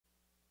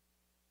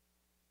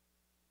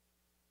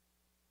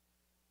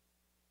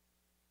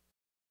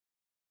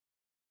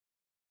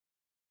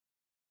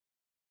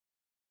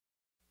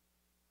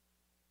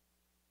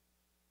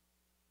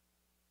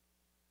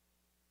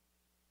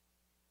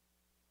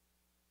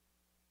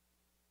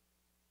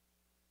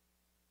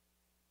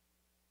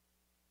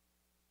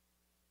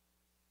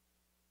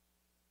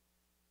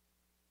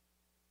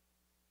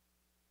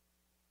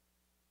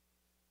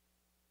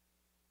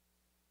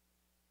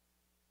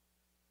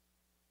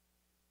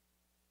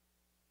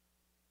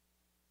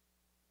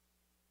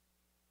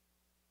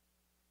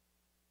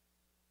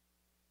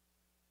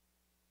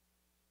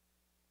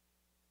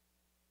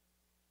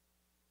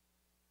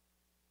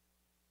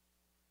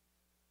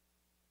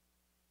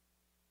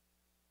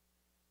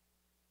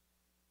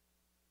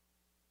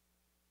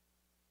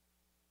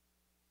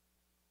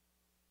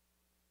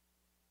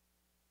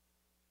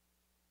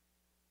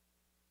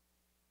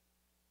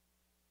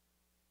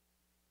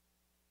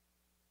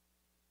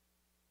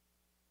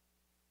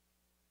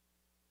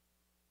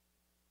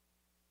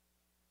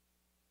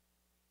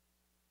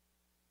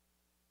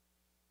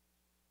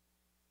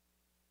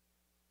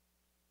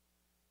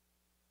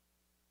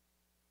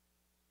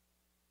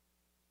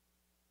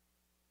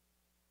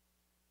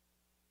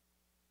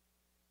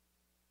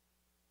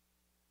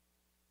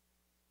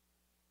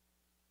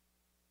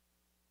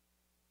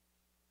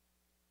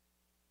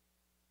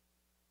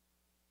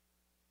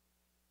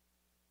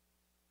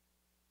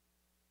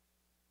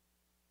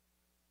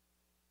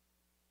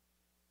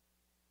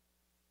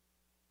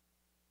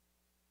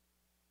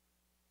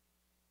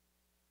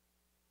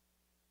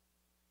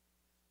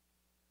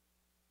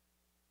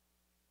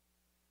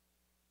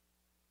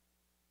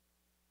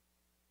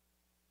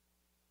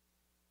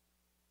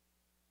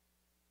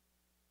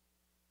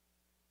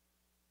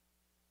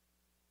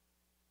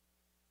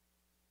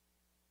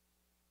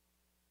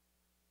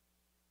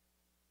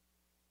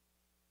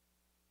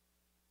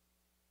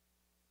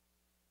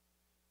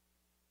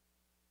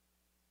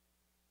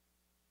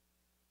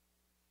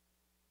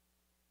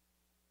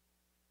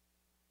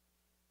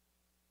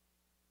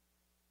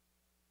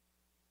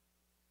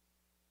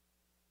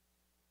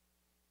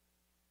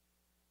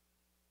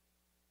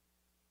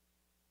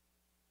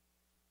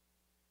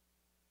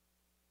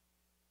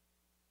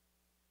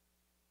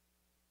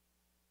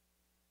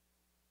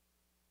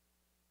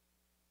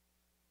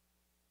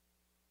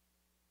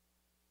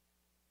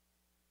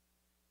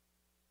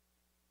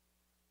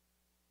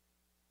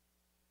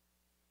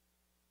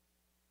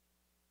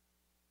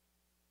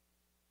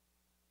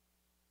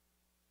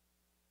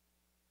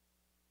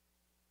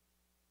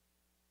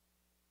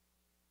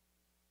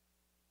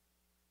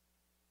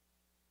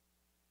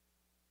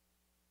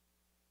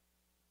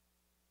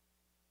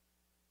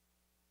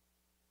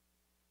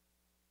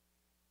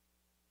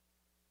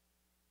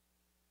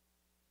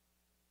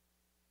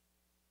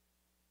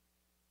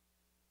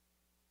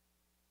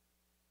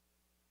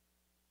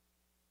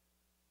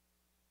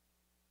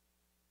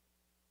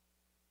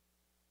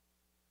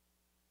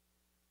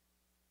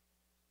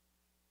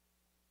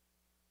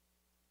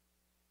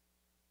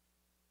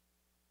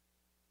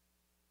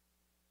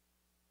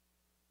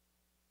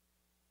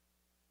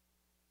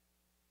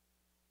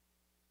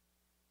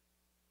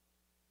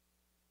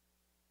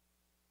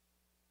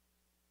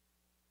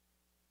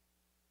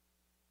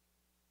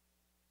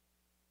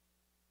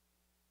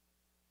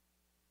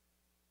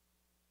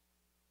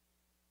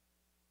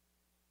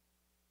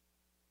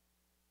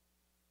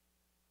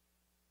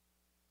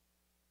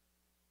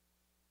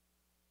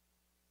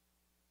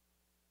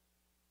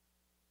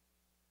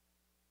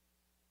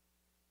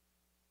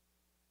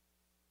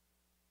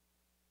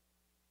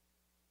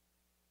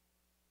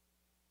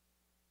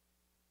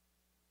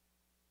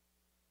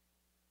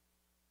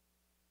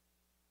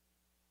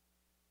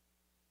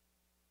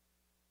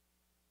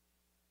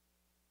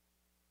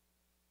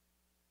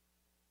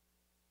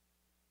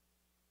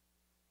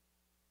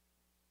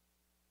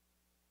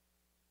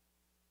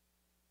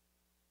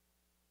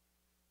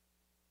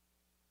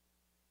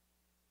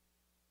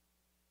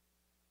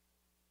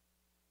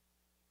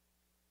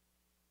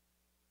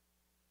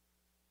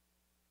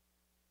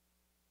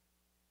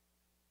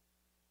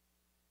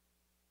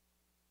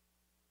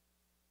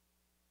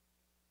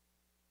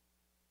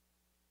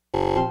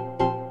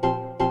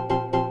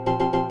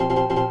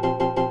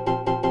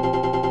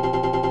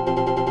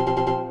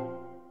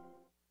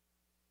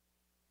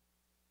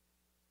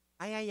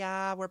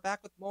We're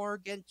back with more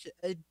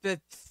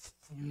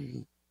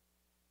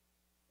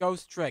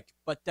Ghost Trick,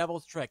 but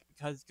Devil's Trick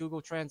because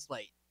Google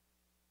Translate.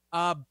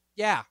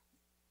 Yeah,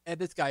 and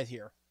this guy's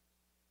here,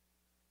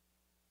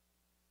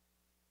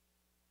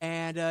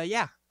 and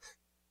yeah,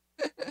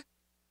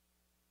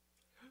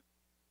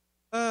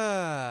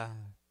 uh,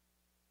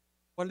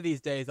 one of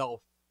these days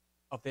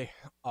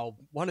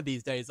one of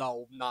these days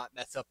I'll not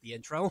mess up the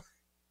intro,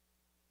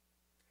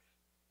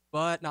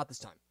 but not this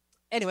time.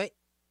 Anyway,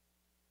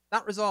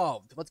 not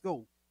resolved. Let's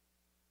go.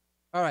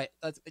 All right,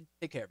 let's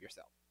take care of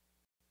yourself.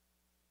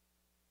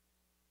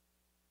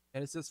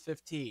 And it's just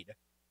 15,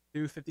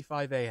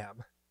 2:55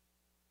 a.m.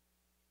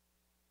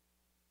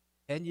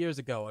 10 years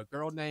ago, a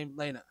girl named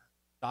Lena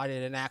died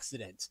in an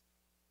accident,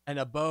 and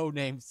a beau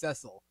named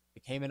Cecil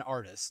became an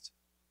artist.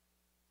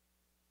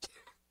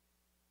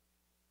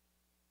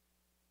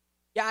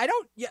 I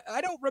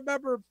don't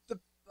remember the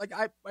like.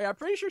 I'm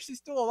pretty sure she's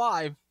still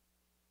alive.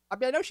 I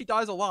mean, I know she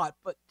dies a lot,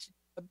 but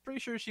I'm pretty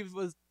sure she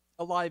was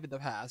alive in the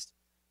past.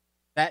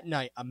 That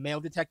night, a male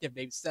detective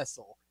named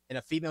Cecil and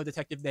a female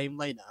detective named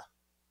Lena,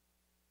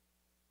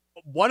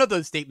 one of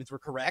those statements were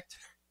correct,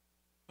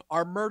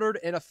 are murdered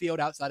in a field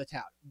outside of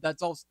town.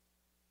 That's all.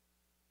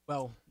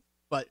 Well,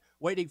 but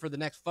waiting for the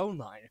next phone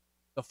line,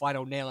 the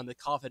final nail in the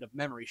coffin of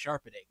memory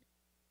sharpening.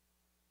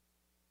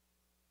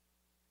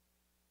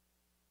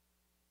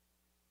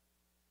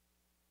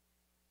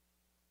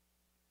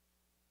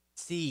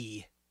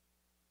 See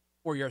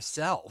for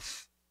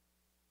yourself.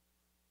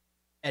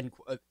 And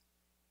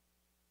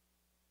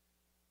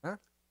huh?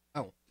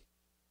 Oh,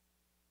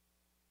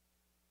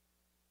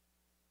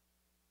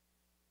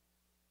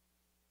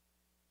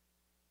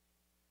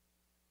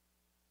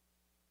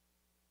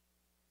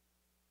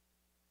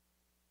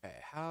 okay.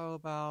 How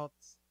about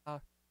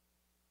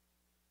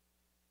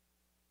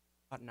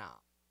now?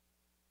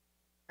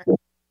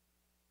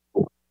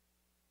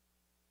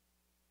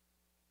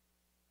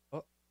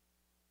 Oh,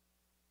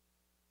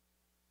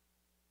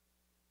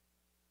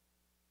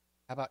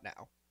 how about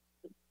now?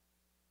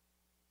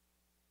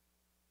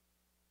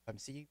 I'm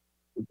seeing.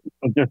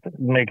 I'm just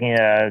making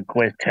a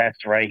quick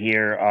test right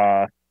here.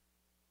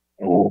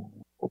 Oh,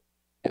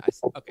 Yeah,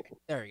 okay.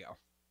 There we go.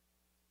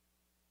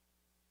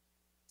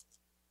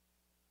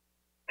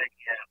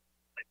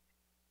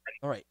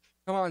 All right.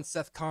 Come on,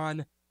 Seth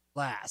Khan.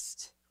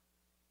 Last.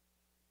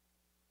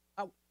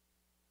 How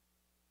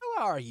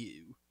how are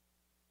you?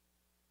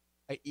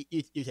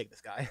 You take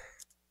this guy.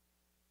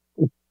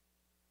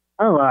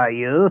 how are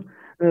you?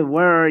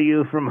 Where are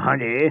you from,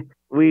 honey?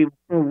 We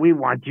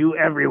want you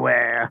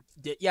everywhere.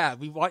 Yeah,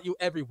 we want you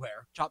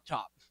everywhere. Chop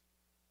chop.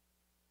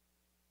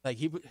 Like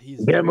he's Get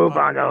a very move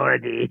popular. on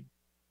already.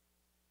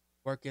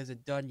 Work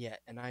isn't done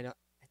yet, and I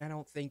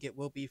don't think it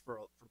will be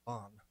for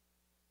long.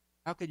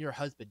 How can your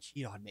husband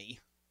cheat on me?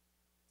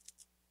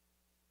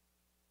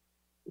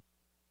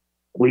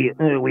 We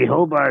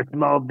hope our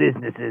small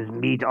businesses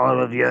meet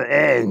all of your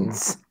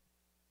ends.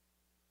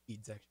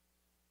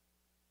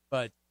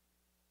 But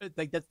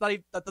like that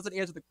doesn't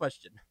answer the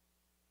question.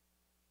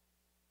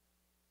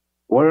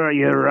 What are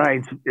your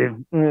rights if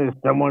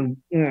someone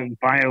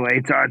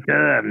violates our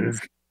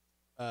terms?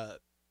 Uh,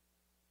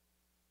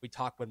 we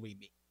talk when we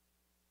meet.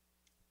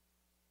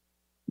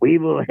 We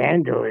will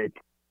handle it.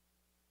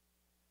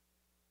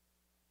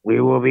 We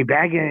will be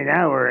back in an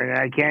hour, and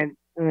I can't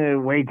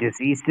wait to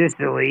see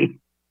Sicily.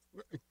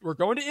 We're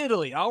going to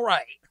Italy. All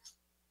right.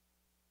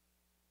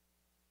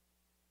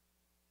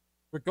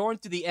 We're going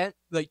to the end,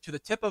 like to the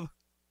tip of.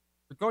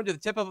 We're going to the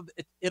tip of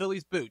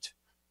Italy's boot.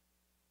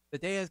 The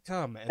day has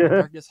come, and the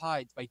darkness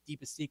hides my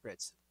deepest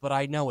secrets. But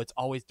I know it's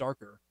always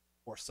darker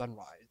before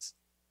sunrise.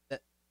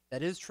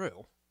 That is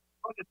true.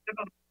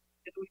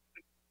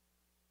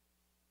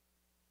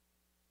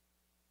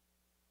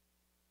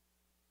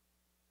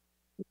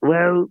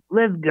 Well,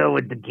 let's go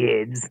with the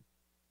kids.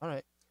 All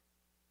right.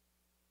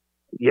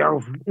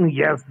 Yes,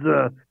 yes,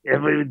 sir.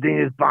 Everything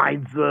is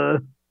fine, sir.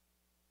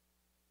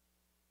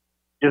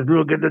 Just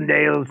look at the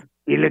nails.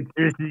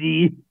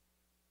 Electricity.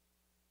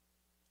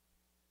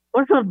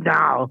 What's up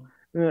now?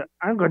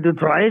 I'm going to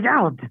try it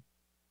out.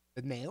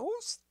 The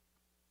nails?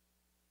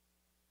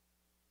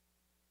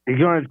 He's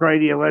going to try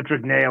the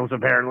electric nails,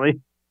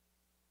 apparently.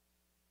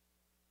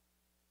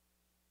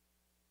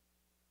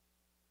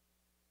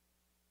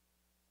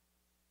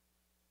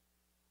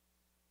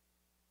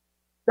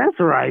 That's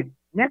right.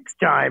 Next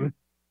time.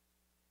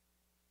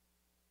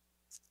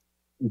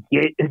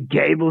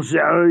 Cable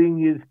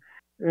showering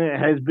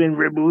has been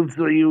removed,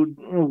 so you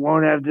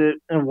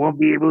won't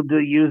be able to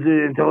use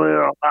it until it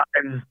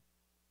arrives.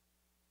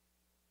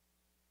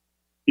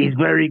 He's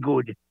very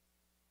good.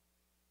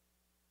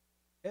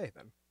 Okay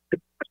then.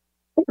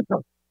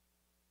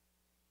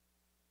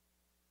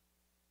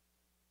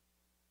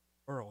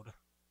 World.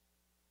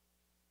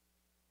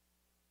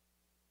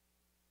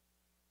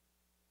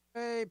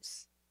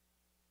 Babes.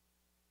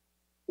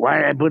 Why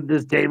did I put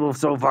this table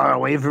so far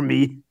away from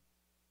me?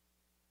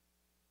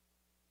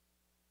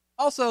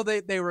 Also,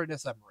 they were in a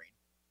submarine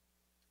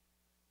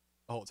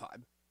the whole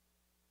time.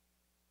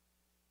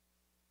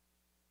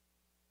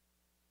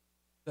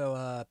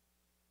 So,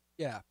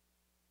 yeah.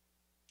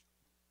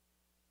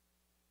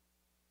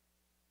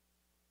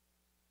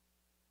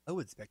 Oh,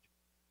 Inspector,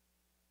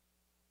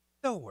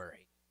 don't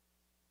worry.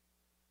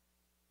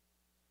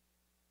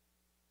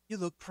 You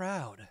look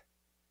proud.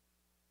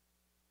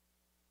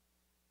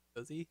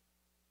 Does he?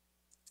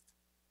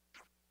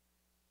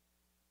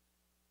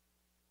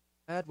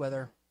 Bad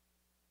weather.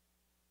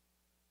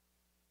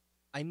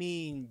 I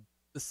mean,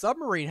 the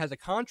submarine has a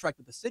contract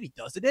with the city,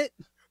 doesn't it?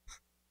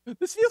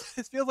 This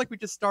feels like we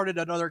just started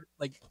another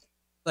like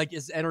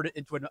is entered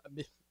into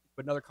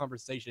another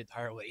conversation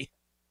entirely,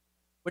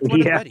 which one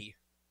is Yeah, ready.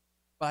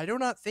 But I do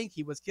not think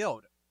he was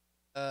killed.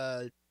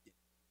 Uh,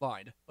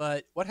 Blind.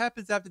 But what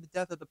happens after the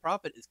death of the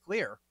prophet is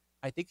clear.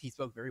 I think he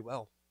spoke very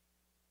well.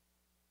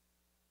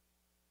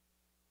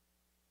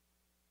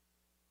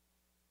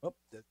 Oh,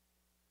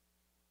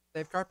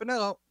 Dave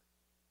Carpinello.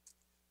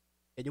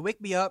 Can you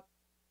wake me up?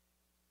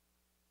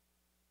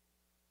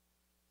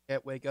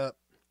 Can't wake up.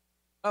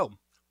 Oh,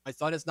 my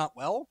son is not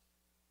well?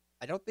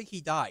 I don't think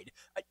he died.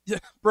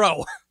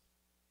 Bro,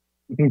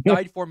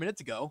 died 4 minutes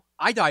ago.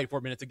 I died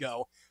 4 minutes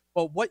ago.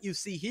 But what you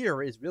see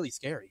here is really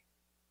scary.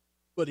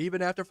 But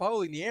even after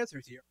following the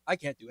answers here, I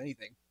can't do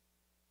anything.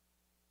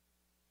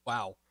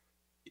 Wow.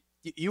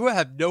 You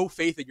have no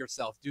faith in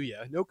yourself, do you?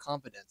 No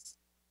confidence.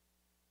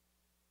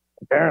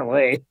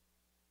 apparently.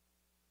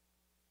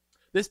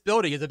 This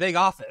building is a big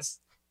office.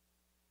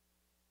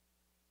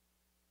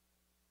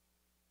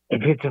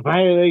 If it's a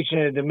violation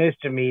of the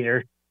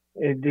misdemeanor,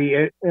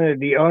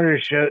 the owner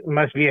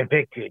must be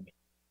evicted.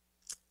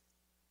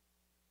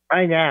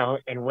 Find out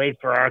and wait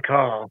for our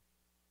call.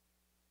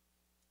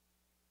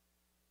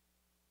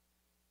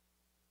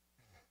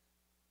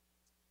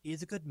 He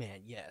is a good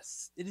man,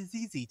 yes. It is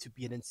easy to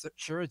be an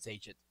insurance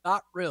agent.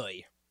 Not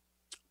really.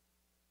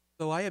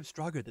 Though I am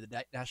stronger than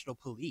the national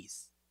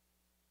police.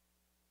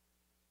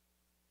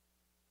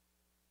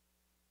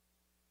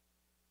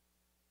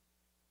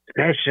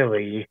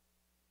 Especially,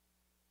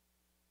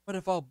 What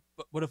if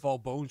all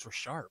bones were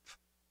sharp?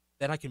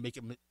 Then I can make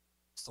him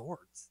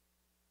swords.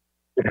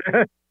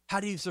 How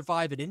do you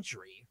survive an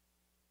injury?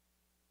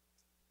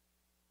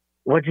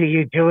 what are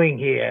you doing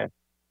here?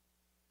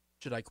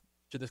 Should I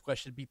should this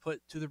question be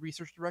put to the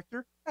research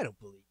director? I don't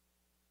believe.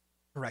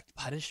 Correct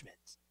punishment.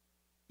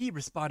 He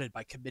responded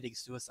by committing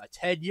suicide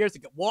 10 years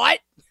ago.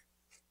 What?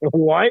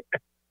 What?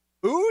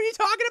 Who are you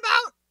talking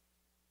about?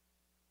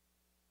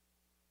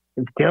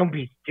 Don't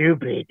be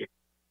stupid.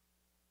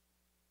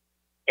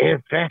 It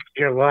affects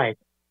your life.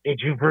 Did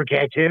you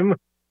forget him?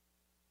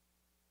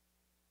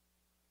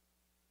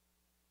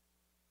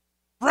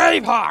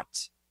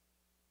 Braveheart!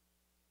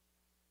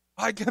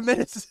 I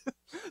committed.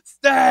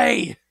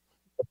 Stay!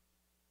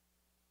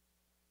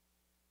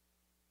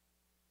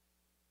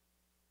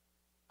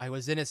 I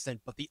was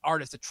innocent, but the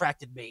artist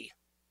attracted me.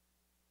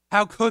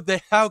 How could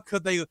they? How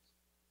could they?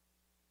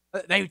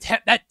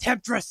 That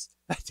temptress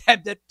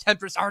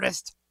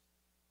artist.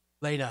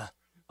 Lena,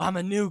 I'm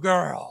a new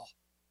girl.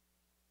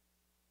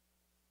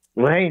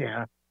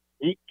 Lena,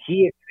 he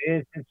is an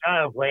innocent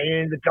child playing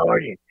in the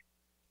garden.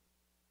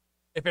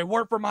 If it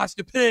weren't for my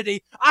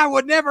stupidity, I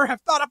would never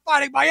have thought of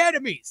fighting my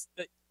enemies.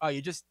 Oh,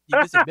 you just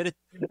admitted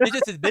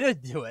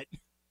to it,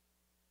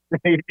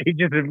 He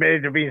just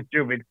admitted to being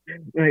stupid.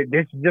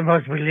 This is the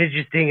most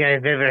religious thing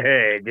I've ever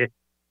heard.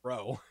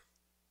 bro.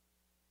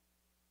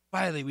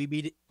 Finally, we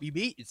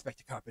meet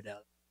Inspector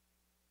Carpinello.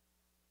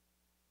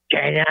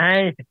 Can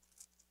I?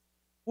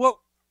 What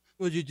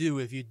would you do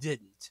if you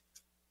didn't?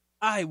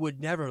 I would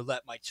never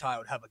let my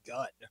child have a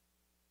gun.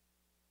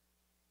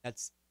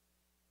 That's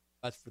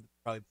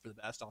probably for the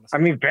best, I honestly.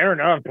 mean, fair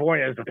enough.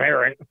 Point as a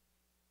parent.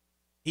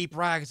 He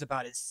brags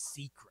about his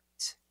secret.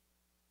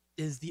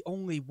 Is the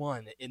only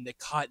one in the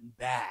cotton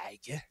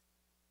bag.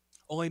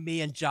 Only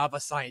me and Java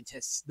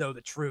scientists know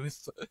the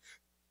truth.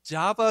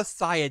 Java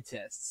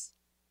scientists.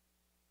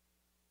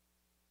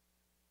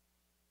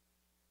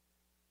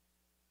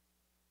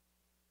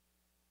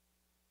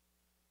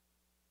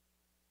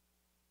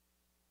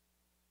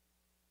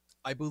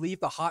 I believe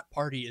the hot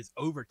party is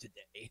over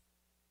today.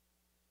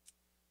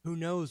 Who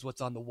knows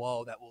what's on the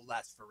wall that will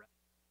last forever?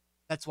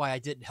 That's why I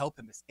didn't help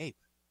him escape.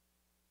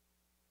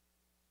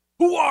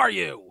 Who are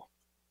you?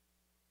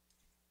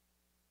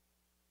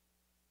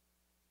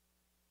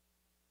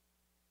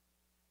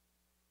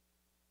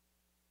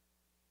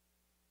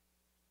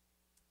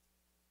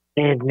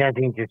 I have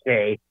nothing to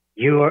say.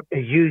 You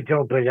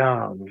don't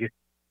belong.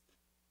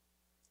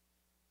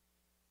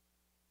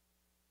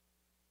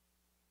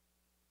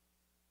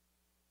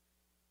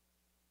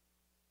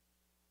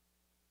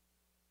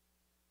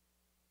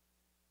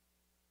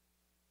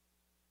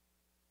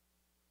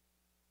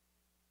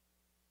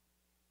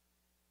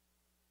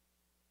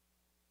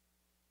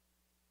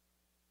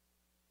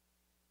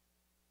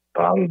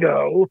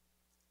 Bongo.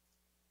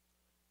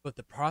 But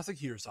the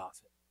prosecutor's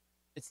office.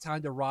 It's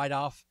time to ride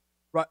off.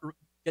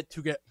 Get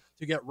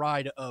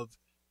rid of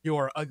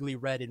your ugly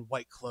red and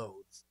white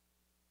clothes.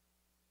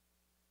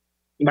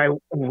 My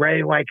red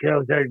and white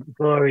clothes are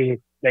glorious.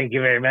 Thank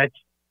you very much.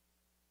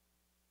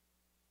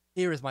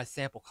 Here is my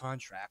sample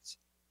contract.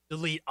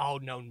 Delete all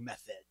known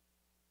method.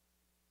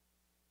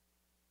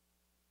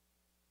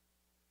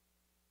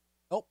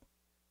 Nope.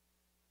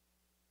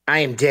 I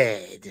am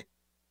dead.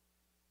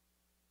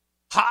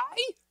 Hi?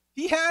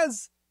 He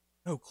has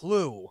no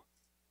clue.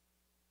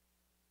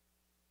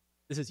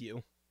 This is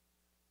you.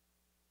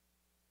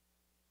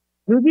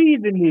 Good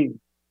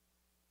evening.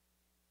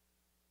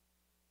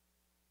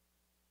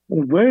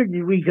 Where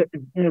did we go?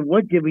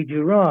 What did we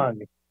do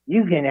wrong?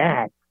 You can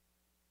ask.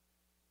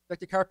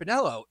 Dr.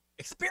 Carpinello,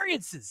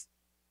 experiences.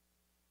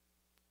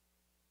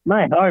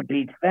 My heart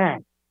beats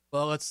fast.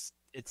 Well, it's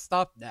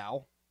stopped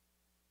now.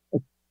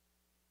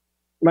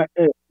 My,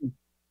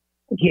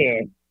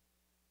 yeah.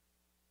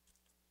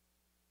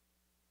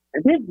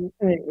 Is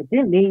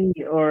it me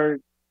or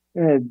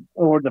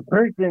the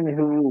person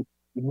who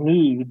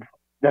needs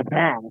the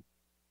path?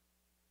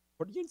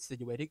 What are you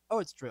insinuating? Oh,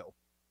 it's true.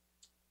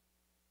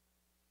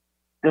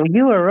 So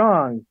you were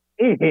wrong.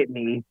 It hit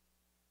me.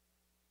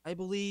 I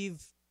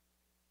believe.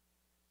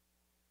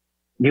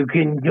 You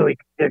can do it.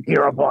 Just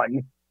hear a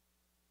button.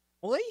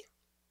 Really?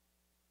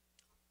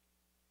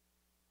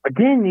 But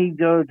didn't he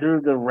go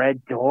through the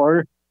red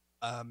door?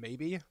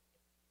 Maybe.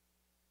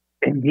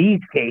 In these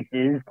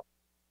cases,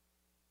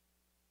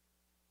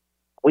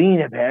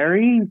 Queen of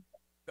Aries,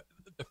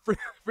 The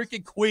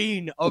freaking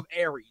queen of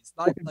Aries,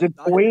 not the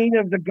queen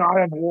of the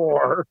god of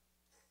war.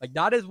 like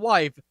not his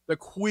wife, the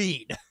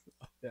queen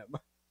of them.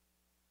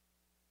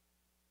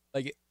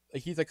 Like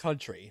he's a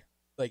country.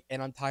 Like,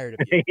 and I'm tired of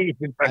you.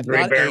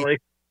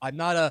 I'm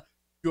not a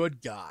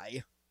good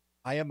guy.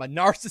 I am a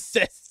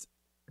narcissist.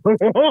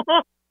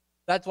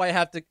 That's why I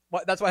have to.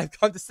 That's why I've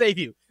come to save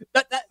you.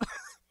 That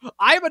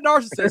I'm a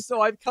narcissist,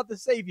 so I've come to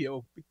save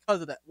you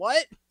because of that.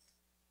 What?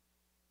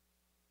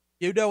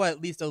 You know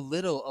at least a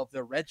little of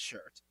the red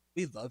shirt.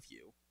 We love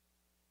you.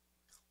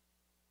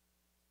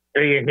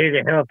 So you're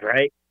here to help,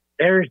 right?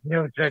 There's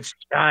no such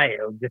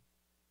child.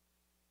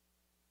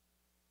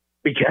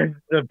 Because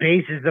the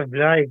basis of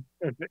life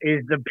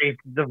is the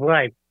basis of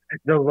life,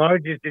 the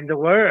largest in the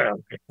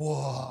world.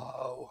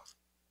 Whoa.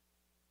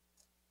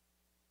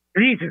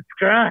 Please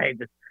subscribe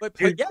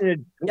to do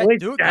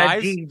it,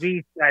 guys.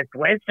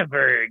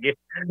 twitch.tv/Westerberg.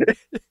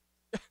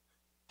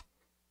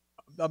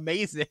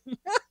 Amazing.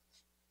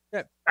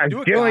 Yeah, I'm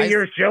killing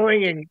your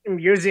showing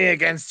and using it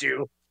against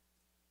you.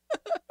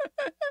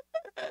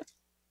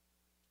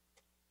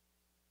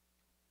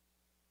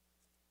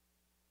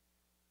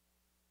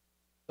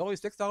 It's only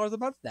 $6 a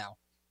month now.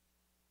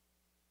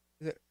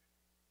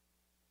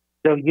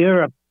 So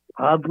you're a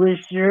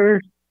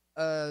publisher?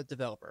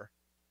 Developer.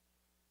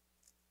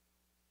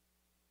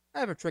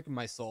 I have a trick in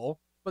my soul,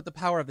 but the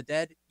power of the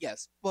dead,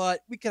 yes,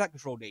 but we cannot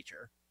control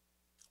nature.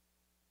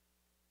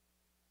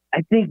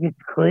 I think it's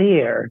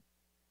clear.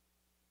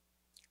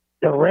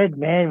 The red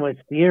man was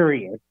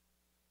furious.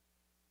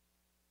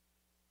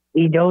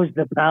 He knows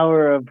the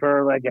power of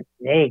her like a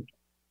snake.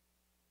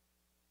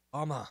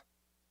 Mama.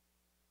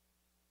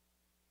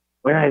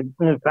 When I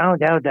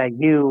found out that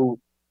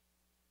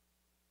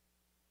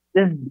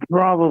this is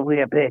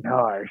probably a bit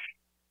harsh.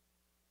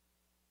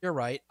 You're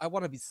right. I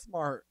want to be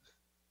smart.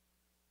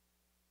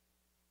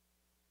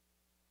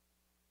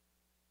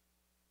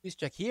 Please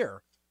check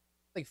here.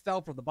 They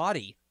fell from the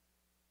body.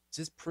 Is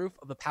this proof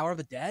of the power of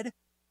the dead?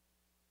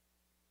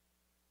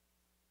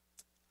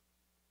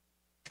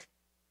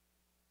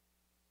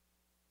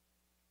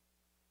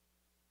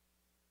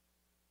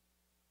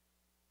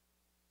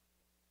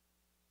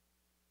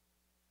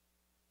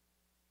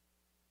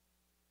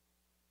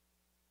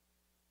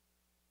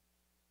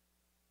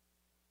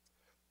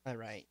 All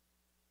right.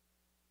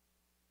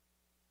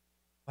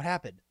 What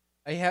happened?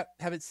 I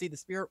haven't seen the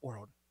spirit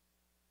world.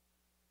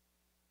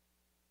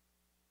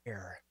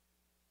 Here.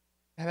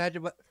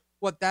 Imagine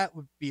what that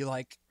would be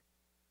like.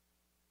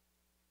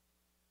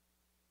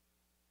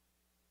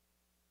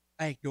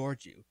 I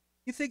ignored you.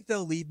 You think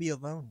they'll leave me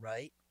alone,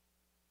 right?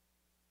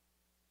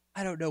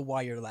 I don't know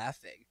why you're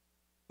laughing,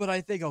 but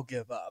I think I'll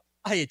give up.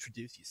 I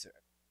introduce you, sir.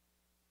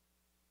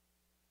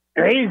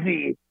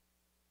 Crazy.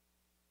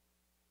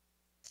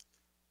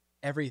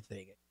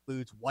 Everything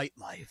includes white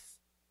life.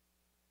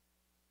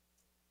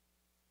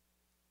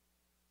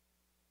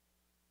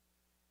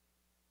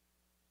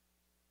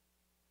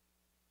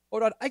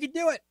 Hold on, I can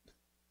do it.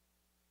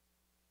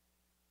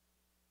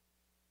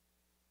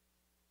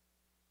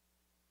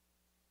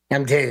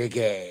 I'm dead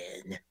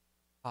again.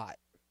 Hot.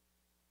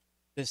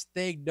 This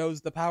thing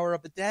knows the power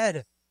of the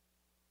dead.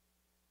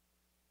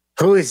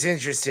 Who is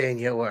interested in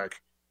your work?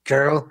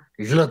 Girl,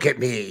 look at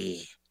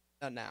me.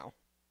 Not now.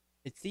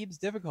 It seems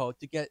difficult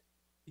to get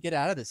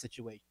out of this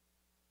situation.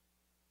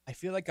 I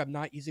feel like I'm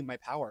not using my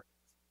power.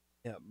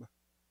 Him.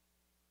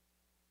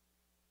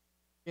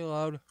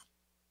 Reload.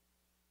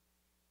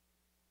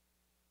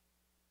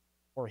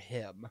 Or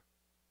him.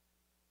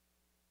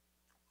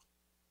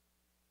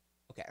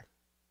 Okay.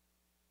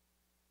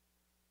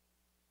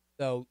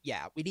 So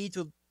yeah, we need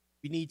to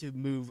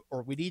move,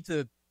 or we need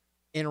to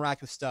interact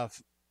with stuff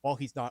while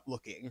he's not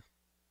looking.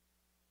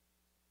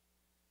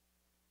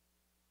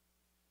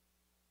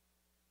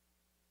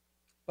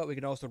 But we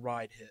can also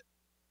ride him.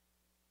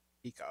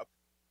 teacup.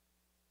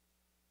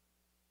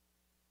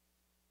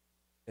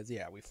 Because,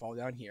 yeah, we fall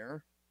down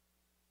here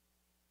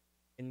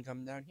and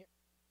come down here.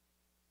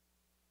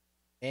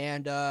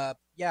 And,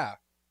 yeah,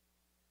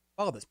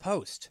 follow this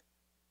post.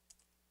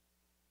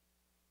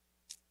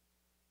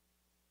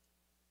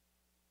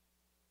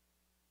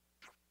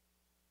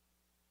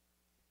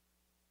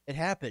 It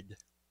happened.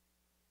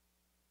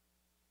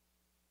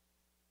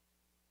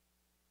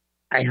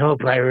 I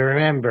hope I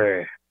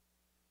remember.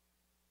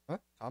 Huh?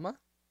 Comma?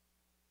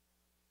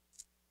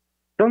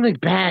 Something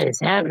bad is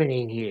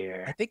happening I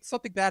here. think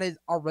something bad has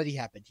already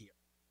happened here.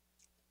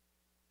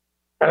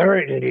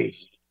 Certainly.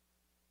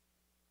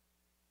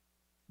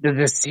 The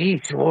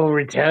deceased will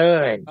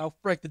return. Oh,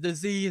 frick, the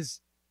disease.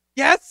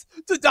 Yes!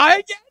 To die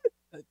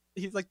again?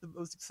 He's like the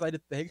most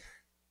excited thing.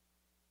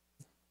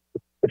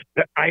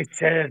 I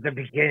said at the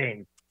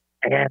beginning,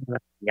 am I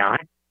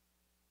not?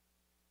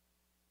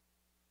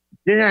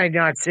 Did I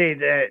not say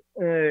that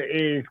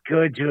it is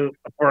good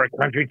for a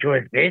country to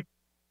exist?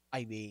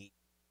 I mean,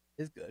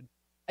 it's good.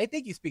 I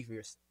think you speak for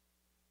yourself.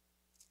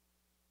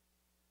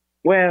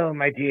 Well,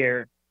 my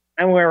dear,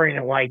 I'm wearing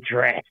a white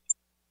dress.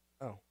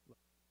 Oh.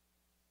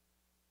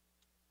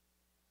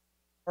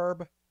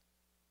 Herb.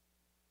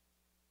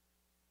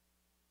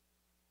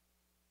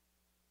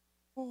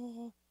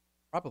 Oh,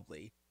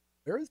 probably.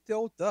 Where is the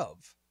old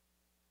dove?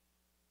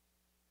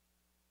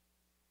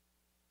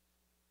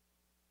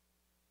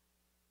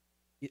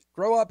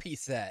 Grow up, he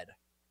said.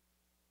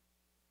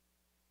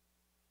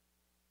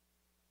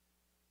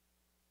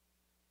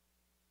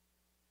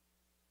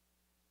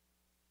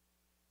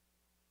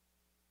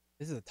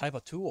 This is a type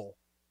of tool.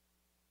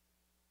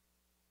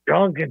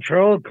 Strong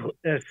control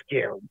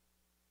skill.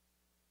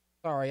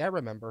 Sorry, I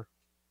remember.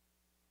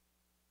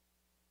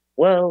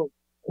 Well,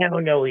 I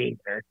don't know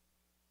either.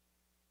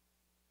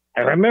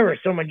 I remember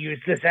someone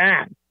used this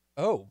app.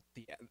 Oh,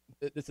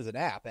 this is an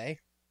app, eh?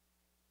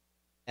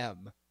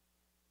 M.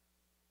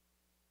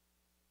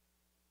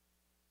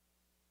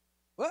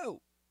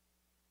 Whoa!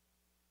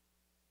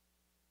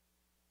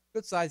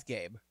 Good sized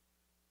game.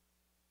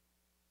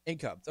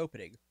 Incomes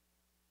opening.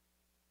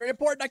 Very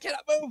important. I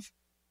cannot move.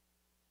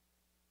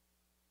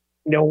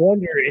 No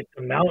wonder it's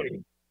a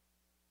mountain.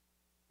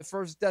 The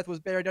first death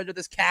was buried under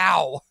this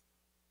cow.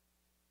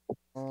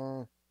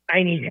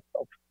 I need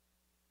help.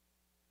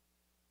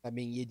 I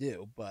mean, you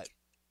do, but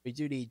we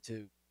do need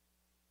to.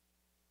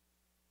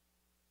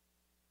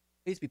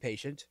 Please be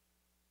patient.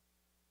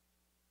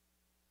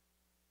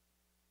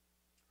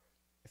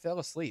 I fell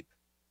asleep.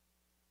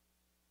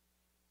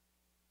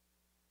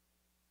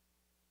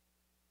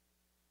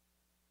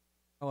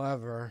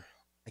 However,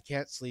 I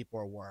can't sleep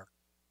or work.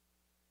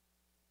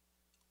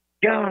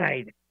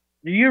 Guide,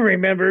 do you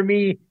remember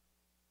me?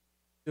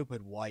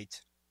 Stupid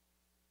white.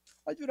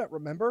 I do not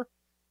remember.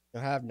 You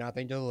have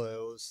nothing to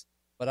lose.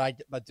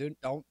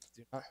 Don't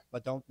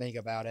think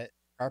about it.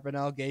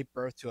 Carpinello gave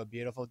birth to a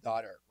beautiful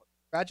daughter.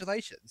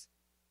 Congratulations.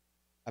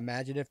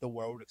 Imagine if the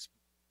world exploded.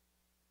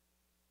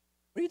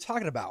 What are you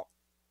talking about?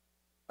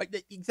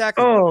 Like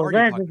exactly what Oh, are you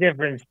that's talking a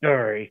different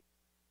story.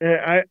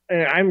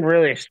 I'm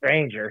really a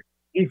stranger.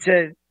 He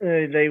said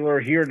they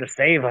were here to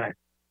save us.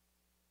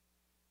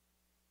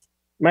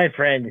 My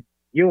friend,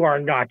 you are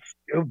not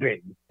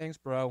stupid. Thanks,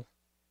 bro.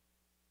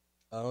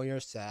 Oh,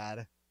 you're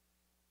sad.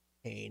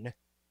 Pain.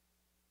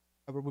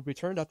 However, we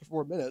returned after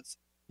 4 minutes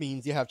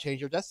means you have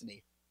changed your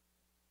destiny.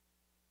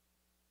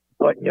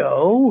 But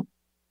no,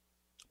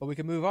 But we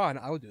can move on.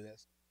 I will do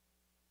this.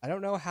 I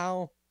don't know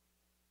how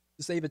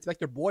to save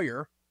Inspector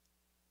Boyer,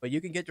 but you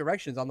can get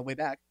directions on the way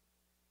back.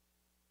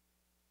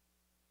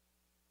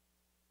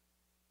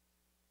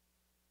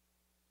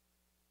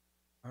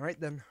 All right,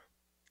 then.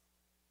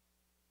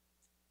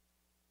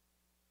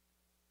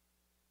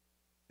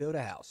 Build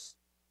a house.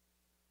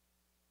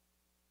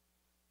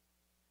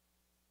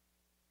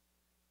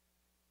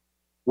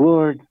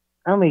 Lord,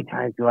 how many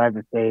times do I have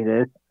to say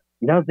this?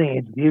 Nothing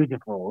is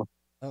beautiful.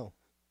 Oh,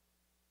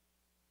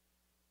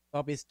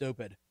 I'll be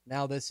stupid.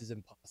 Now this is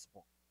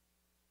impossible.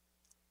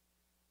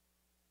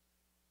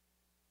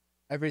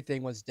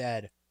 Everything was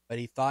dead, but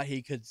he thought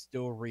he could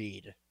still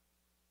read.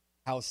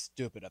 How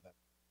stupid of him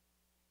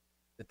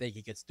to think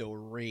he could still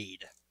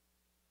read.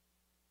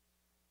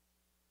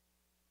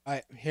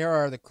 Here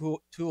are the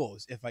cool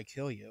tools if I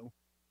kill you.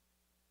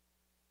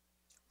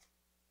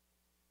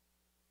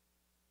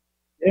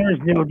 There is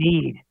no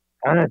need.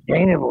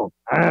 Unattainable.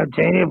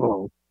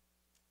 Unattainable.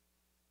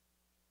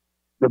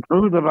 The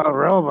truth about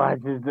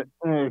robots is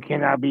that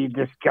cannot be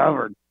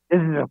discovered. This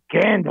is a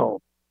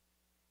scandal.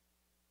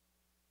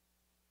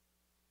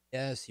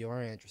 Yes, you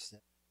are interested.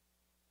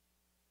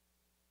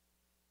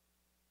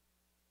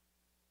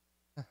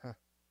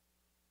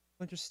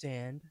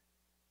 Understand.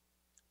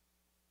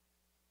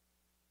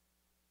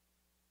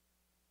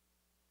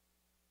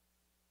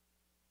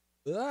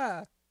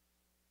 Ah!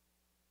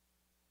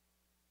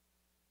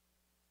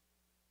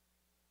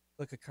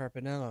 Look at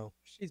Carpinello.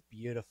 She's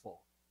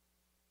beautiful.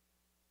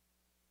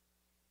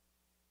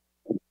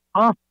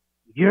 Huh?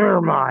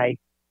 You're my.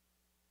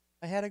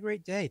 I had a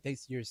great day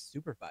thanks to your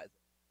supervisor.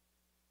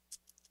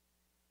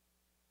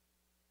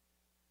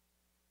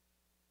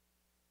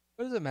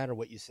 What does it matter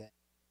what you say?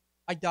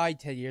 I died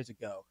 10 years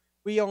ago.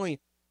 We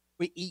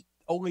eat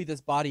only this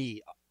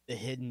body, the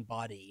hidden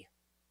body.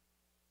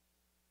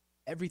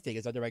 Everything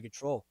is under my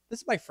control. This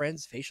is my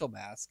friend's facial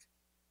mask.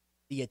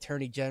 The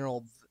Attorney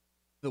General,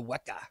 the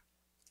Weka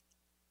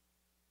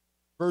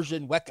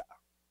version Weka.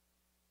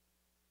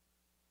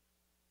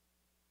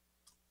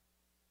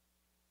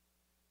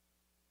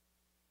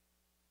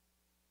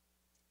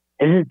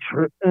 Is it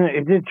true?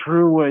 Is it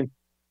true?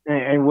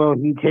 And will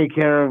he take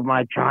care of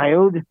my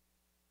child?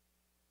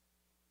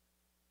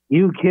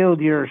 You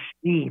killed your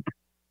sheep.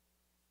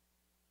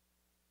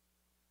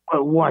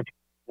 But what?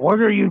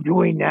 What are you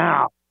doing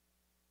now?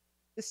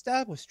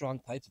 Established strong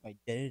types of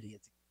identity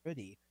and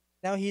security.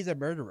 Now he's a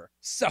murderer.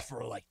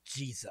 Suffer like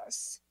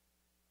Jesus.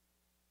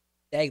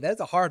 Dang, that's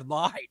a hard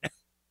line.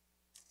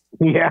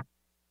 Yeah.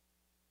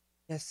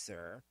 Yes,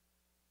 sir.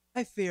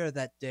 I fear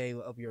that day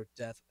of your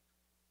death.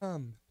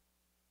 I'm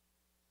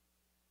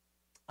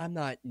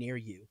not near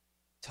you,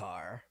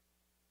 Tar.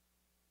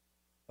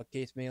 What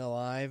keeps me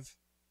alive?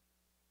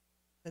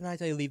 The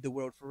night I leave the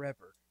world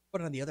forever.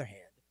 But on the other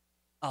hand,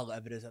 all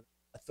evidence of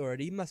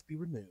authority must be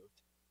removed.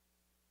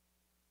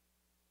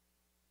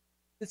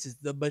 This is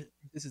the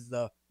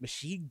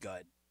machine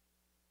gun.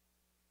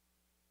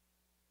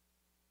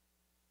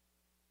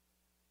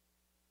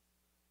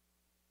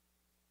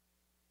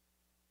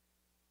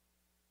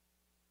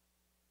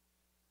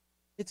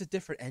 It's a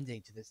different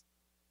ending to this.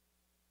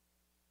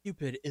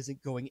 Cupid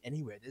isn't going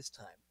anywhere this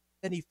time.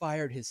 Then he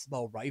fired his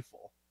small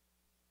rifle.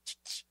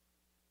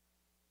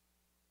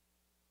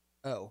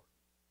 Oh.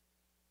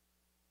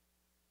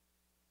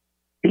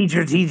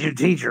 Teacher, teacher,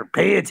 teacher,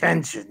 pay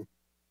attention.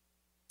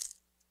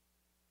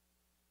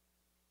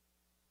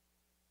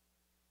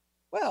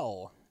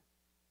 Well.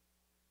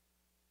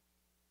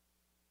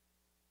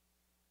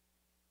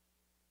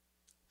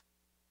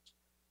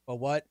 Well,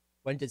 what?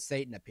 When did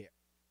Satan appear?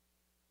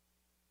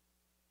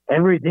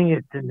 Everything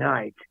is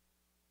tonight.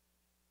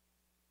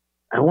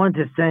 I want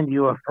to send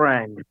you a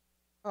friend.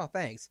 Oh,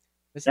 thanks.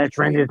 This is That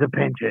friend is a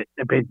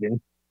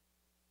pigeon.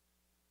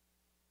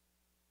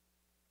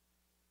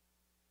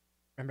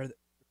 Remember?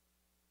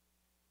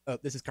 Oh,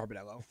 this is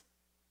Carpinello.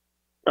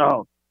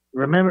 Oh,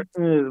 remember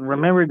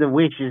the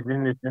wishes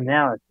in this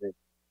analysis.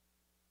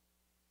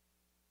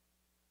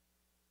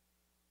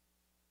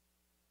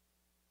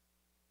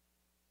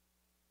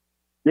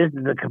 This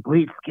is a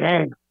complete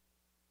scam.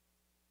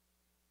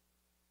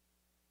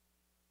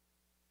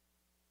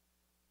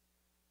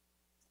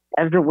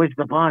 After which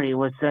the body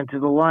was sent to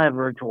the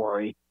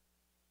laboratory.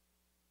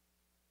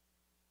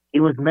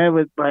 He was met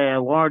with by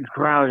a large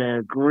crowd and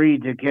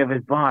agreed to give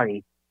his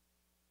body.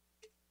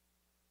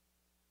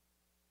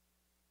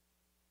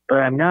 But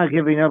I'm not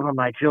giving up on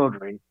my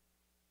children.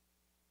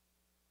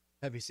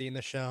 Have you seen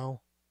the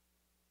show?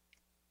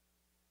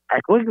 I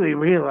quickly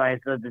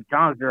realized that the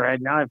doctor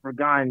had not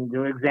forgotten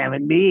to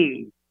examine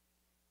me.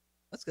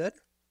 That's good.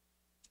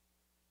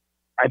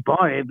 I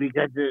bought it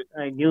because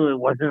I knew it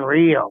wasn't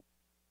real.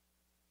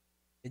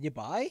 Did you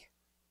buy?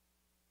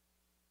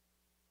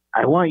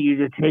 I want you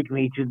to take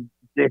me to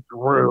this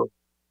room.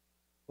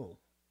 Oh.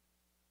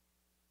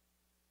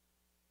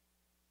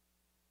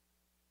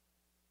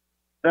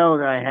 Felt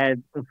I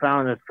had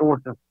found a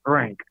source of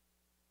strength.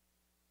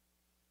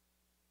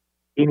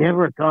 He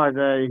never thought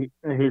that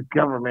his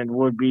government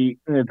would be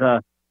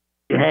the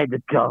head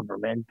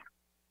government.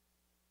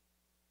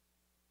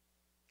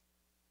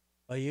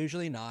 Well,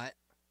 usually not.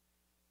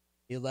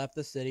 He left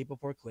the city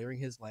before clearing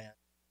his land.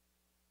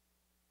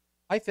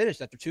 I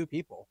finished after 2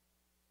 people,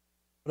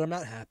 but I'm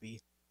not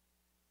happy.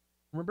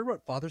 Remember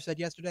what Father said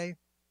yesterday?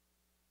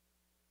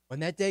 When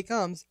that day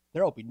comes,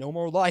 there will be no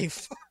more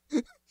life.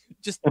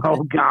 Just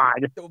Oh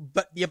God!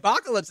 But the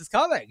apocalypse is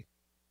coming.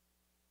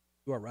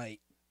 You are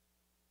right.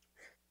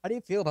 How do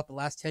you feel about the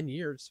last 10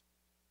 years?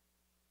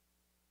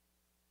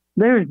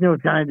 There is no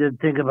time to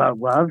think about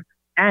love.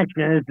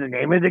 Action is the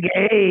name of the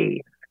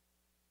game.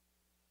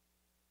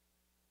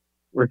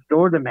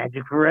 Restore the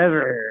magic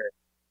forever.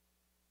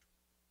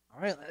 All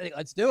right,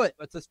 let's do it.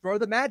 Let's destroy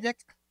the magic.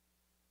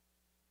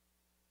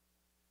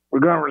 We're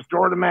gonna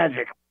restore the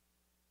magic.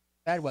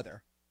 Bad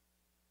weather.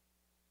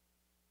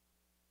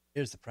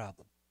 Here's the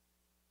problem.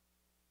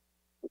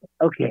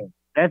 Okay,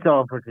 that's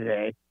all for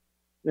today.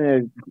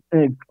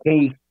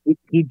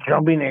 Keep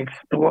jumping and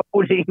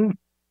exploding.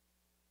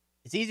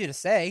 It's easy to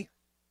say.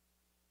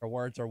 Her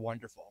words are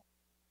wonderful.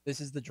 This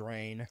is the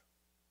drain.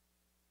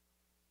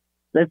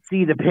 Let's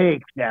see the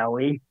pig, shall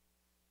we?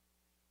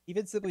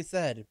 Even simply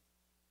said,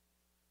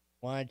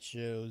 when I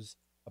chose,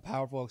 a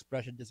powerful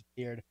expression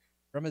disappeared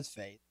from his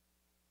face.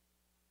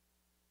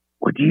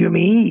 What do you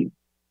mean?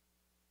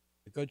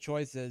 The good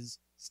choice is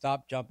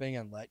stop jumping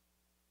and let.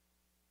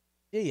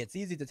 Gee, it's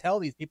easy to tell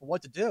these people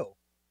what to do.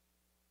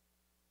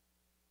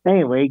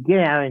 Anyway, get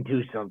out and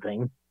do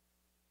something.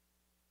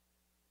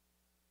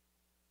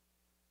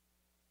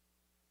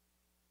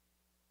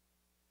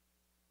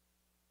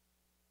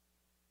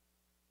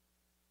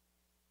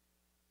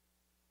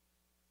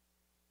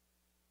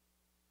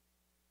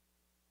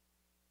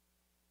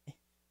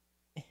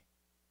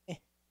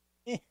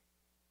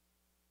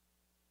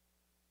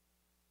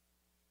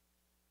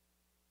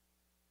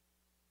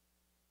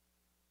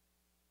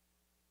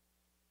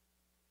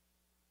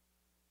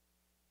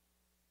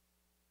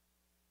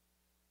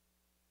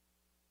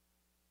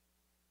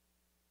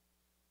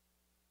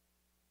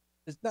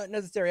 It's not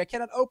necessary. I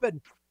cannot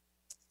open.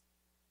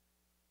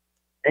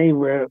 A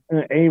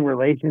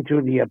relation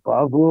to the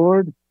above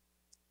lord?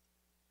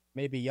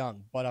 Maybe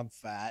young, but I'm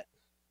fat.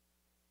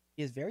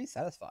 He is very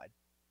satisfied.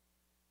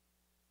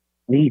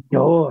 These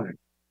doors.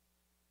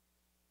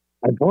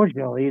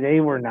 Unfortunately, they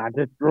were not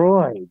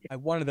destroyed. I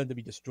wanted them to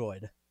be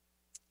destroyed.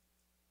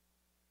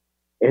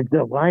 Is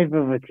the life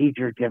of a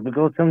teacher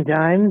difficult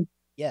sometimes?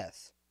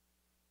 Yes.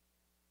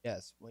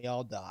 Yes, we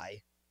all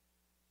die.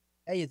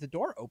 Hey, is the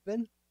door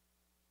open?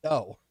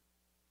 No.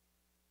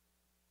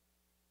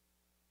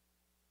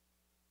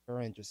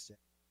 Very interesting.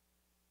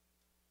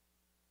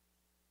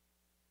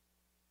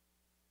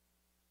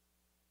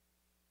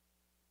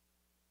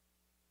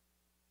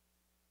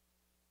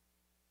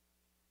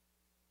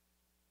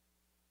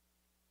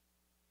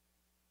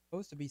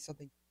 Supposed to be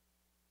something.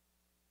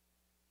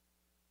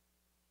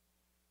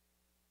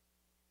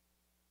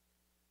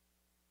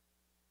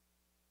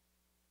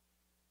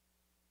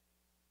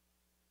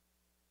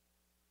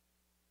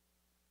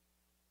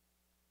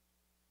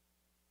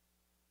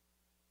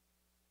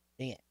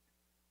 Dang it.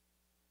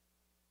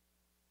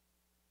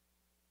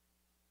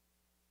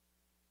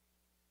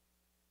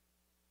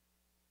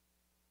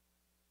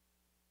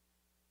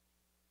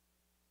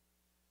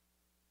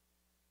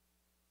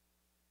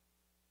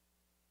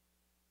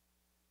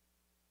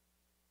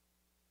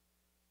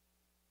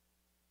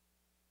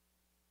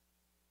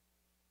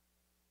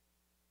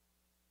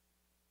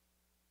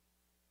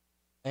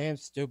 I am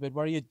stupid.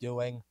 What are you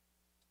doing?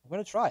 I'm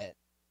gonna try it.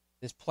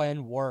 This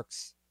plan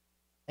works.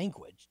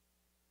 Language.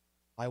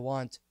 I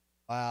want.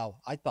 Wow,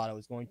 I thought I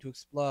was going to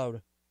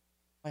explode.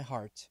 My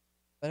heart.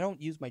 I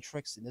don't use my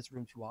tricks in this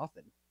room too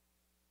often.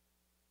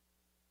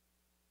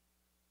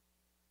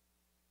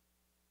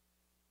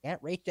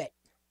 Can't reach it.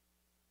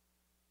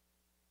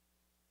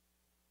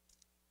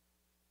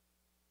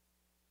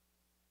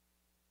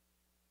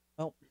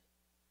 Oh,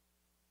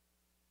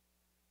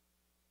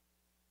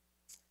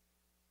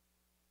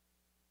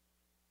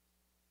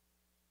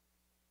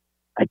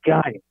 I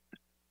got it.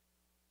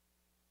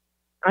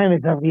 I'm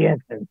of the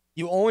essence.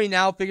 you only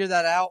now figure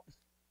that out?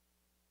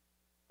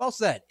 Well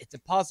said. It's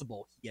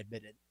impossible, he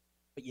admitted.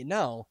 But you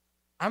know,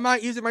 I'm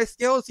not using my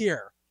skills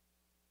here.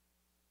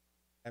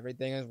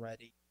 Everything is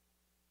ready.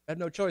 I have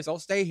no choice. I'll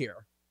stay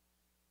here.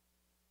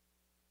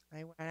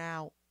 I went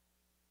out.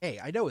 Hey,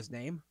 I know his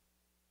name.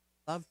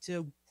 Love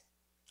to.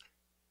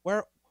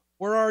 Where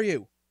where are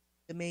you?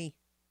 To me.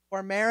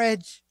 For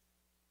marriage.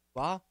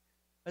 What?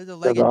 There's a The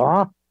leg injury.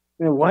 law?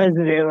 Why is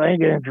it a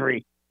leg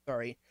injury?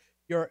 Sorry.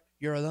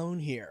 You're alone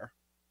here.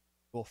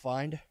 We'll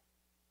find.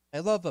 I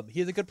love him.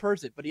 He's a good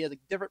person, but he has a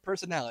different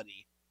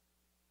personality.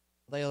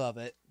 They love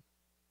it.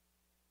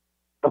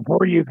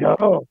 Before you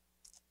go.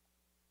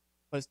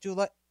 But it's too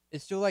late.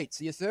 It's too late.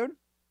 See you soon?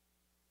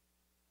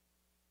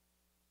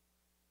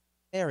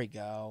 There we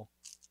go.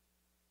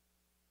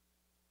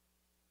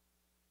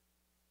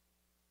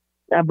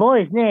 That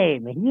boy's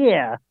name,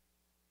 yeah.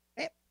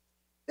 Hey,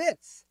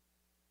 Fitz,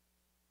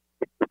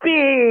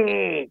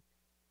 Big.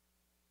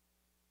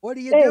 what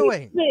are you Hey,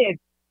 doing? Big.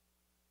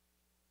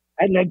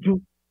 I'd like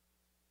to.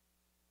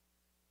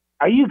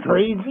 Are you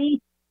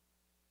crazy?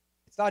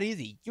 It's not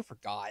easy. You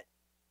forgot.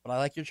 But I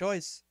like your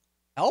choice.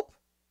 Help?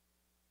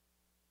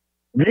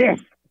 This.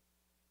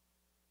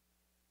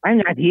 I'm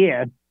not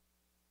here.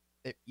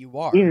 You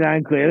are. Even though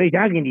I'm clearly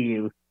talking to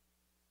you.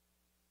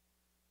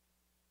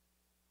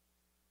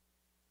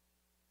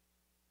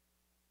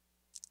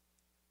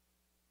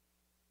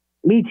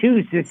 Me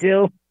too,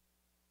 Cecile.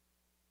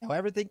 Now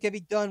everything can be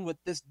done with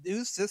this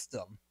new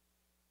system.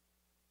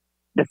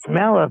 The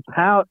smell of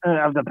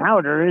the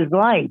powder is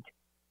light.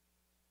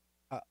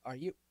 Are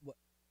you? What,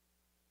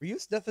 were you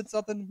sniffing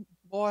something,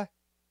 boy?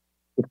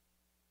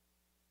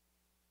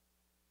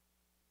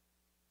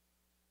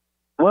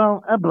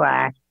 Well, a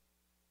blast.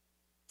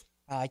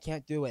 I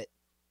can't do it.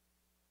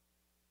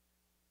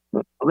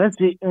 Let's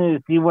see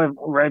what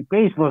red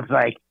face looks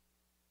like.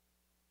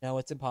 No,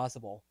 it's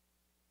impossible.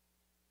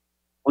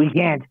 We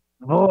can't.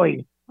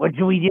 Void. What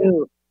should we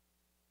do?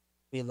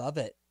 We love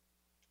it.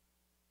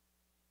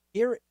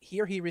 Here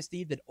he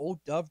received an old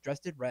dove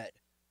dressed in red.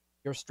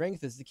 Your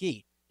strength is the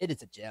key. It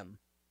is a gem.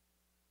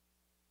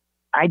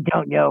 I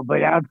don't know,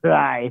 but I'll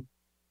try.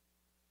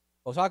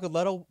 We'll talk a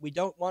little. We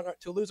don't want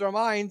to lose our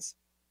minds.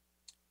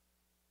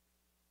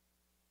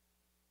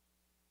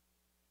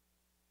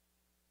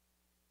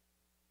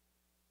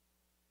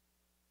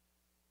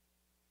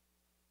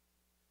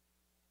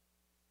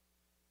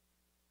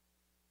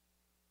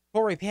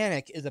 Corey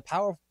Panic is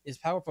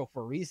powerful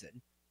for a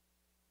reason.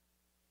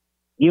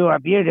 You are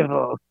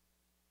beautiful.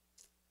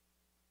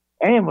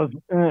 Animals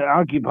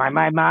occupy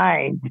my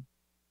mind.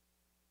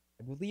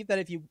 I believe that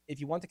if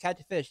you want to catch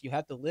a fish, you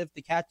have to live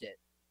to catch it.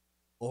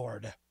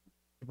 Lord,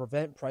 to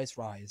prevent price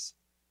rise,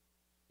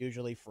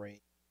 usually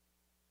free.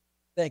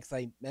 Thanks,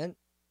 I meant.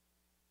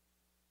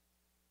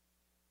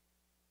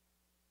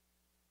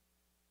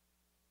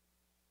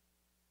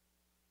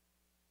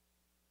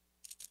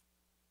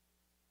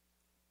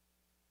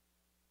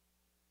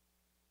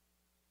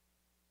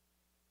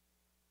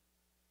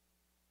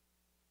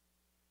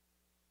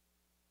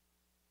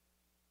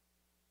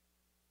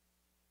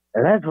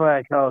 And that's what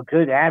I call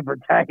good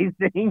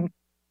advertising.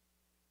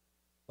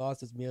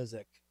 Lost his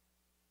music.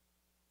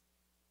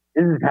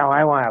 This is how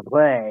I want to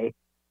play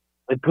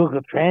with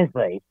Google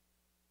Translate.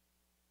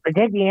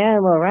 Protecting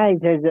animal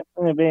rights has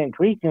been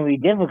increasingly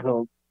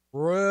difficult.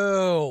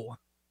 True.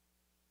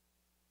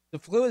 The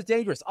flu is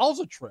dangerous.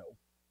 Also true.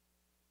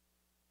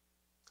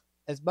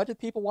 As much as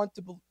people want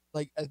to,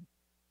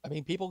 I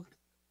mean, people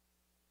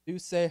do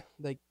say,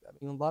 like, I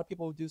mean, a lot of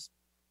people do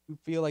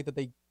feel like that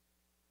they,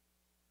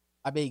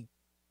 I mean,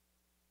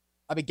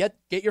 get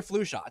your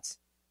flu shots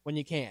when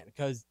you can,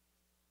 because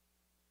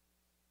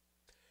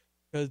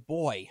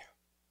boy,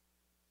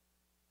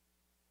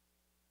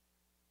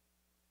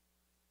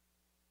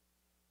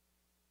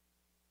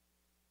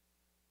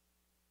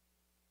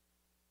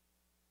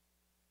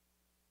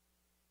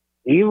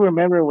 Do you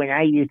remember when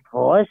I used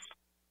force?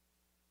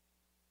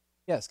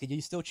 yes, can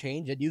you still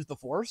change and use the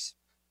force?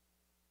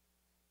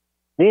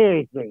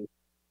 Seriously,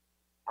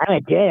 I'm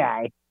a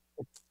Jedi.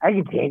 I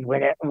can change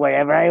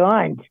whatever I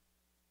want.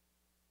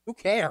 Who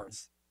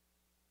cares?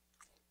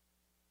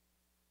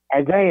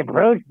 As I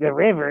approached the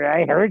river,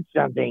 I heard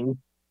something.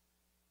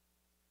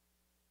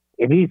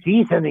 If you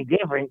see something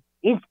different,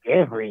 it's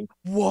different.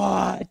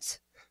 What?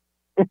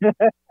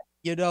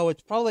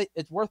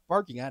 It's worth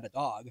barking at a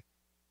dog.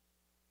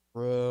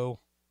 True.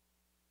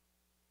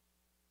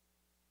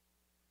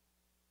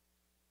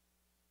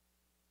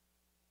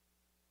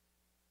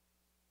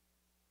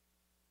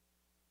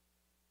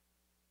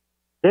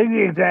 Take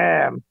the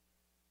exam.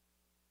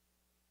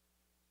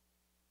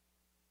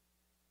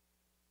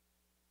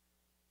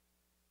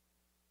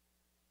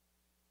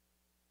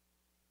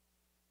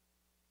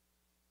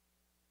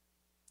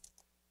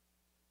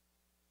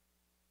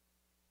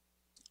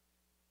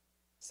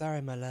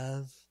 Sorry, my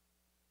love.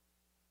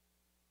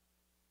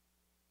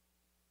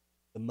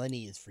 The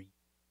money is for you.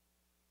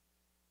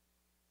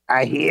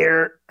 I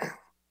hear.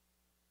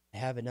 I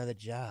have another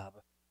job.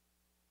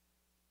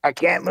 I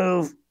can't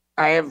move.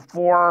 I have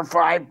 4 or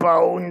 5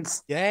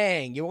 bones.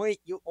 Dang, you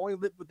only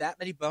live with that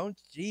many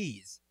bones?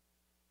 Jeez.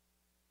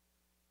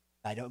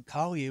 I don't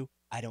call you,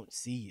 I don't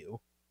see you.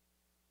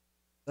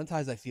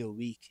 Sometimes I feel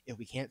weak. If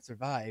we can't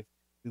survive,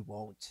 we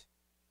won't.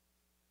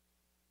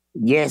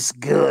 Yes,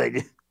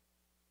 good.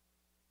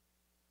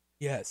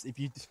 Yes, if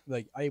you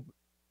like, I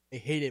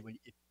hate it when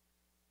you,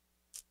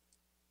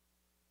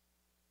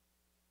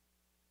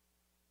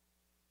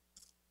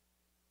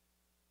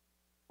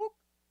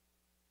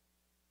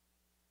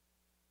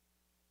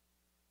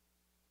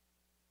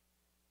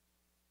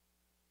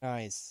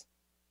 nice.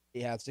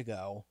 He has to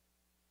go.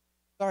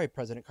 Sorry,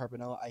 President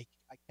Carpinello. I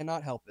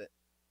cannot help it.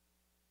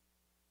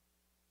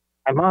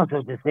 I'm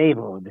also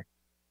disabled,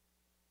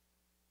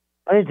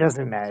 but it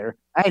doesn't matter.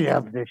 I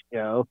love this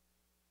show.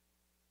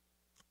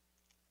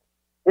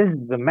 This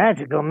is the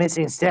magical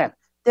missing step.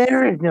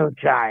 There is no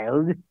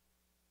child.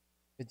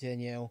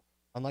 Continue.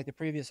 Unlike the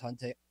previous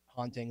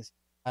hauntings,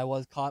 I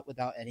was caught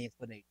without any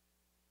explanation.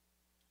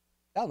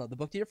 Download the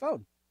book to your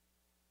phone.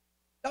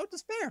 Don't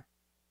despair.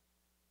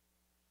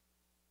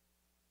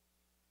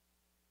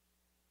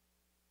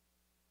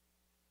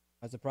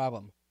 That's a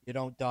problem. You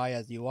don't die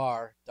as you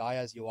are. Die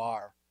as you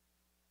are.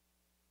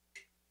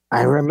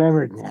 I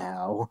remember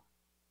now.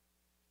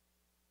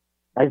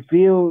 I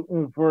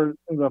feel for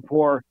the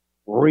poor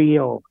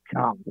real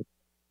come.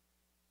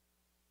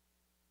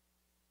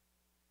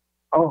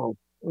 Oh,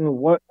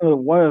 what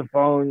a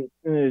phone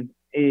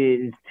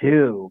is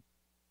too.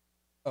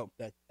 Oh,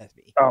 that's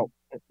me. Oh,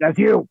 that's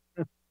you.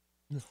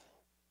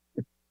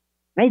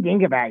 I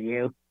think about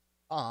you.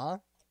 Aw.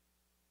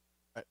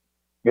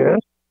 Yeah?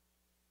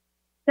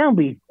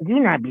 Do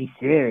not be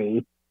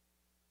silly.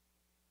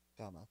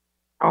 Comma.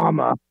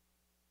 Alma,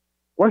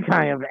 what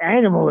kind of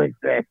animal is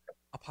this?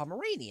 A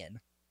Pomeranian.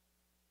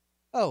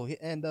 Oh,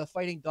 and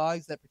fighting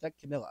dogs that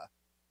protect Camilla.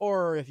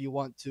 Or if you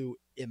want to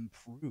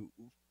improve.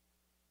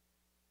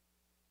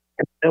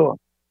 Oh,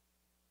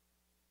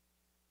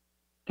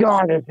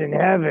 God is in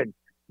heaven.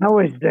 How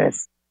is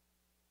this?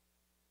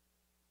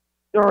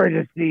 Sorry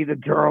to see the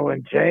girl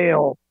in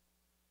jail.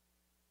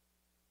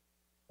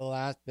 The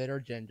last bitter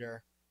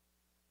ginger.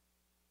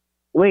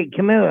 Wait,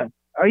 Camilla,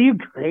 are you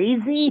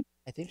crazy?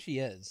 I think she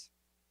is.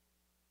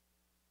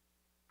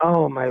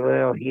 Oh, my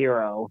little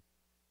hero.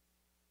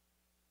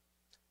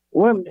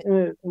 What,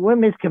 What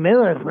Miss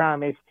Camilla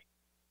promised?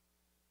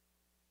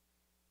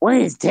 What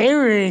is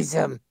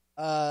terrorism?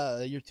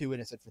 you're too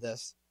innocent for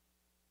this.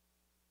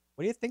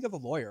 What do you think of a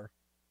lawyer?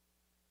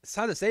 It's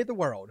time to save the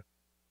world.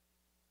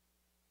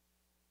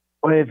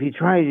 But if you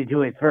try to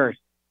do it first,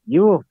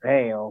 you will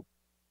fail.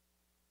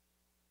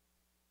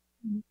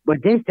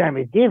 But this time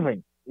is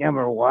different.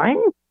 Number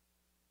one?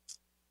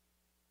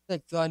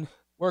 Thanks, son.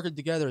 Working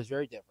together is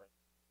very different.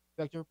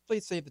 Vector,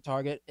 please save the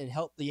target and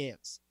help the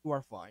ants, who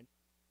are fine.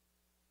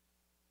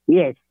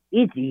 Yes,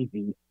 it's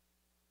easy.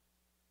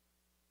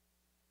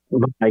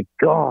 Oh my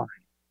God,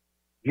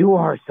 you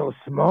are so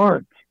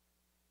smart.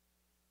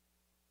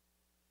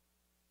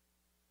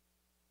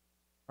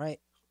 Right.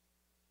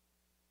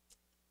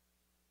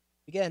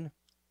 Again,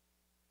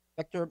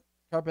 Vector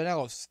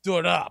Carpinello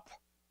stood up.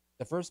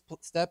 The first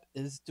step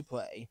is to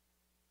play.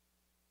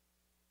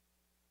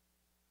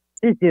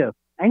 Sisu,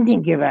 I'm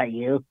thinking about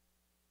you.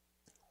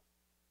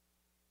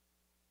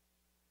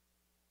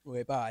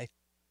 Wait, bye.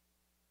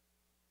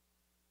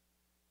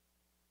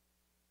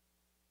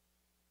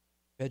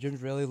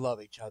 Pigeons really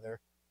love each other.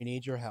 We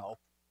need your help.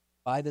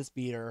 Buy this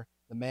beater.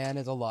 The man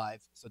is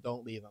alive, so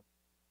don't leave him.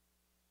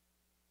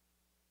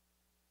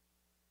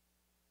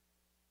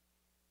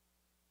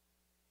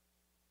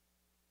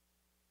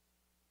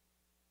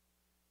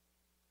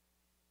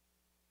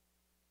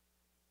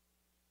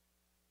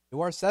 You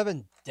are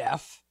 7,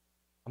 deaf.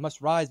 I must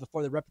rise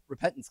before the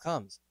repentance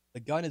comes. The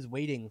gun is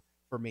waiting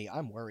for me.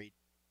 I'm worried.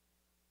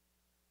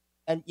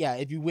 And yeah,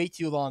 if you wait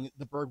too long,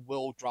 the bird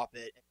will drop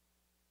it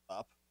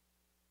up.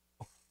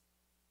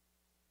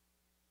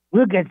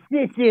 Look at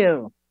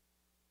Sisu.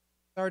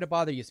 Sorry to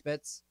bother you,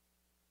 Spitz.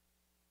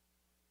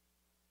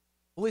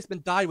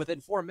 Policeman died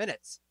within 4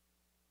 minutes.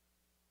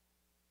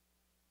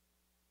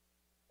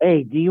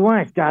 Hey, do you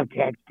want to stop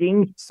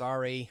texting?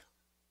 Sorry.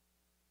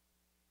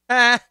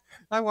 Ah,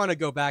 I want to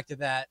go back to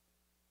that.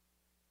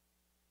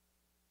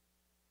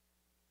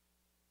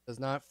 Does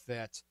not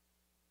fit.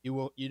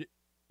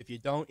 If you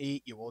don't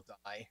eat, you will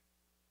die.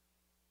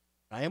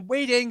 I am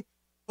waiting.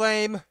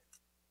 Flame.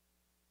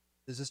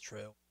 This is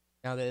true.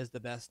 Now that is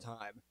the best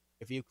time.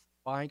 If you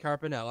find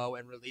Carpinello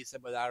and release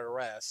him without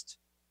arrest,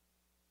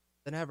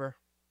 then ever.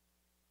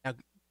 Now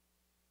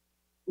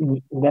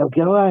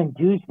go on and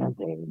do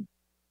something.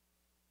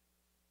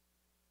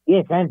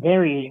 Yes, I'm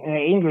very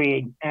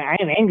angry. I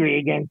am angry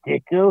against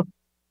Sisu.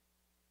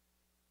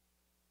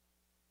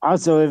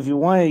 Also, if you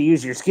want to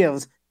use your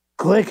skills,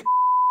 click.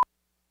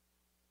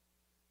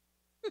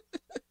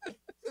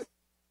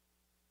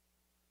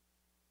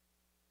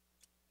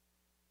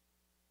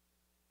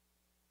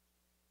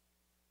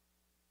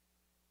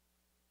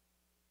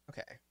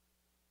 Okay.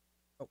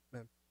 Oh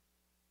man.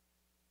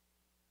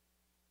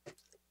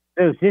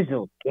 So,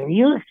 Sizzle, can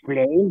you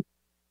explain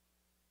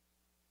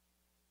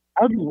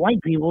how do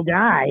white people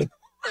die?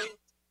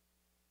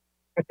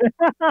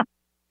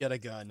 Get a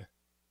gun.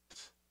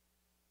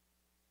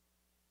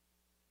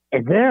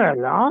 Is there a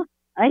law?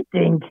 I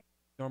think.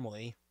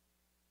 Normally.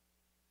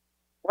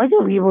 Why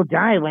do people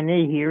die when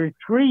they hear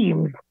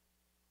screams?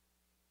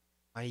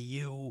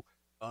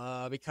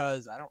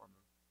 Because I don't remember.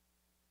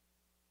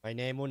 My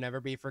name will never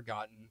be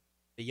forgotten.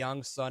 The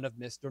young son of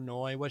Mr.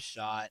 Noy was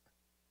shot.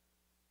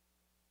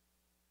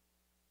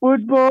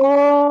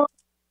 Football!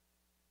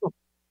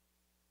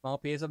 Small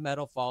piece of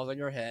metal falls on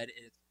your head.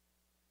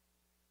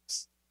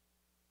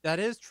 That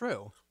is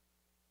true.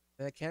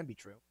 That can be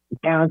true.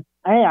 Counts.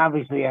 I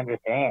obviously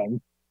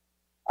understand.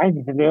 I'm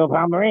just a little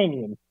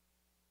Pomeranian.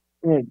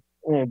 Doesn't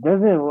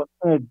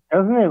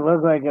it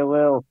look like a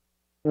little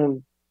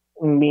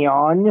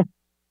meon?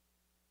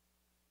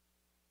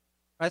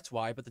 That's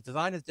why, but the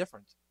design is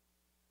different.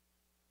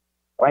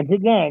 Once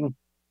again,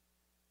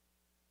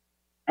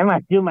 I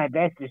must do my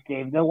best to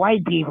save the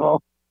white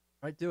people.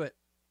 Right, do it.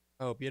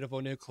 Oh, beautiful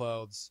new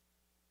clothes.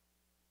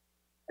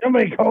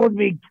 Somebody called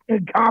me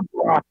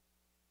Copra.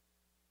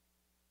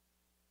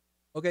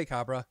 Okay,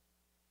 Cabra.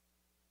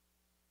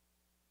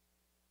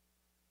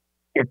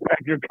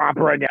 Inspector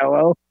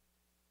Carpinello.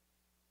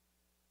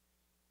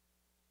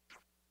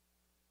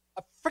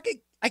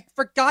 I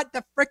forgot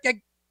the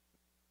freaking.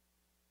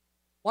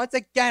 Once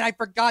again, I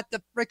forgot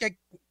the freaking.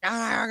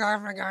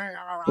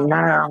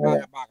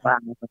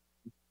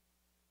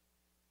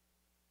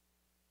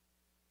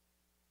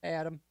 Hey,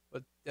 Adam.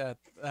 But,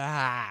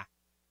 ah.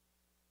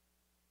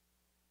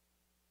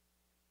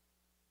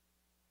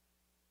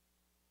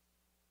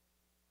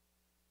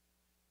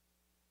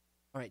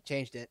 All right,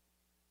 changed it.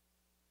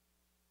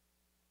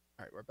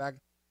 All right, we're back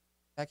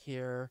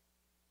here.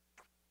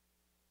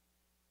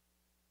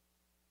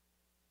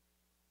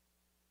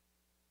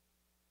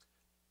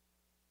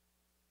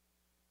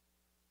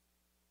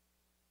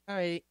 All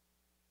right.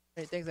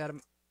 Hey, thanks,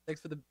 Adam.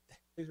 Thanks for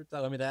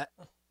telling me that.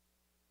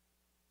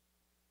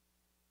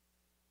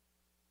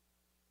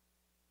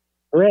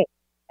 Wait,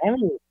 I'm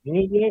an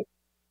idiot.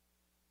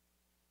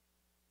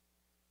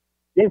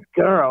 This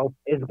girl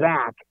is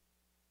back.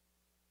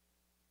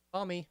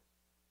 Call me.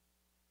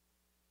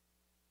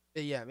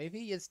 But yeah,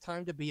 maybe it's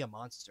time to be a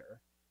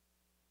monster.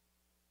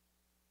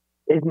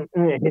 His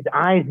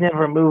eyes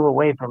never move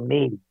away from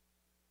me,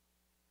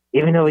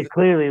 even though he's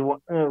clearly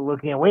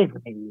looking away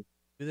from me.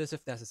 Do this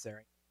if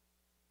necessary.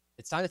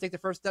 It's time to take the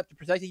first step to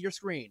protecting your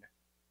screen.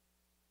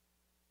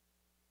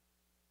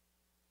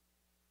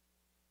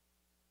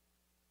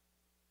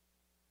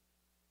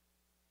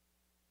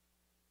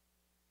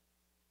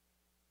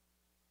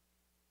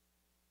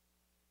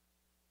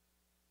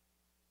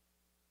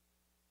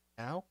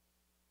 Now?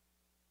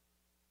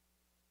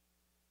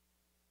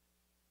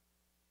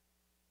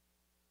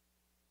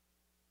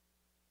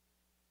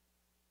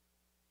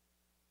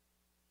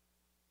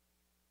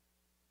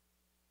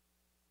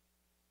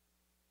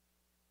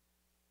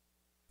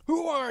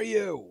 Who are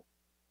you?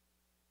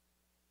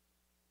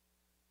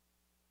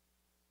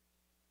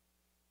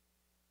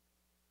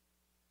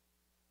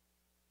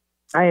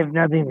 I have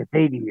nothing to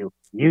say to you.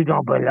 You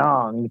don't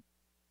belong.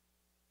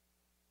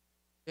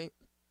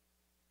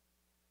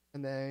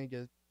 And then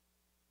just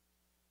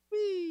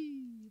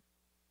whee.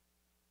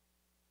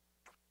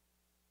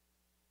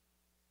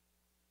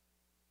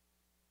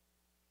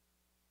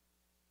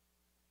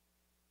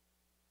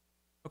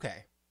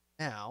 Okay,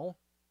 now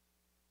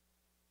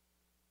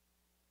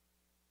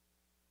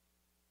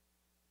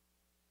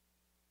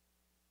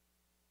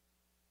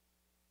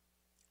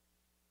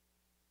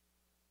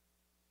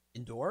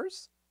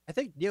indoors? I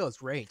think Neil is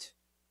great.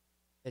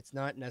 It's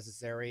not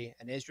necessary.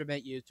 An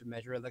instrument used to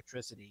measure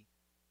electricity.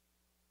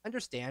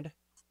 Understand?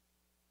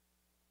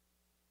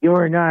 You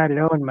are not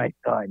alone, my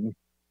son.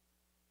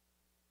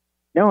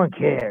 No one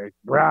cares.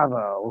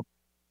 Bravo.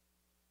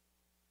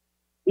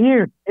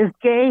 Here,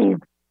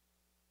 escape.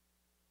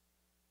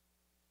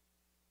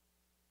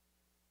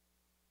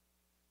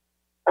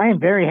 I am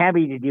very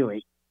happy to do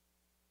it.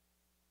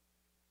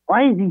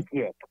 Why is he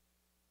sick?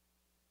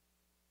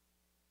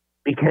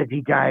 Because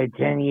he died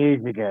 10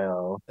 years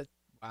ago.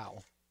 Wow.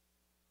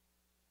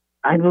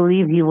 I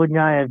believe he would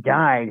not have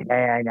died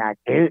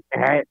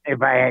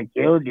if I had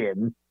killed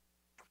him.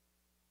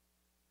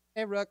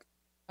 Hey, Rook.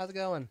 How's it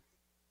going?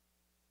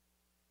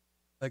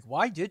 Like,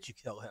 why did you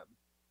kill him?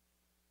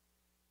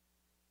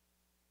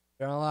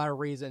 There are a lot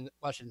of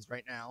questions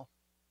right now.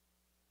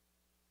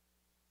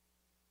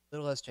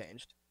 Little has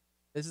changed.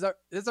 This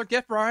is our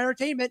gift for our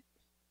entertainment.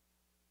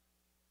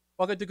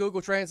 Welcome to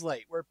Google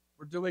Translate. We're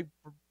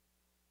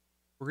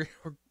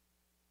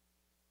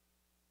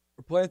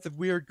playing some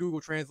weird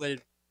Google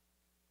translated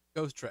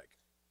ghost trick.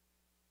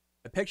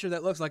 A picture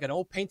that looks like an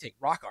old painting,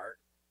 rock art.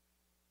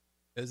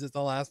 This is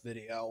the last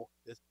video.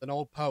 This is an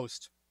old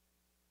post.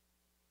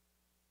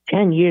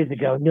 10 years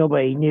ago,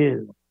 nobody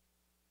knew.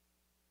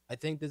 I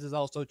think this is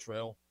also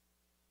true.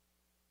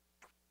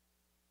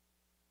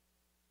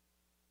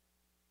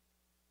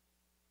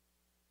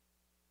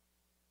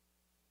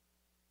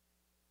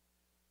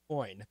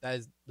 Coin. That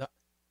is not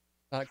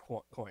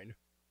coin.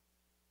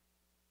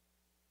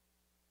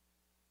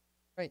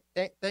 Right.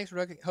 Thanks,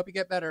 Rook. Hope you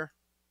get better.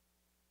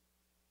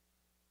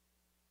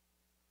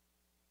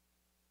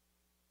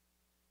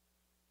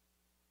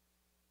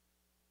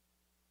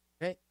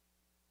 Okay.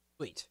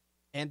 Sweet.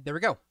 And there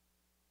we go.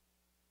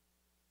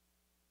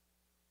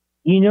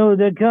 You know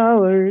the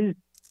colors.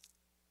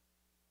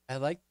 I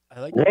like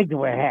to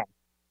wear hats.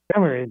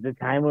 Summer is the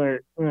time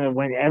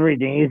when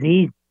everything is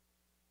easy.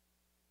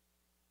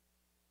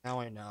 Now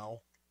I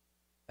know.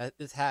 That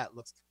this hat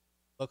looks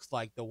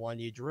like the one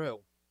you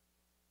drew.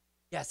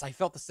 Yes, I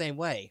felt the same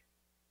way.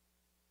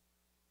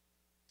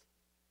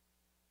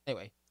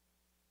 Anyway.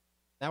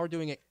 Now we're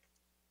doing it.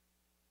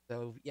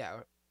 So yeah.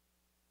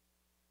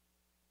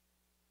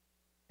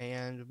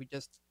 And we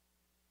just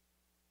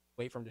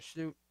wait for him to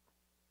shoot.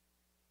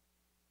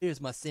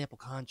 Here's my sample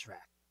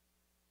contract.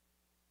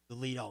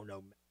 Delete all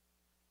no.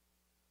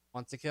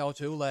 Wants to kill,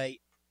 too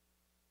late.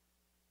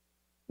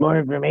 More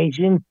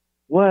information?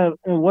 What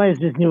is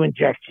this new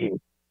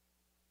injection?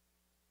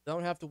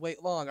 Don't have to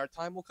wait long. Our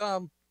time will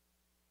come.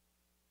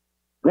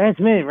 Last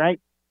minute, right?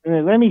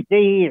 Let me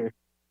stay here.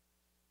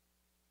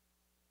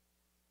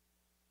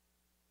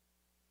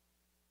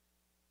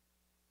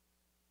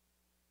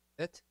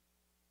 It.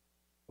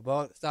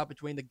 Well, stop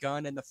between the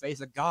gun and the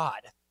face of God.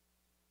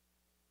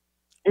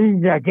 This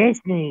is our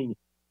destiny.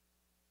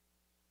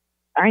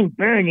 I'm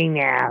burning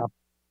now.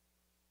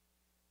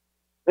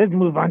 Let's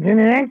move on to the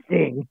next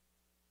thing.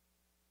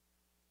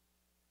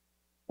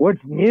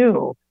 What's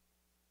new?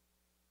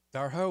 It's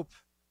our hope.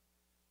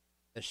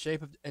 The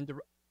shape of and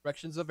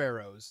directions of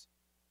arrows.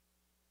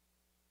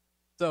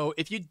 So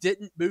if you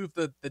didn't move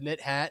the knit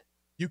hat,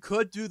 you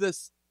could do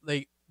this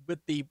like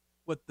with the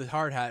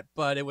hard hat,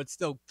 but it would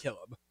still kill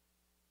him,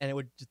 and it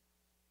would just.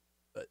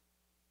 But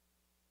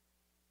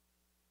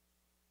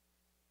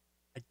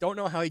I don't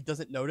know how he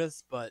doesn't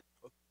notice, but.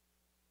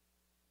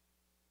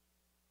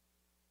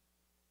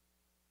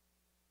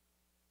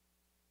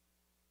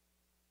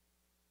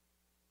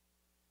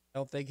 I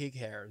don't think he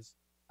cares.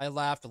 I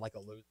laughed like a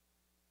loser.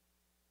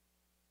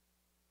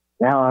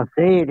 Now I'll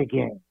say it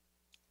again.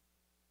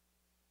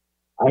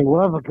 I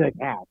love a good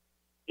hat.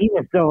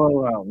 Even so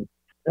alone.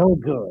 So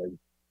good.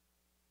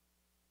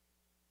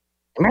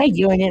 Am I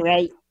doing it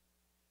right?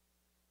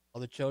 All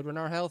the children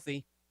are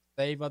healthy.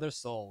 Save other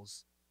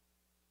souls.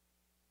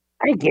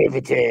 I gave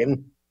it to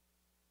him.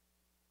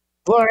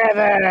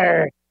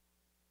 Forever!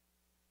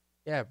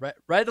 Yeah,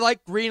 red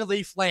like green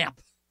leaf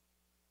lamp.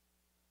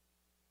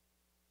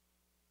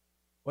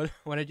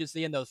 What did you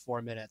see in those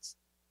 4 minutes?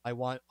 I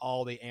want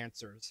all the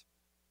answers.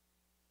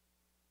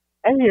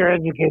 Has your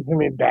education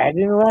been bad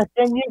in the last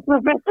 10 years,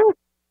 Professor?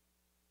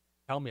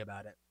 Tell me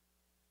about it.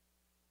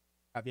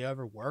 Have you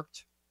ever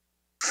worked?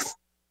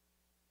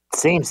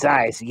 Same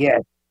size,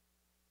 yes.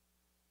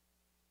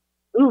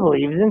 Who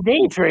believes in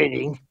day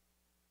trading?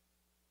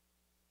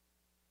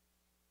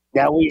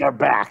 Now we are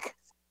back.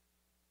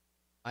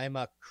 I'm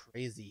a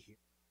crazy hero.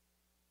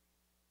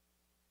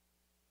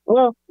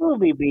 Well, we'll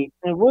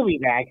be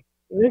back.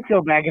 Let's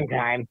go back in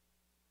time.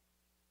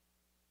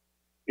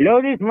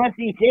 Lotus must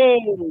be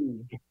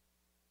saved.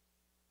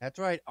 That's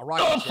right. A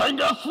rocket ship.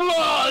 A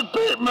fly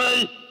bit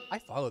me. I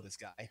follow this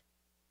guy.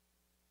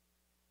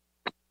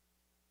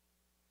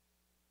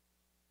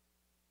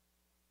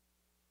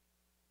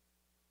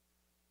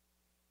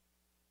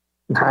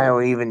 I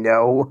don't even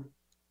know.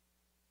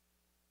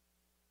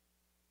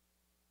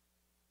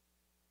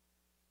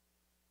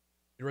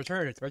 In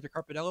return, Inspector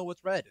Carpinello was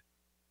red.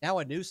 Now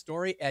a new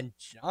story and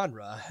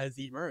genre has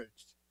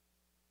emerged.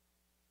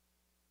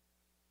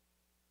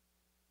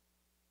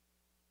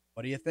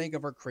 What do you think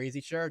of our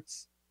crazy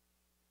shirts?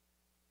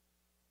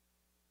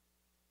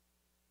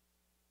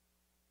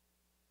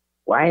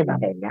 Why am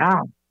I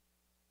now?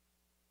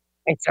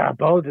 I saw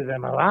both of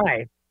them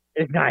alive.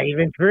 It's not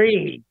even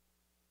free.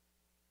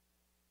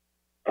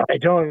 I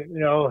don't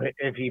know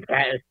if he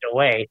passed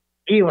away.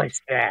 He was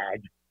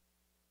sad.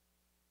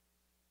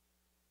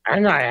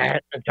 I'm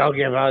not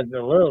talking about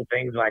the little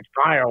things like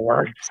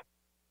fireworks.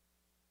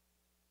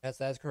 Yes,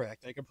 that is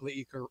correct. I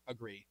completely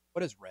agree.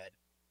 What is red?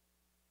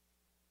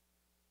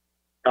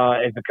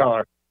 Is the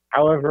color.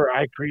 However,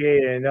 I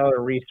created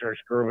another research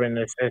group in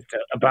the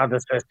system about the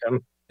system.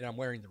 And I'm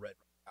wearing the red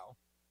right now.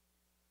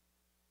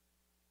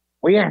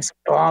 We asked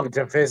Bob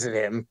to visit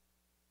him.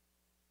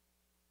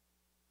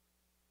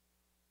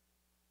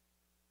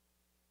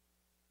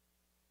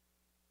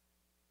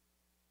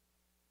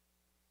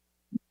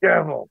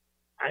 Devil,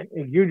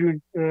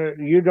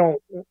 you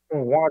don't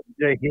want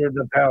to hear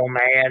the bell,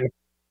 man.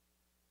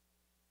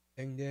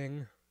 Ding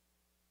ding.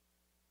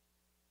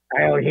 I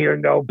don't hear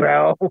no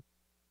bell.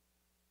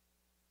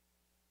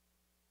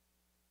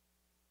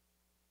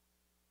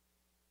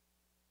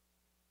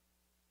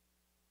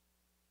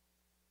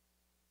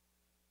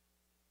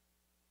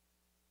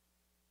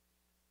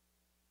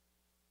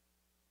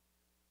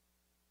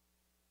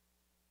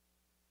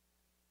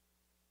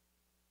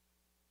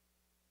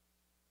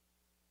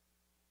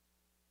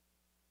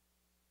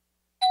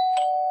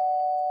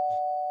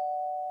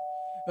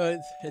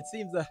 It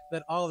seems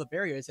that all the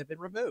barriers have been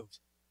removed.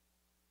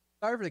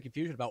 Sorry for the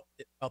confusion about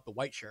the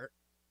white shirt.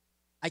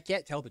 I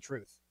can't tell the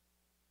truth,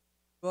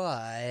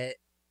 but it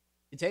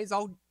contains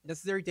all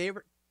necessary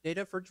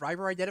data for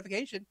driver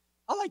identification.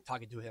 I like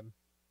talking to him.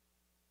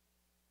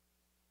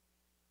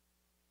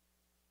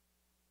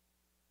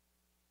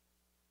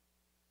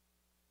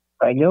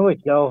 I know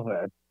it's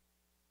over.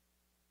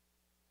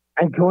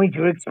 I'm going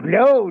to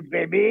explode,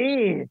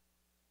 baby.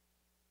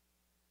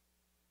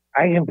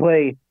 I can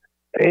play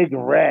Big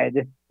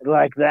Red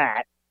like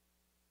that.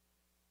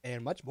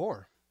 And much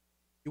more.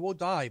 You will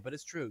die, but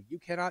it's true. You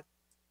cannot.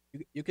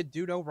 You could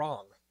do no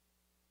wrong.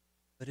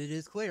 But it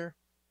is clear.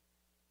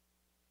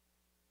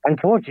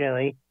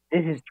 Unfortunately,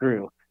 this is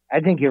true.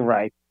 I think you're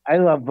right. I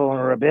love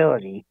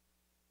vulnerability.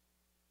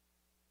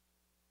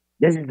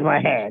 This is my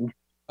hand.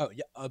 Oh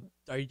yeah.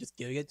 Are you just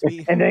giving it to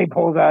me? And then he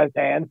pulls out his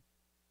hand.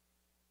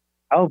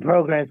 All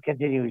programs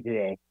continue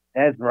today.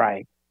 That's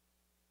right.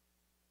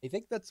 I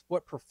think that's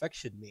what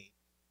perfection means.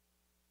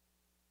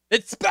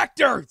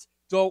 Inspectors!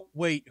 Don't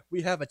wait.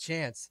 We have a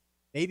chance.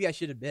 Maybe I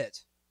should admit.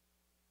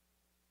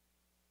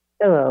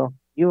 Hello,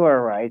 you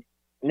are right.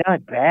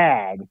 Not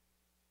bad.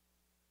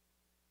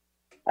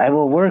 I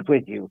will work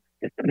with you.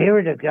 The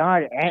Spirit of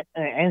God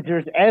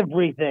answers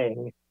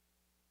everything.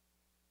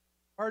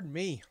 Pardon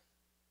me.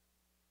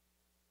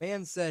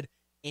 Man said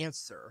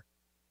answer.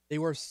 They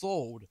were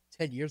sold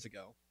 10 years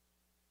ago.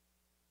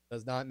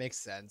 Does not make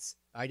sense.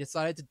 I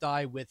decided to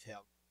die with him.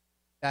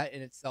 That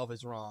in itself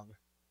is wrong.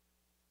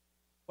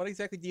 What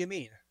exactly do you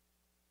mean?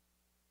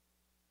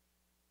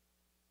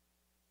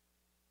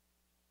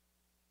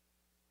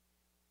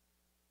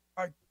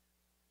 I,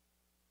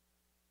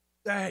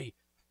 hey,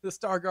 the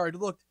Star Guard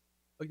looked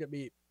at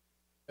me.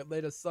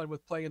 Atlanta's son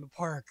was playing in the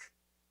park.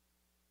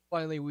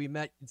 Finally, we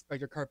met,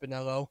 Inspector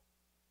Carpinello.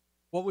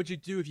 What would you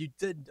do if you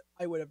didn't?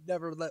 I would have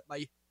never let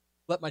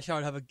my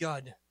child have a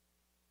gun.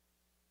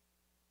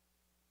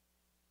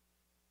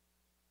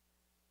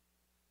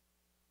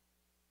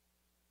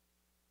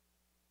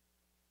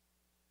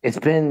 It's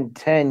been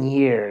 10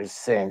 years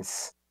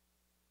since.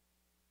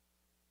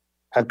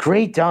 A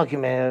great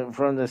document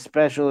from the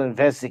Special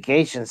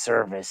Investigation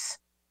Service.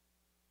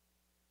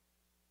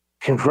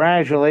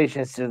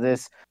 Congratulations to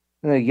this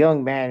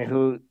young man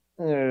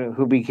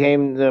who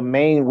became the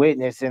main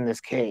witness in this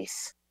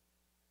case.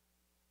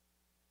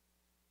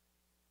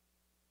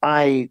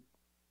 I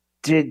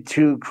did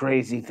two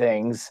crazy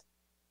things.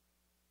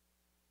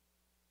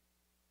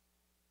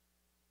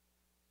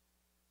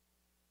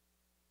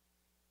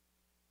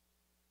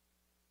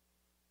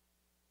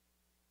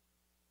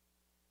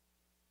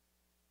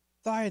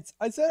 Science.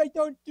 I said I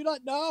do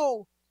not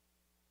know.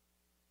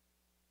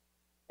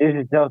 This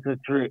is also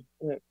true.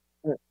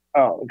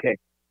 Oh, okay.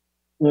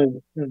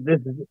 This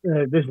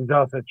is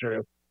also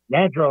true.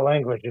 Natural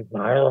language is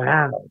not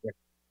allowed.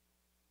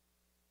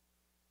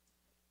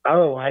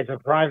 Otherwise, a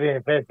private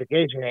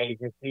investigation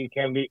agency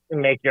can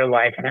make your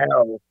life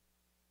hell.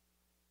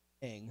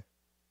 Dang.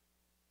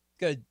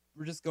 Good.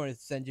 We're just going to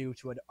send you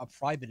to a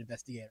private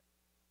investigator.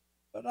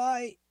 But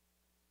I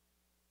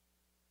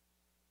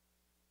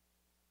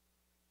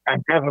I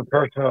have a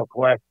personal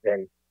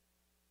question.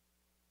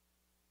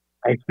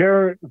 I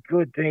share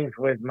good things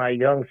with my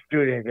young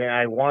students, and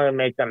I want to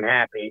make them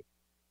happy.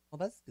 well,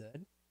 that's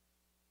good.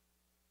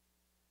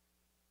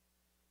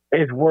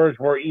 His words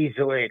were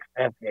easily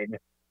accepted.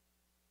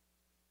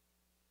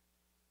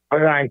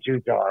 but I'm too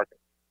dark.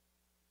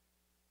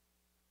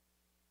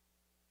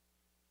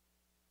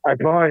 I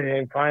bought it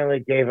and finally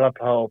gave up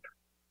hope.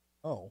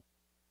 Oh,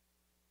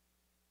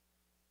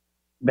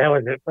 That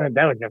was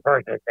the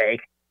first mistake,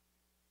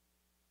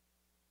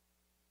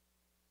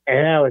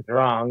 and I was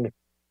wrong.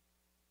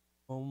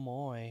 oh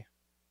my.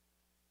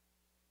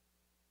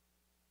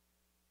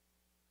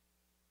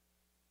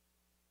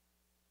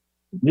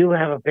 You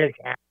have a big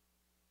house.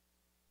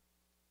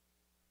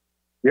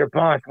 Your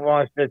boss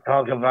wants to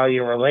talk about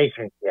your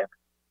relationship.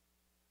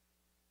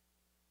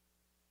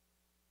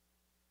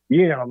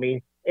 You know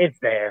me. It's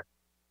there.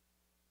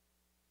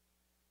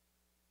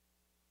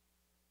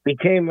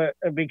 Become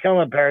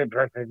a better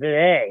person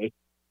today.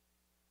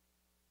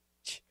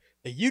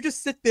 You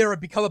just sit there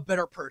and become a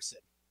better person.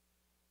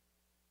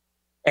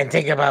 And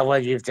think about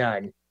what you've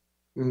done.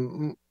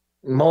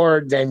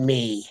 More than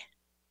me.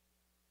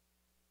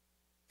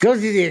 Go to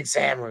the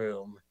exam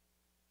room.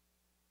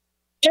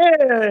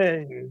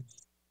 And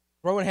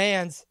Throwing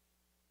hands.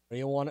 What do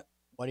you want?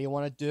 What do you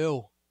want to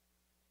do?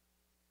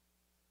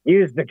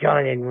 use the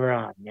gun and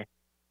run.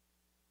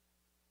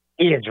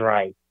 He is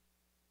right.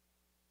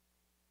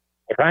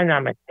 If I'm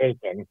not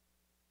mistaken,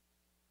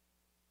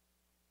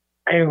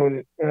 I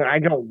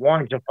don't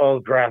want to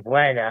photograph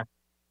Lena.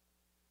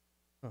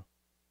 Huh.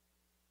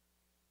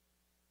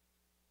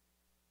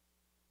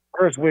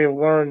 First, we've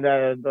learned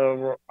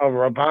that a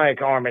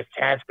robotic arm is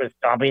tasked with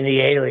stopping the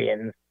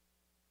aliens.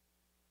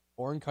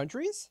 Foreign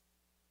countries?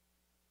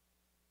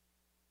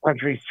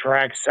 Countries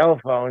track cell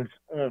phones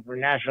for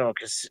national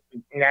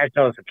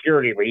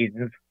security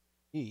reasons.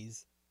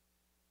 Jeez.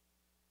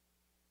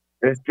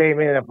 This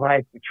statement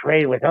applies to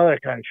trade with other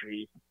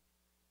countries.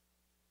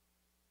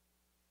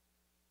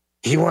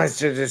 He wants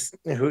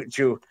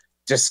to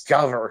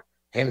discover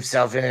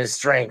himself and his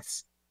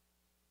strengths.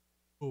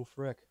 Oh,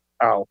 frick.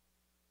 Oh,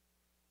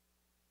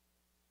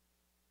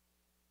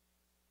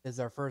 This is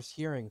our first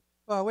hearing.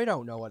 Well, we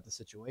don't know what the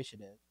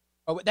situation is.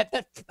 Oh,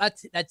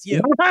 that's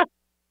you.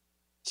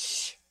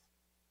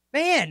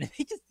 Man,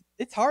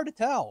 it's hard to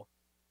tell.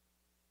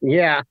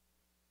 yeah.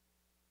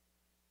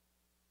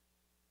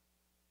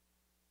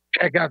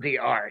 Check out the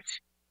art.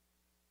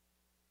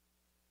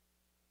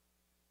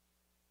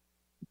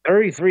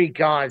 33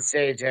 gods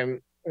saved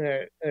him,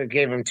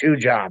 gave him two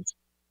jobs.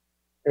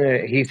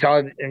 He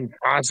saw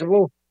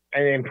impossible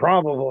and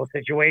improbable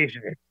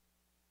situations.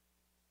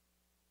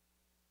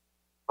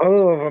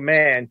 Photo of a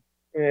man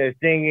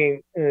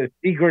singing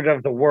 "Secret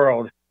of the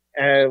World"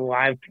 at a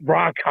live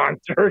rock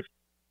concert.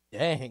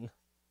 Dang.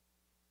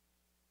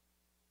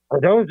 For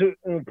those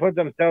who put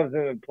themselves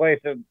in the place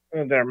of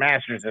their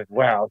masters as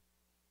well.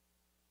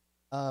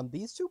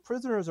 These two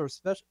prisoners are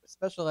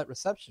special at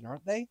reception,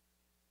 aren't they?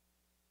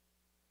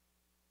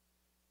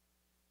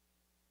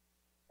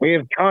 We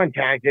have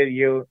contacted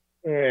you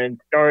and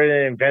started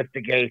an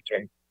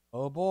investigation.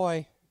 Oh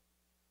boy.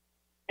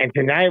 And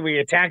tonight we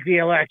attack the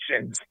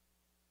elections.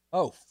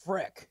 Oh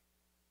frick.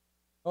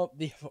 Oh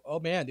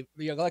man,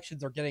 the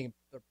elections are they're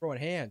throwing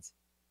hands.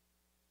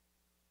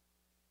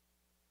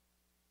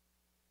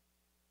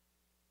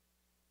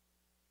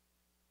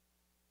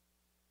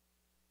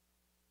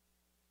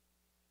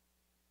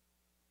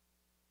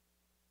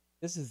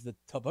 This is the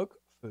tabuk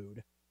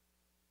food.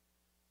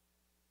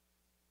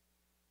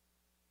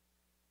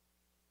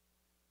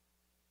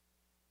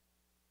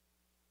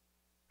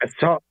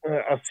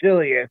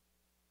 Acilius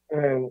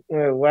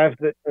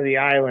left the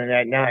island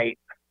at night.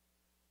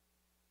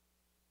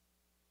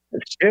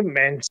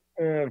 Shipments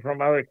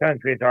from other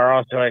countries are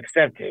also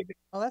accepted.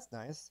 Oh, that's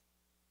nice.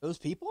 Those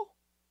people?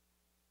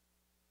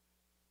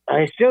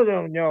 I still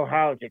don't know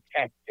how to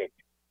test it.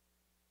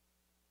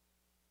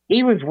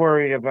 He was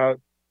worried about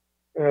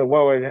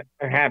what would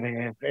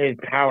happen if his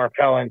power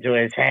fell into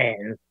his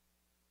hands.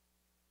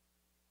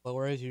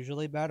 Lower is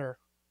usually better.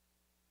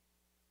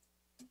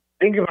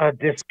 Think about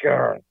this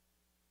girl.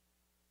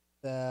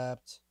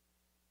 Except,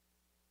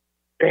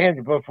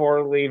 Banned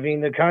before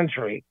leaving the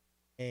country.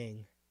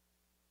 dang.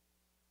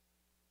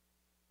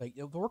 Like,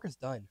 the work is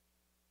done.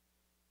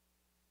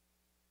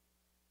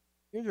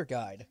 Here's your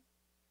guide.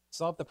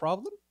 Solve the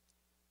problem?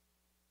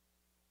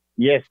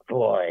 Yes,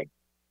 boy.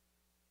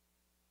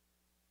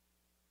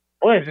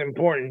 What is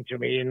important to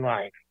me in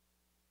life?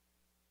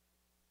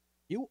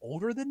 You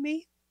older than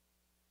me?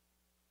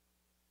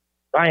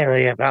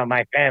 Finally, about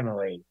my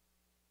family.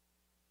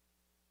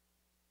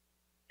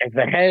 As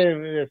the head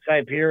of the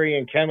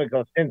Siberian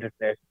chemical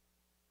synthesis,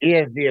 he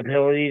has the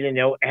ability to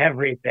know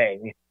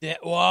everything. Yeah,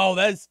 whoa,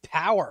 that's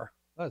power.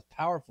 That's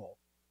powerful.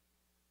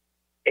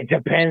 It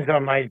depends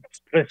on my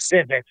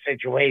specific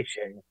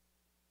situation.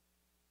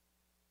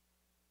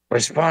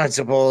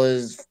 Responsible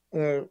is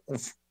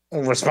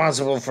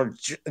responsible for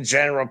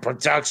general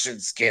production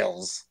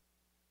skills.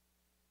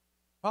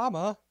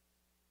 Comma.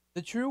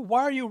 The true.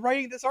 Why are you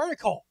writing this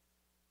article?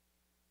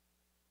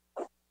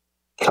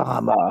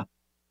 Comma.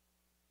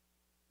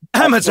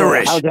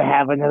 Amateurish. How to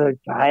have another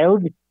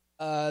child?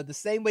 The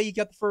same way you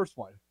got the first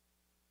one.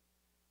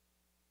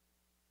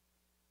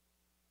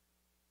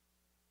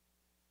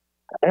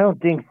 I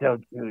don't think so,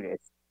 Judas.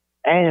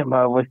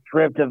 Anima was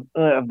stripped of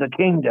the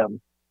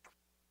kingdom.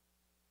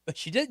 But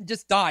she didn't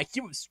just die;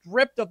 she was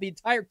stripped of the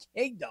entire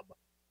kingdom.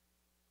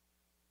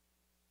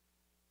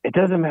 It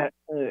doesn't matter.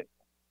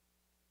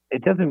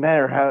 It doesn't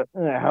matter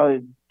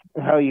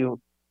how you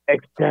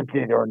accept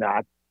it or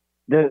not.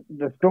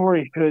 The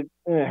story should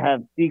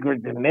have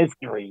secrets and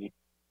mysteries.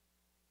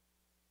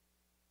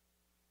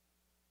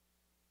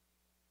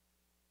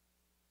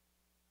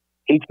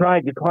 He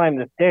tried to climb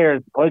the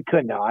stairs, but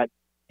could not.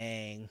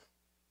 Dang.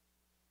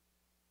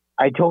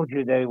 I told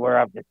you they were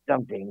up to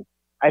something.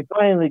 I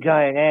finally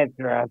got an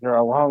answer after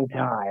a long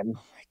time.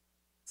 Oh my.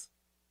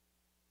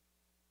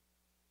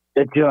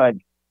 The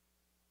judge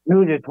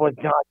knew this was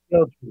not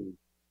guilty.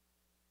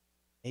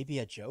 Maybe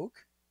a joke?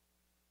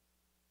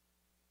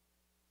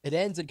 It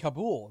ends in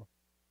Kabul.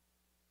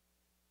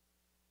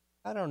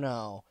 I don't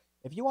know.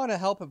 If you want to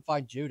help him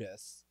find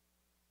Judas,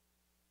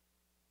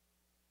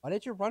 why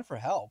did you run for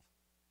help?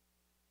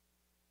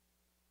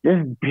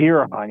 This is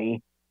pure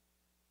honey.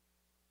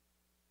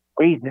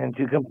 Reason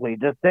to complete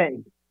the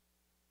sentence.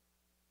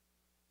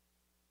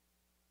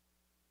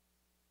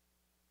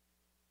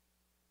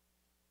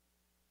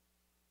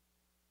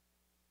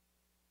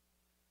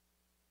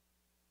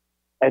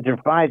 After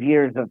 5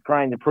 years of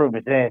trying to prove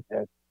his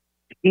innocence,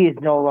 he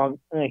no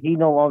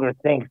longer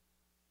thinks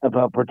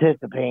about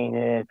participating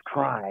in his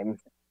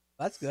crimes.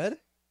 That's good.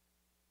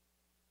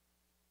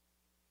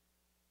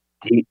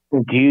 Do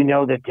you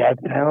know the death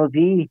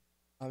penalty?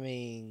 I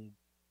mean,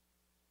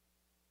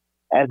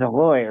 As a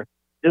lawyer,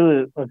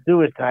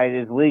 suicide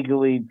is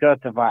legally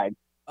justified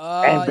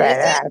and is it?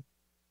 badass.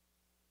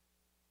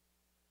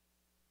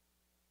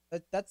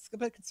 That's a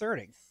bit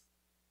concerning.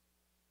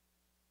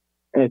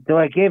 So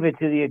I gave it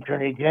to the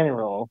attorney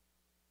general.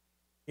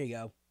 Here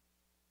you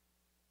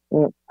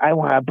go. I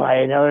want to buy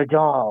another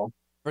doll.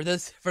 For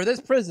this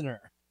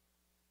prisoner.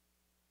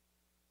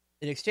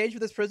 In exchange for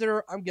this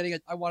prisoner,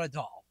 I want a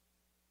doll.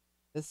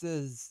 This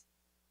is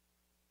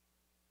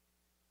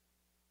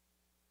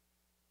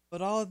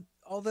but all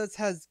this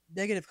has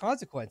negative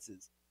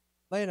consequences.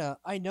 Lena,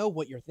 I know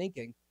what you're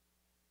thinking.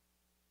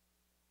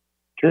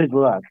 Good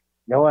luck.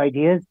 No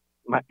ideas?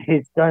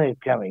 His son is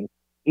coming.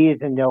 He is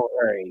in no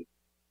hurry.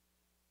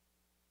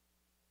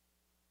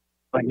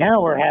 But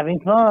now we're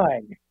having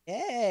fun.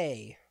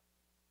 Yay!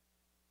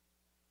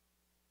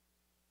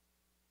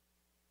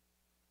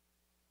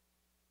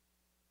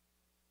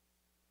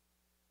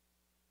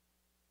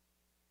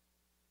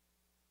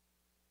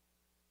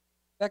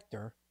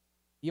 Vector,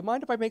 do you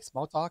mind if I make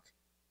small talk?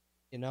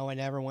 You know, I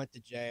never went to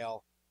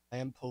jail. I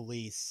am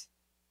police.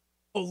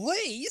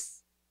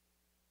 Police?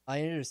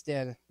 I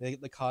understand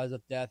the cause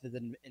of death is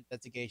an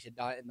investigation,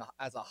 not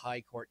as a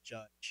high court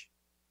judge.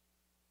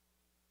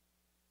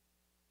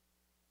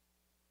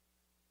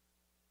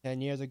 10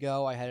 years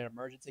ago, I had an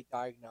emergency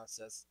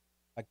diagnosis.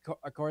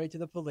 According to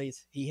the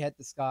police, he hit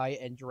the sky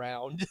and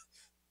drowned.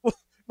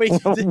 Wait,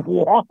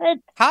 What?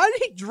 how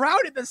did he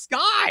drown in the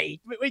sky?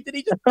 Wait, did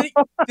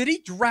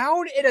he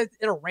drown in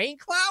a rain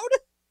cloud?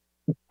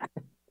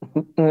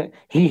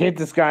 He hit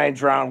the sky and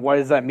drowned. What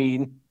does that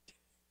mean?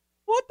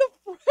 What the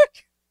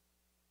frick?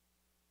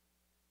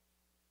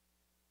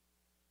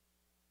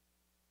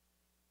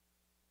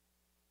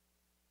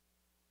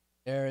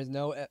 There is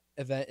no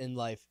event in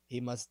life.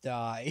 He must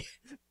die.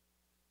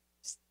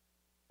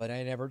 But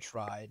I never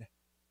tried.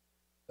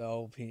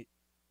 So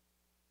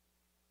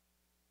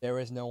there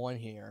is no one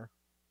here.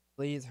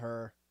 Please,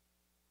 her.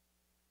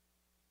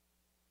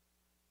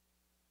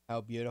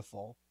 How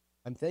beautiful.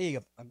 I'm hunting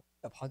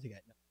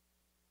it now.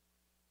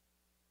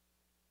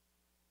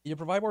 Can you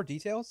provide more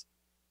details?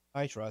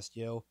 I trust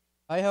you.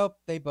 I hope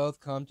they both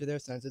come to their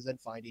senses and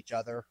find each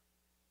other.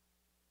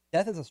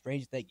 Death is a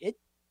strange thing. It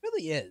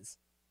really is.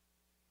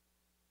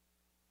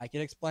 I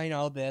can explain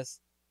all this.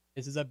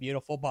 This is a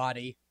beautiful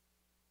body.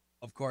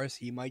 Of course,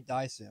 he might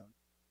die soon.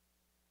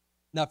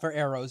 Not for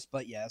arrows,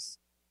 but yes.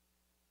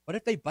 What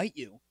if they bite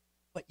you?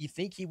 But you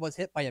think he was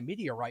hit by a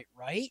meteorite,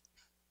 right?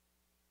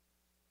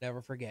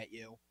 Never forget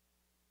you.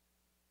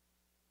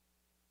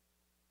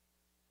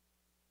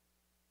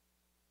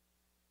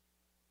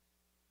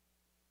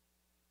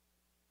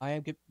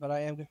 But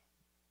I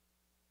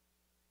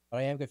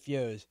am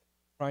confused.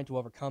 Trying to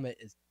overcome it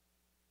is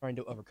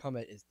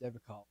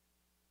difficult.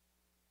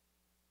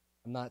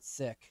 I'm not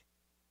sick.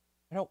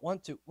 I don't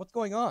want to. What's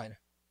going on?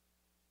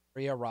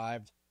 Tree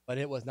arrived, but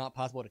it was not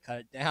possible to cut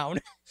it down.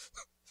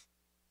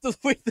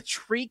 The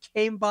tree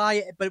came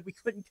by, but we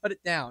couldn't cut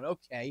it down.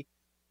 Okay.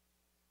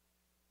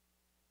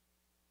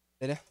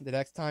 The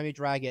next time you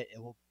drag it, it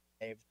will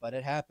be saved. But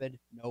it happened.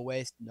 No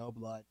waste, no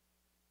blood.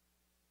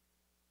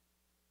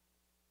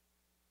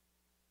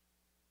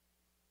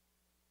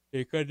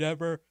 He could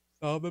never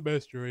solve the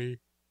mystery.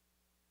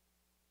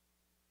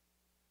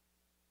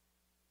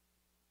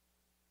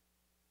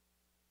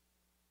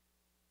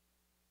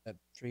 That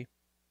tree.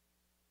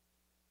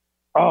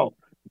 Oh,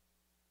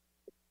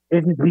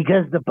 this is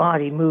because the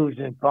body moves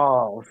and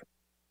falls.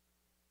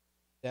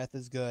 Death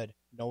is good.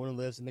 No one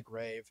lives in the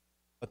grave,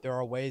 but there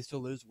are ways to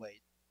lose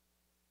weight.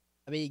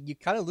 I mean, you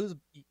kind of lose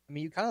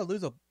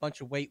a bunch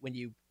of weight when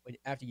you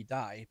after you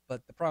die,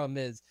 but the problem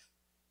is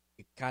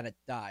you kind of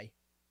die.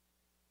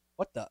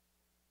 What the?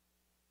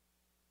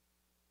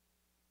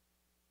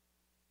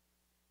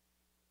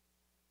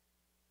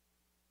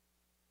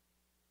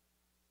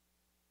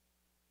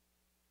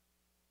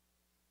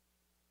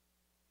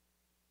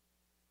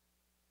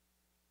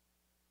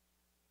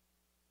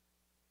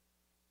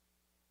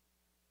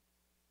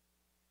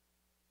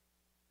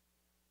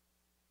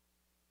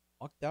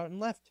 Walked out and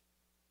left.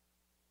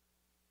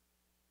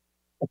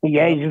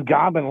 Yeah, he just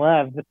got up and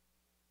left.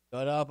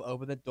 Stood up,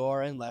 opened the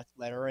door, and let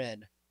her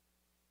in.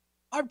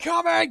 I'm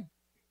coming!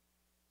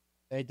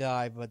 They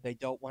die, but they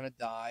don't want to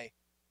die.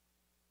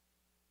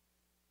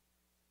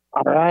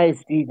 Our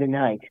eyes see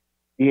tonight.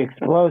 The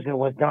explosion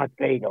was not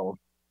fatal.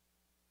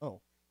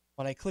 Oh,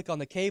 when I click on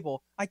the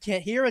cable, I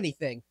can't hear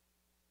anything.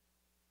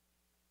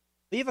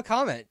 Leave a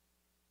comment.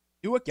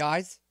 Do it,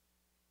 guys.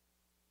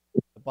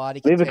 The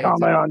body Leave a contains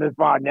comment on this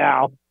spot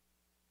now.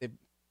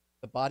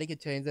 the body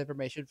contains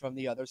information from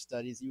the other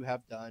studies you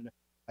have done.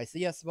 I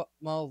see a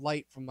small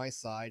light from my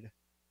side.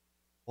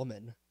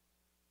 Woman.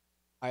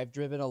 I have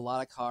driven a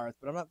lot of cars,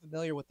 but I'm not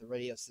familiar with the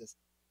radio system.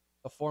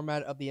 The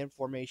format of the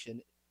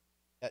information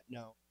yet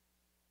no.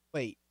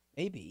 Wait,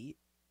 maybe.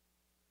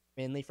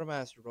 Mainly from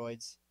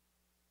asteroids.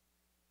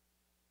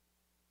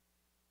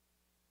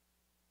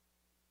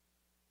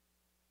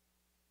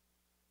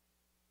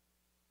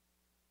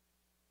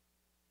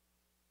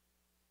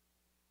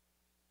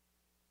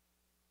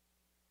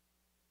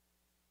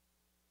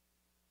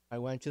 I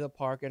went to the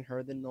park and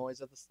heard the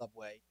noise of the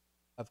subway.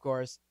 Of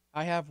course,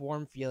 I have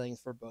warm feelings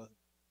for both.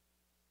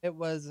 It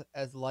was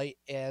as light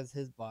as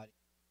his body.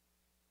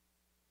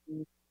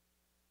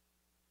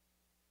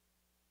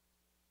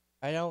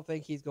 I don't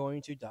think he's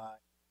going to die.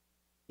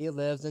 He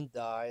lives and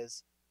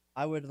dies.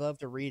 I would love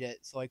to read it,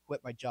 so I quit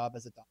my job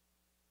as a doctor.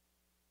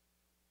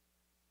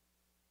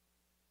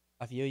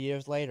 A few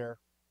years later,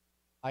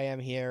 I am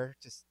here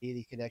to see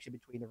the connection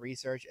between the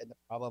research and the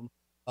problem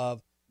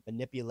of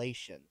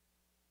manipulation.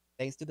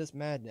 Thanks to this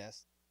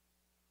madness.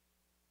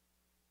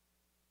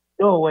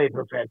 Go away,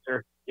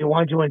 Professor. You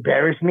want to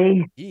embarrass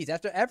me? Geez,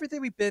 after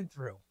everything we've been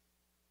through.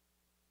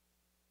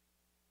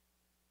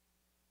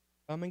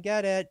 Come and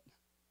get it.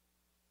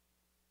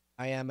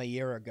 I am a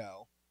year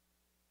ago.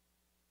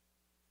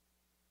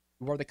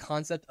 You are the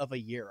concept of a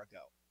year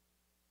ago.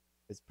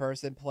 This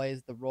person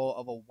plays the role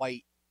of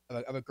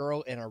a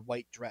girl in a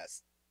white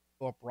dress.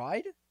 So a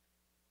bride?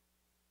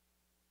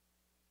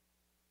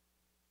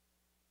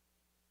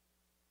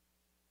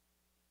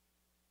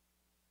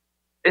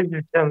 This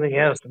is something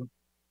else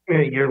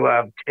your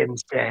love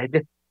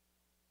instead.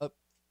 Who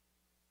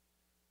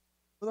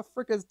the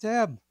frick is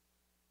Tim?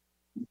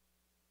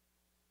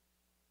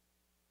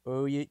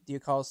 Who do you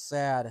call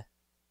sad?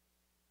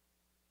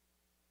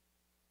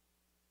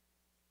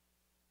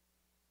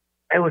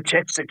 I will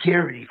check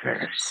security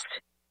first.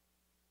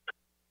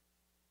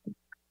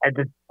 At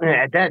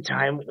that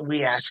time,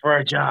 we asked for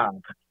a job.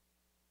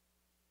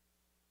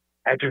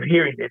 After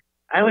hearing this,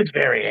 I was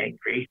very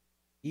angry.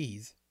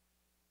 Jeez.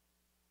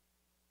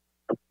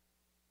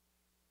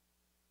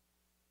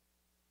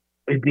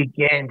 We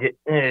began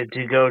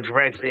to go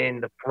directly in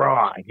the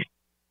fraud.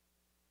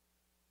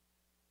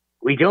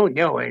 We don't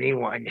know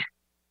anyone.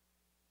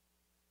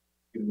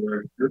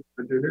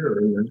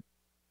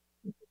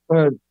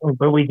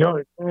 But we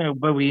don't.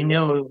 But we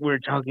know we're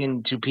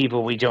talking to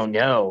people we don't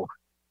know.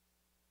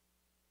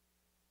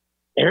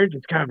 I heard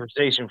this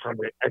conversation from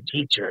a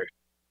teacher.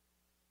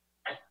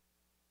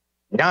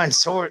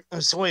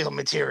 Non-soil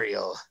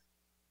material.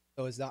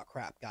 So it's not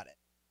crap. Got it.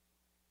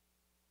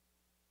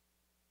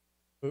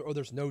 Or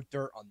there's no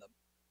dirt on them.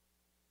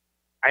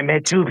 I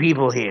met two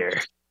people here.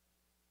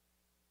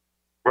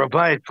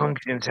 Robotic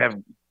functions have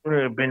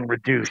been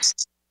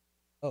reduced.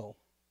 Oh.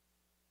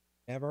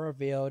 Never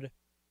revealed.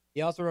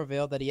 He also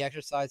revealed that he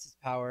exercised his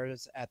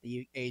powers at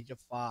the age of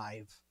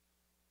 5.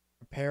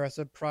 Prepare a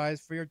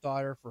surprise for your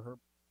daughter for her.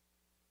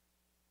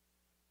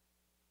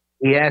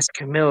 He asked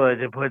Camilla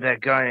to put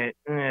that gun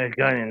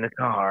in the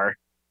car.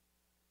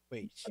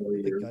 Wait, she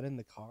put the gun in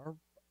the car?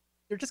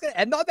 You're just gonna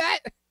end on that?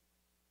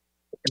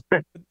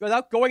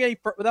 Without going any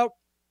without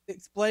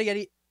explaining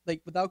any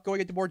without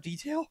going into more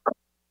detail?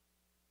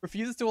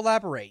 Refuses to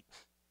elaborate.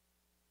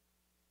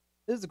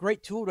 This is a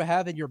great tool to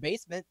have in your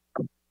basement.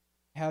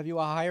 Have you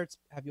hired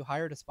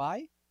a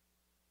spy?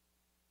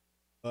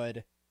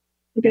 Good.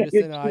 Judas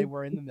and I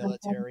were in the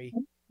military.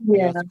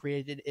 I also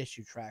created an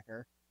issue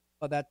tracker,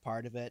 but that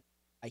part of it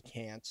I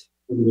can't.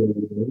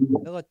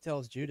 Camilla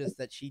tells Judas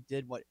that she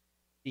did what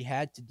she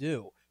had to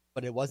do,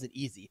 but it wasn't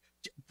easy.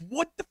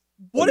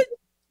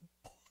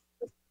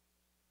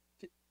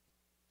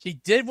 She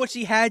did what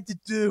she had to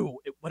do,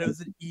 but it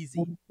wasn't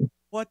easy.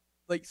 What?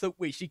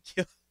 Wait, she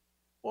killed.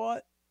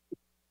 What?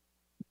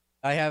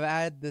 I have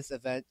added this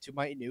event to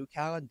my new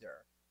calendar.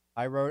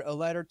 I wrote a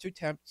letter to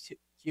tempt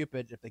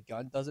Cupid if the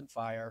gun doesn't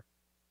fire.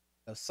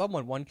 So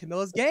someone won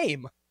Camilla's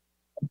game.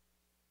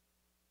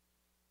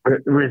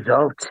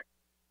 Result.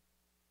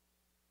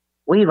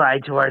 We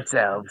lied to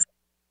ourselves.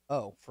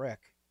 Oh, frick.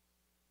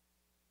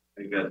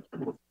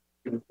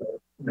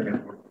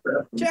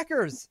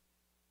 Checkers!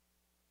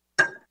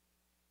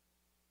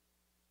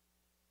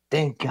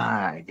 Thank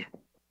God.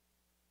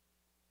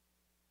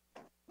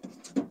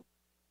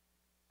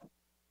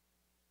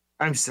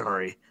 I'm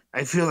sorry.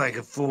 I feel like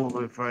a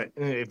fool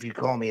if you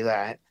call me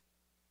that.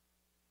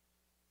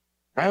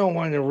 I don't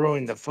want to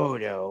ruin the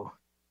photo.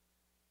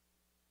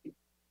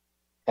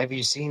 Have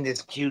you seen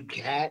this cute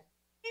cat?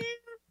 Is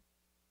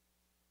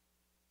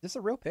this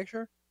a real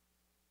picture?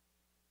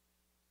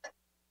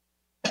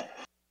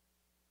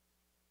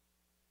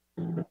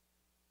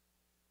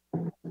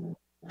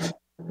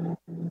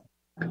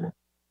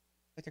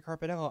 Dr.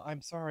 Carpinello,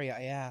 I'm sorry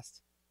I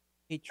asked.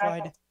 He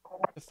tried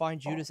to find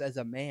Judas as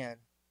a man.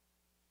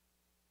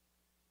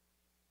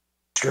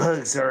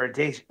 Drugs are a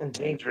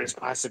dangerous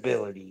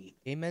possibility.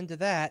 Amen to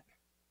that.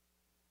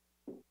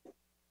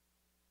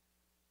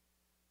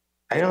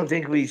 I don't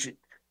think we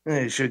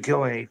should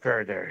go any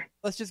further.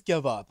 Let's just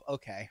give up.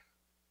 Okay.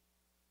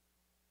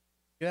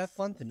 You have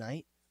fun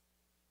tonight.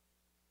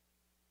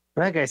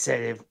 Like I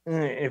said,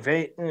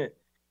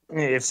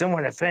 if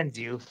someone offends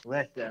you,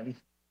 let them.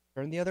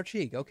 Turn the other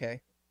cheek.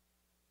 Okay.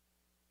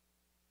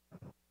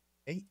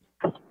 Hey.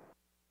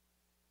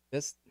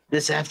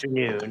 This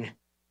afternoon,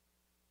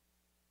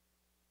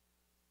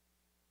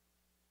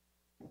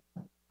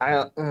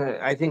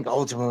 I think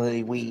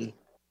ultimately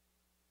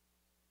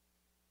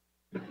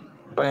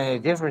but in a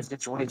different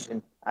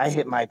situation, I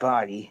hit my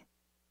body.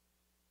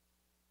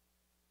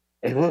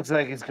 It looks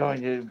like it's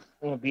going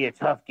to be a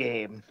tough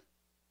game.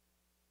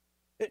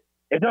 It's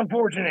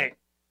unfortunate.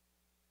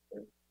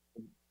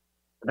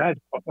 That's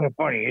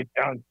funny. It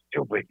sounds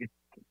stupid.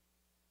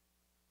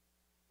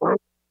 The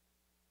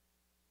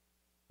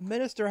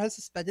minister has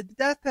suspended the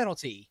death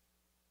penalty.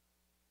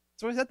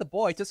 So he sent the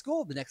boy to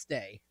school the next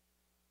day.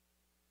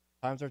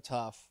 Times are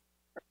tough.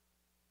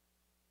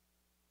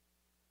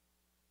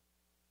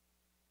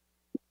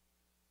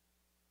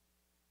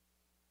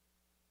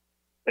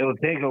 It'll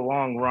take a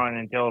long run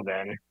until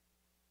then.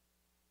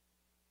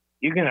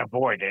 You can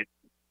avoid it.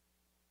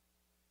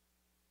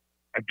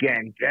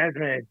 Again,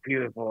 Jasmine is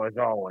beautiful as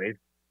always.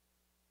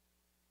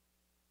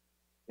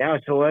 Now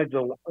select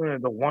the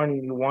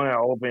one you want to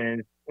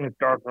open and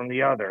start from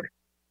the other.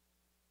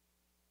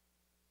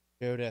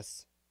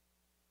 Judas.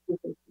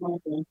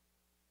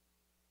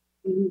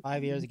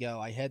 5 years ago,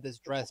 I had this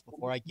dress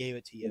before I gave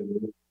it to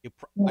you.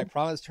 I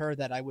promised her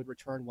that I would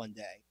return one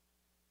day.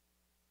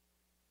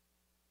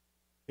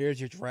 Here's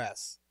your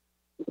dress.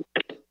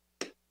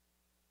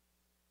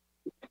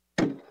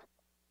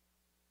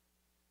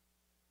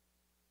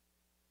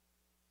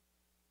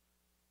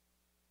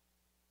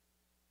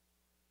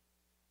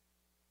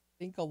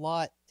 Think a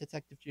lot,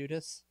 Detective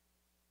Judas.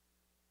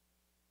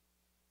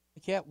 I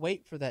can't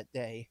wait for that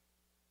day.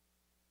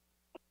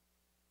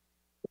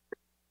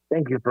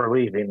 Thank you for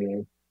leaving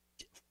me.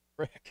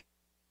 Frick.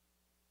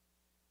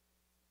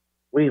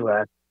 We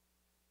left.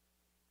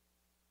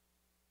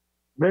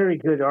 Very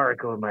good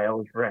article, my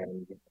old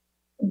friend.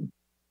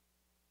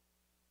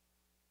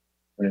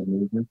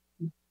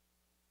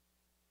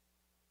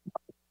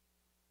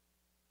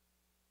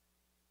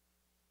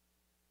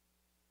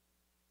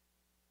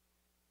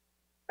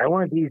 I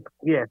want these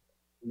gifts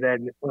that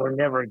were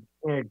never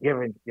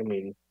given to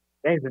me.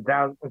 Thank you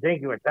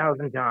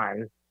 1,000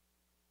 times.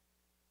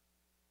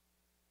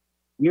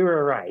 You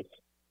were right.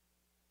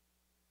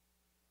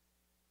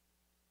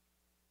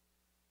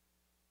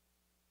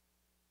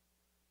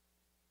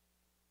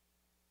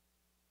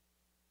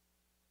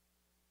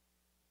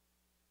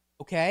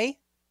 Okay?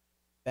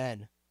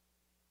 Ben.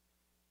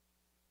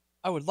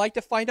 I would like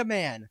to find a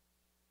man.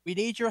 We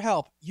need your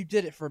help. You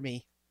did it for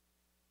me.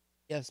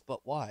 Yes,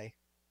 but why?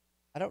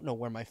 I don't know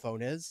where my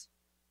phone is.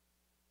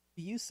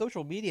 We use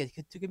social media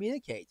to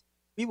communicate.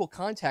 We will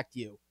contact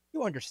you.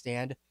 You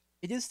understand.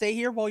 Can you stay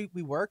here while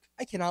we work?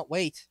 I cannot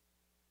wait.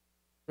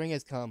 Spring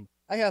has come.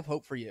 I have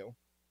hope for you.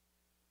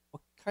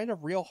 What kind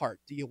of real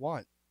heart do you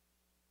want?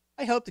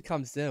 I hope to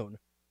come soon.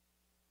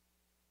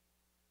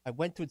 I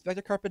went to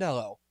Inspector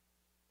Carpinello,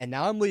 and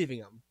now I'm leaving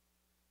him.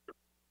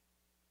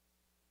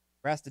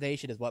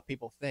 Procrastination is what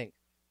people think.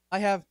 I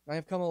have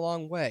come a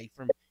long way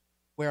from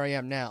where I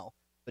am now,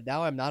 but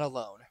now I'm not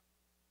alone.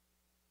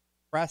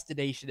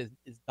 Procrastination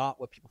is not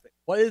what people think.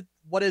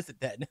 What is it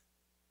then?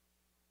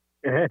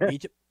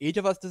 Each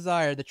of us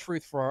desire the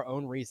truth for our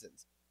own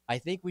reasons. I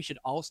think we should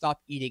all stop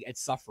eating and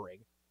suffering.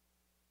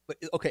 But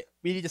okay,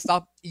 we need to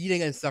stop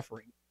eating and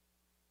suffering.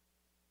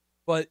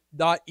 But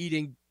not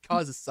eating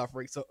causes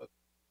suffering. So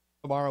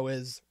tomorrow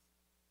is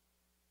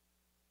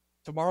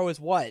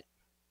what?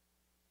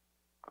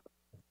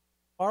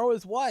 Tomorrow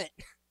is what?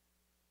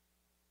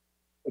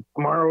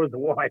 Tomorrow is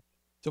what?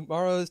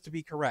 Tomorrow is to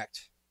be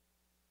correct.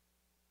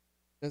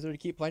 Is there to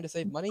keep playing to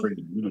save money?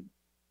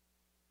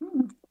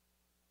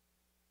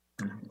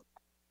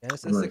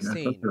 Genesis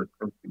 16.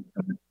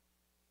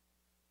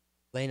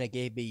 Lena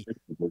gave me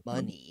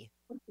money.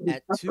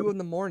 At 2 in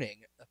the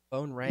morning, the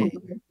phone rang.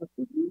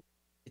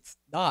 It's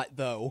not,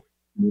 though.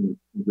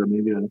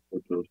 Maybe that's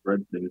what those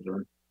red things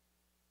are.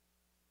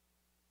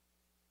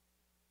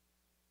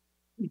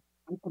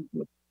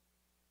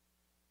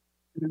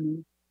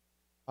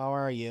 How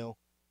are you?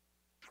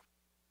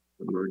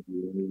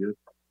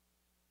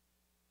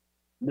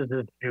 This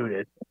is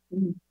Judith.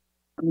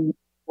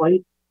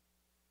 Wait,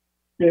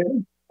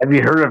 Have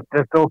you heard of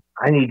Thistle?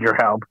 I need your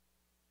help.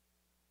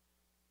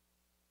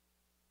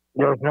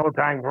 There's no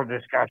time for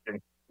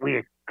discussion. We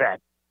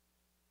expect.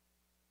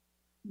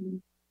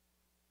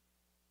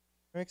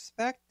 We're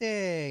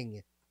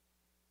expecting.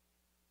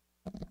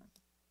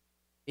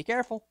 Be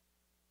careful.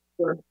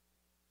 Sure.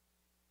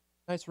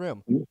 Nice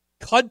room. Hmm?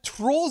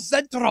 Control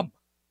Zentrum.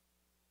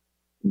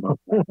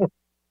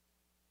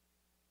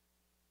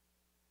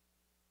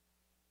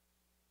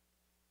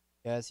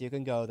 Yes, you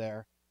can go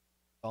there.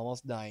 It's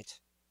almost night.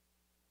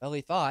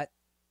 Ellie thought.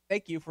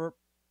 Thank you for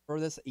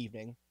this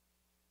evening.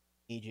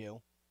 Need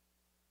you.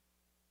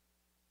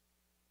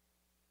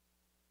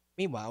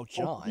 Meanwhile,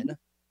 John,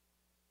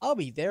 I'll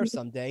be there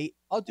someday.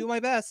 I'll do my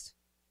best.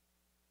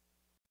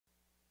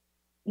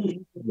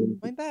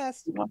 My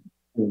best.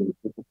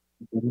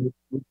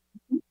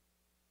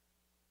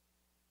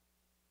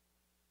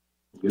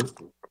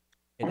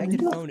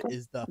 Connected phone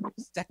is the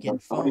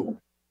second phone,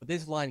 but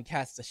this line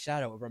casts a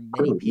shadow over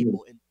many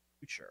people in the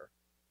future.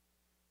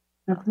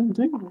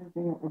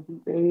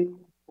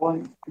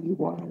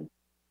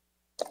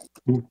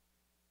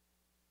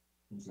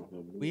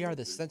 We are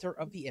the center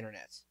of the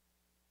internet.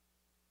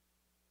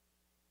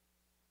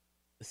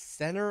 The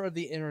center of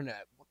the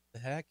internet. What the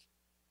heck?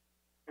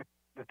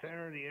 The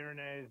center of the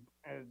internet is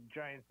a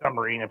giant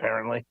submarine,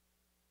 apparently.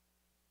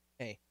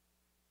 Hey,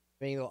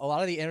 I mean, a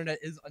lot of the internet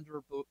is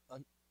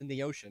in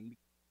the ocean.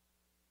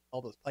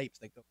 All those pipes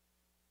that go.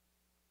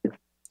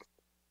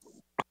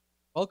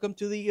 Welcome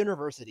to the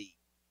university.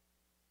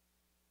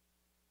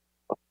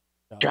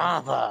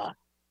 Java.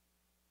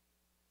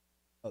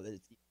 Oh,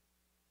 it's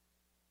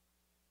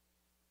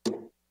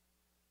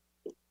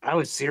I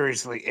was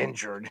seriously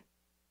injured.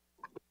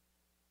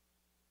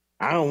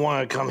 I don't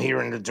want to come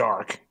here in the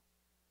dark.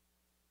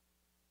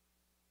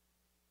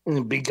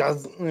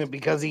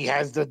 Because he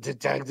has the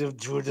Detective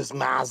Judas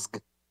mask.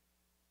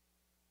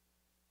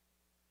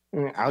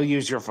 I'll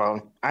use your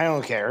phone. I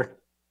don't care.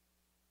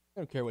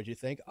 I don't care what you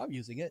think. I'm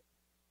using it.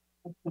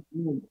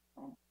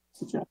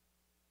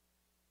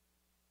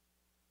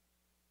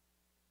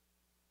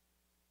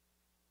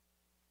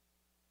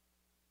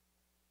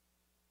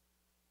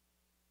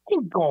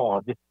 Thank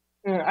God.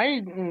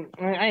 I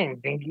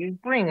didn't think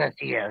you'd bring us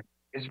here,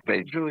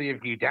 especially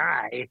if you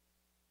die.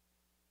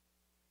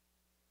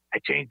 I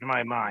changed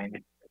my mind.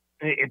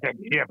 It's a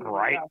ship,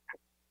 right?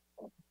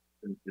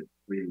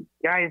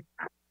 Guys,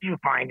 you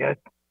find us.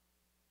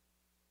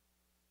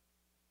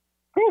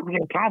 Things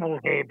get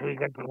complicated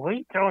because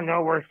we don't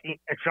know where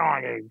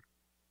Sean is.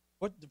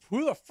 What?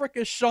 Who the frick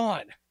is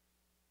Sean?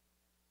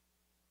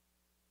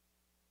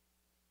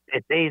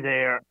 They say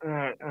there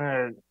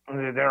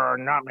are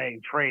not many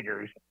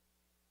traders.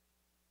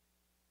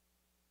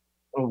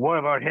 What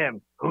about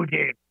him? Who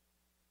did it?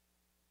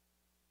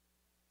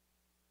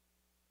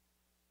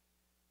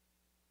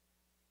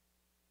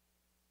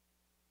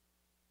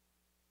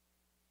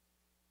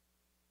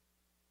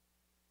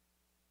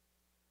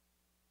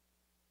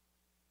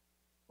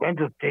 Went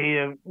to see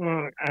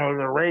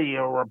the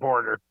radio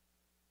reporter.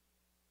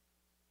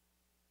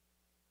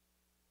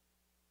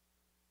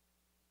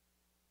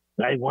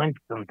 I want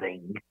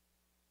something.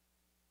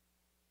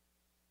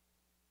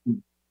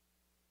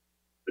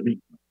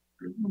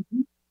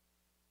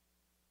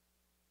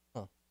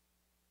 Huh.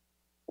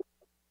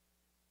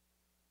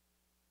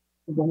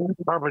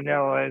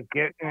 Carpinello has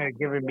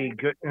given me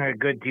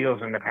good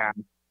deals in the past,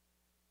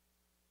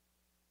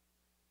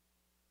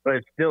 but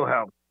it still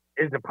helps.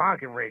 It's a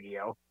pocket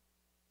radio.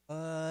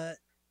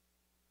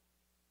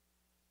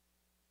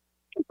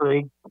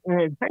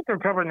 Inspector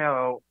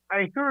Carpinello,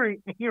 I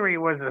hear he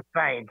was a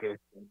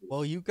scientist.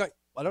 Well, you got.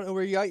 I don't know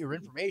where you got your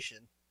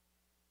information.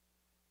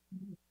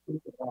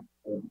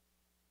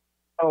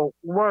 Oh,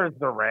 where's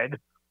the red?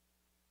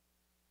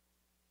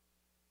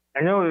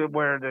 I know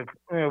where it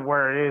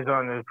is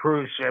on the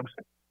cruise ships.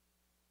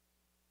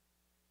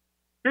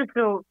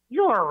 Crystal,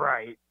 you are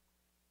right.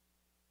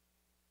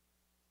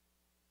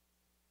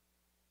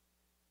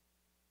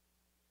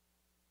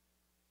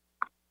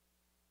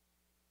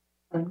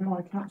 No,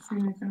 I can't see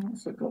anything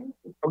else.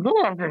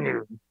 Good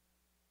afternoon.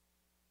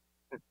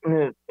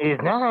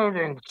 It's none other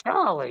than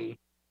Charlie.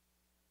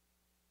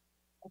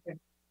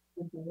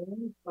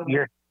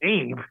 You're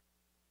Steve.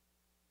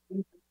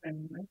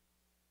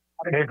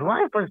 His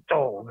wife was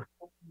told.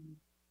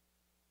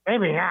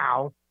 Maybe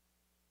now.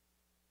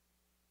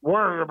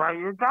 Worried about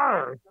your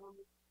daughter.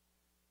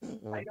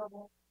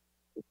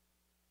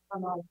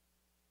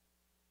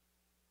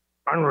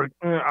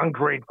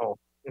 Ungrateful.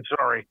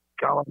 Sorry.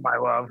 Call him my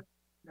love.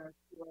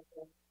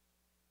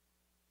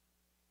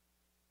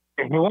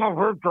 If you want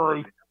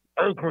victory,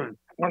 take me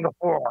on the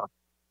floor.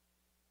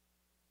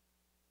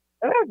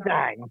 Good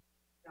night.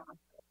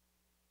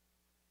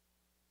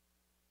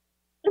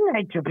 Good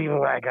night to people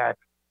like us.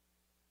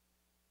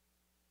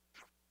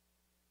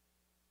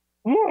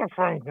 We're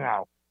friends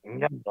now.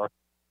 Never.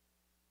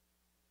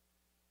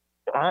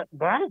 But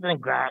I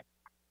think that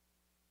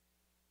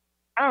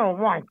I don't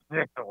want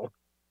Sissel.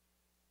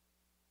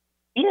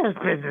 He has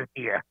business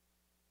here.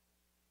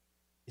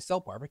 You sell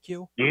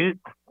barbecue? You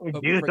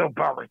do frick. so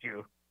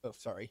barbecue. Oh,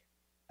 sorry.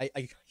 I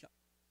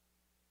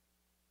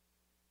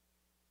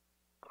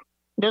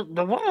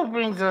The world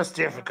brings us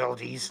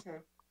difficulties.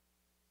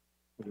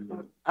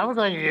 I would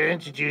like to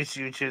introduce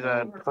you to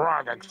the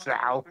product,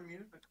 Sal.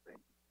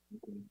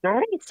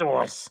 The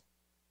resource.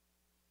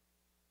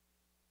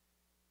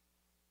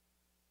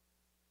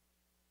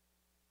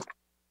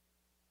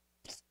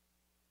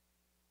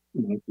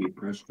 Might be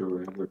pressed or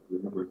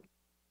whatever.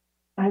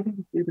 I think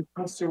it's the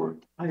customer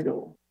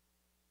title.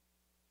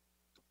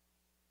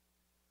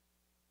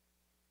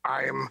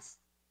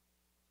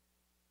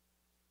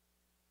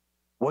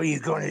 What are you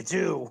going to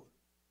do?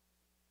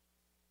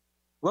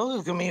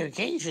 Local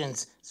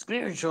communications,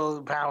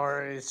 spiritual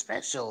power is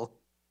special.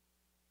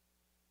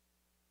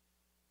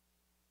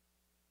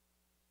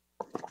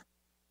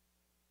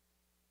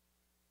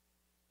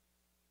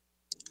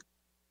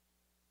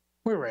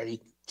 We're ready.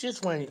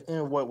 Just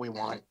what we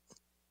want.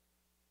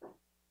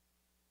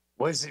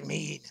 What does it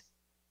mean?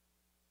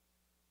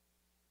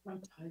 My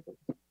title.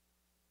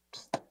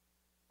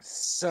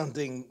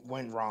 Something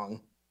went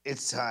wrong.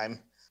 It's time.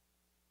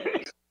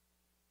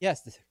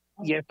 yes.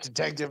 Yes,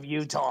 Detective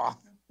Utah.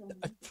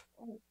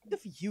 Of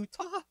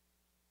Utah?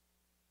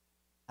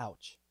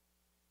 Ouch.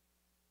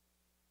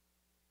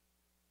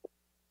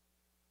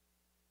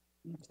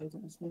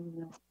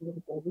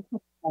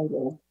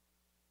 Title.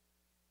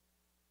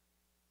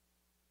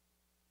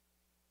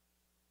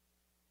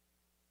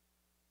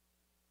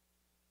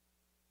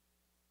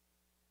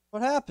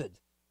 What happened?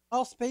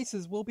 All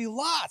spaces will be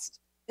lost.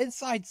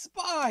 Inside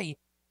spy.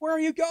 Where are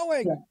you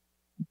going? Yeah.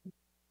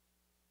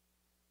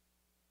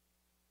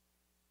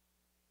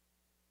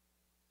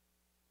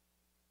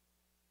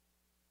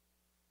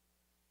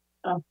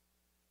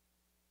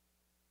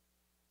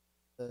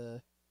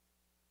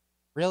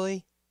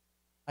 Really?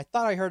 I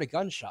thought I heard a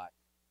gunshot.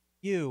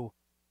 You.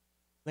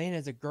 Lane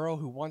is a girl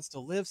who wants to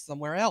live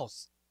somewhere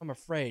else. I'm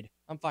afraid.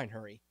 I'm fine,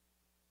 hurry.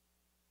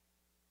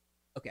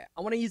 Okay,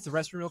 I want to use the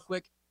restroom real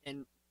quick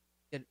and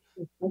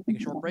take a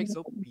short break,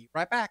 so be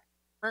right back.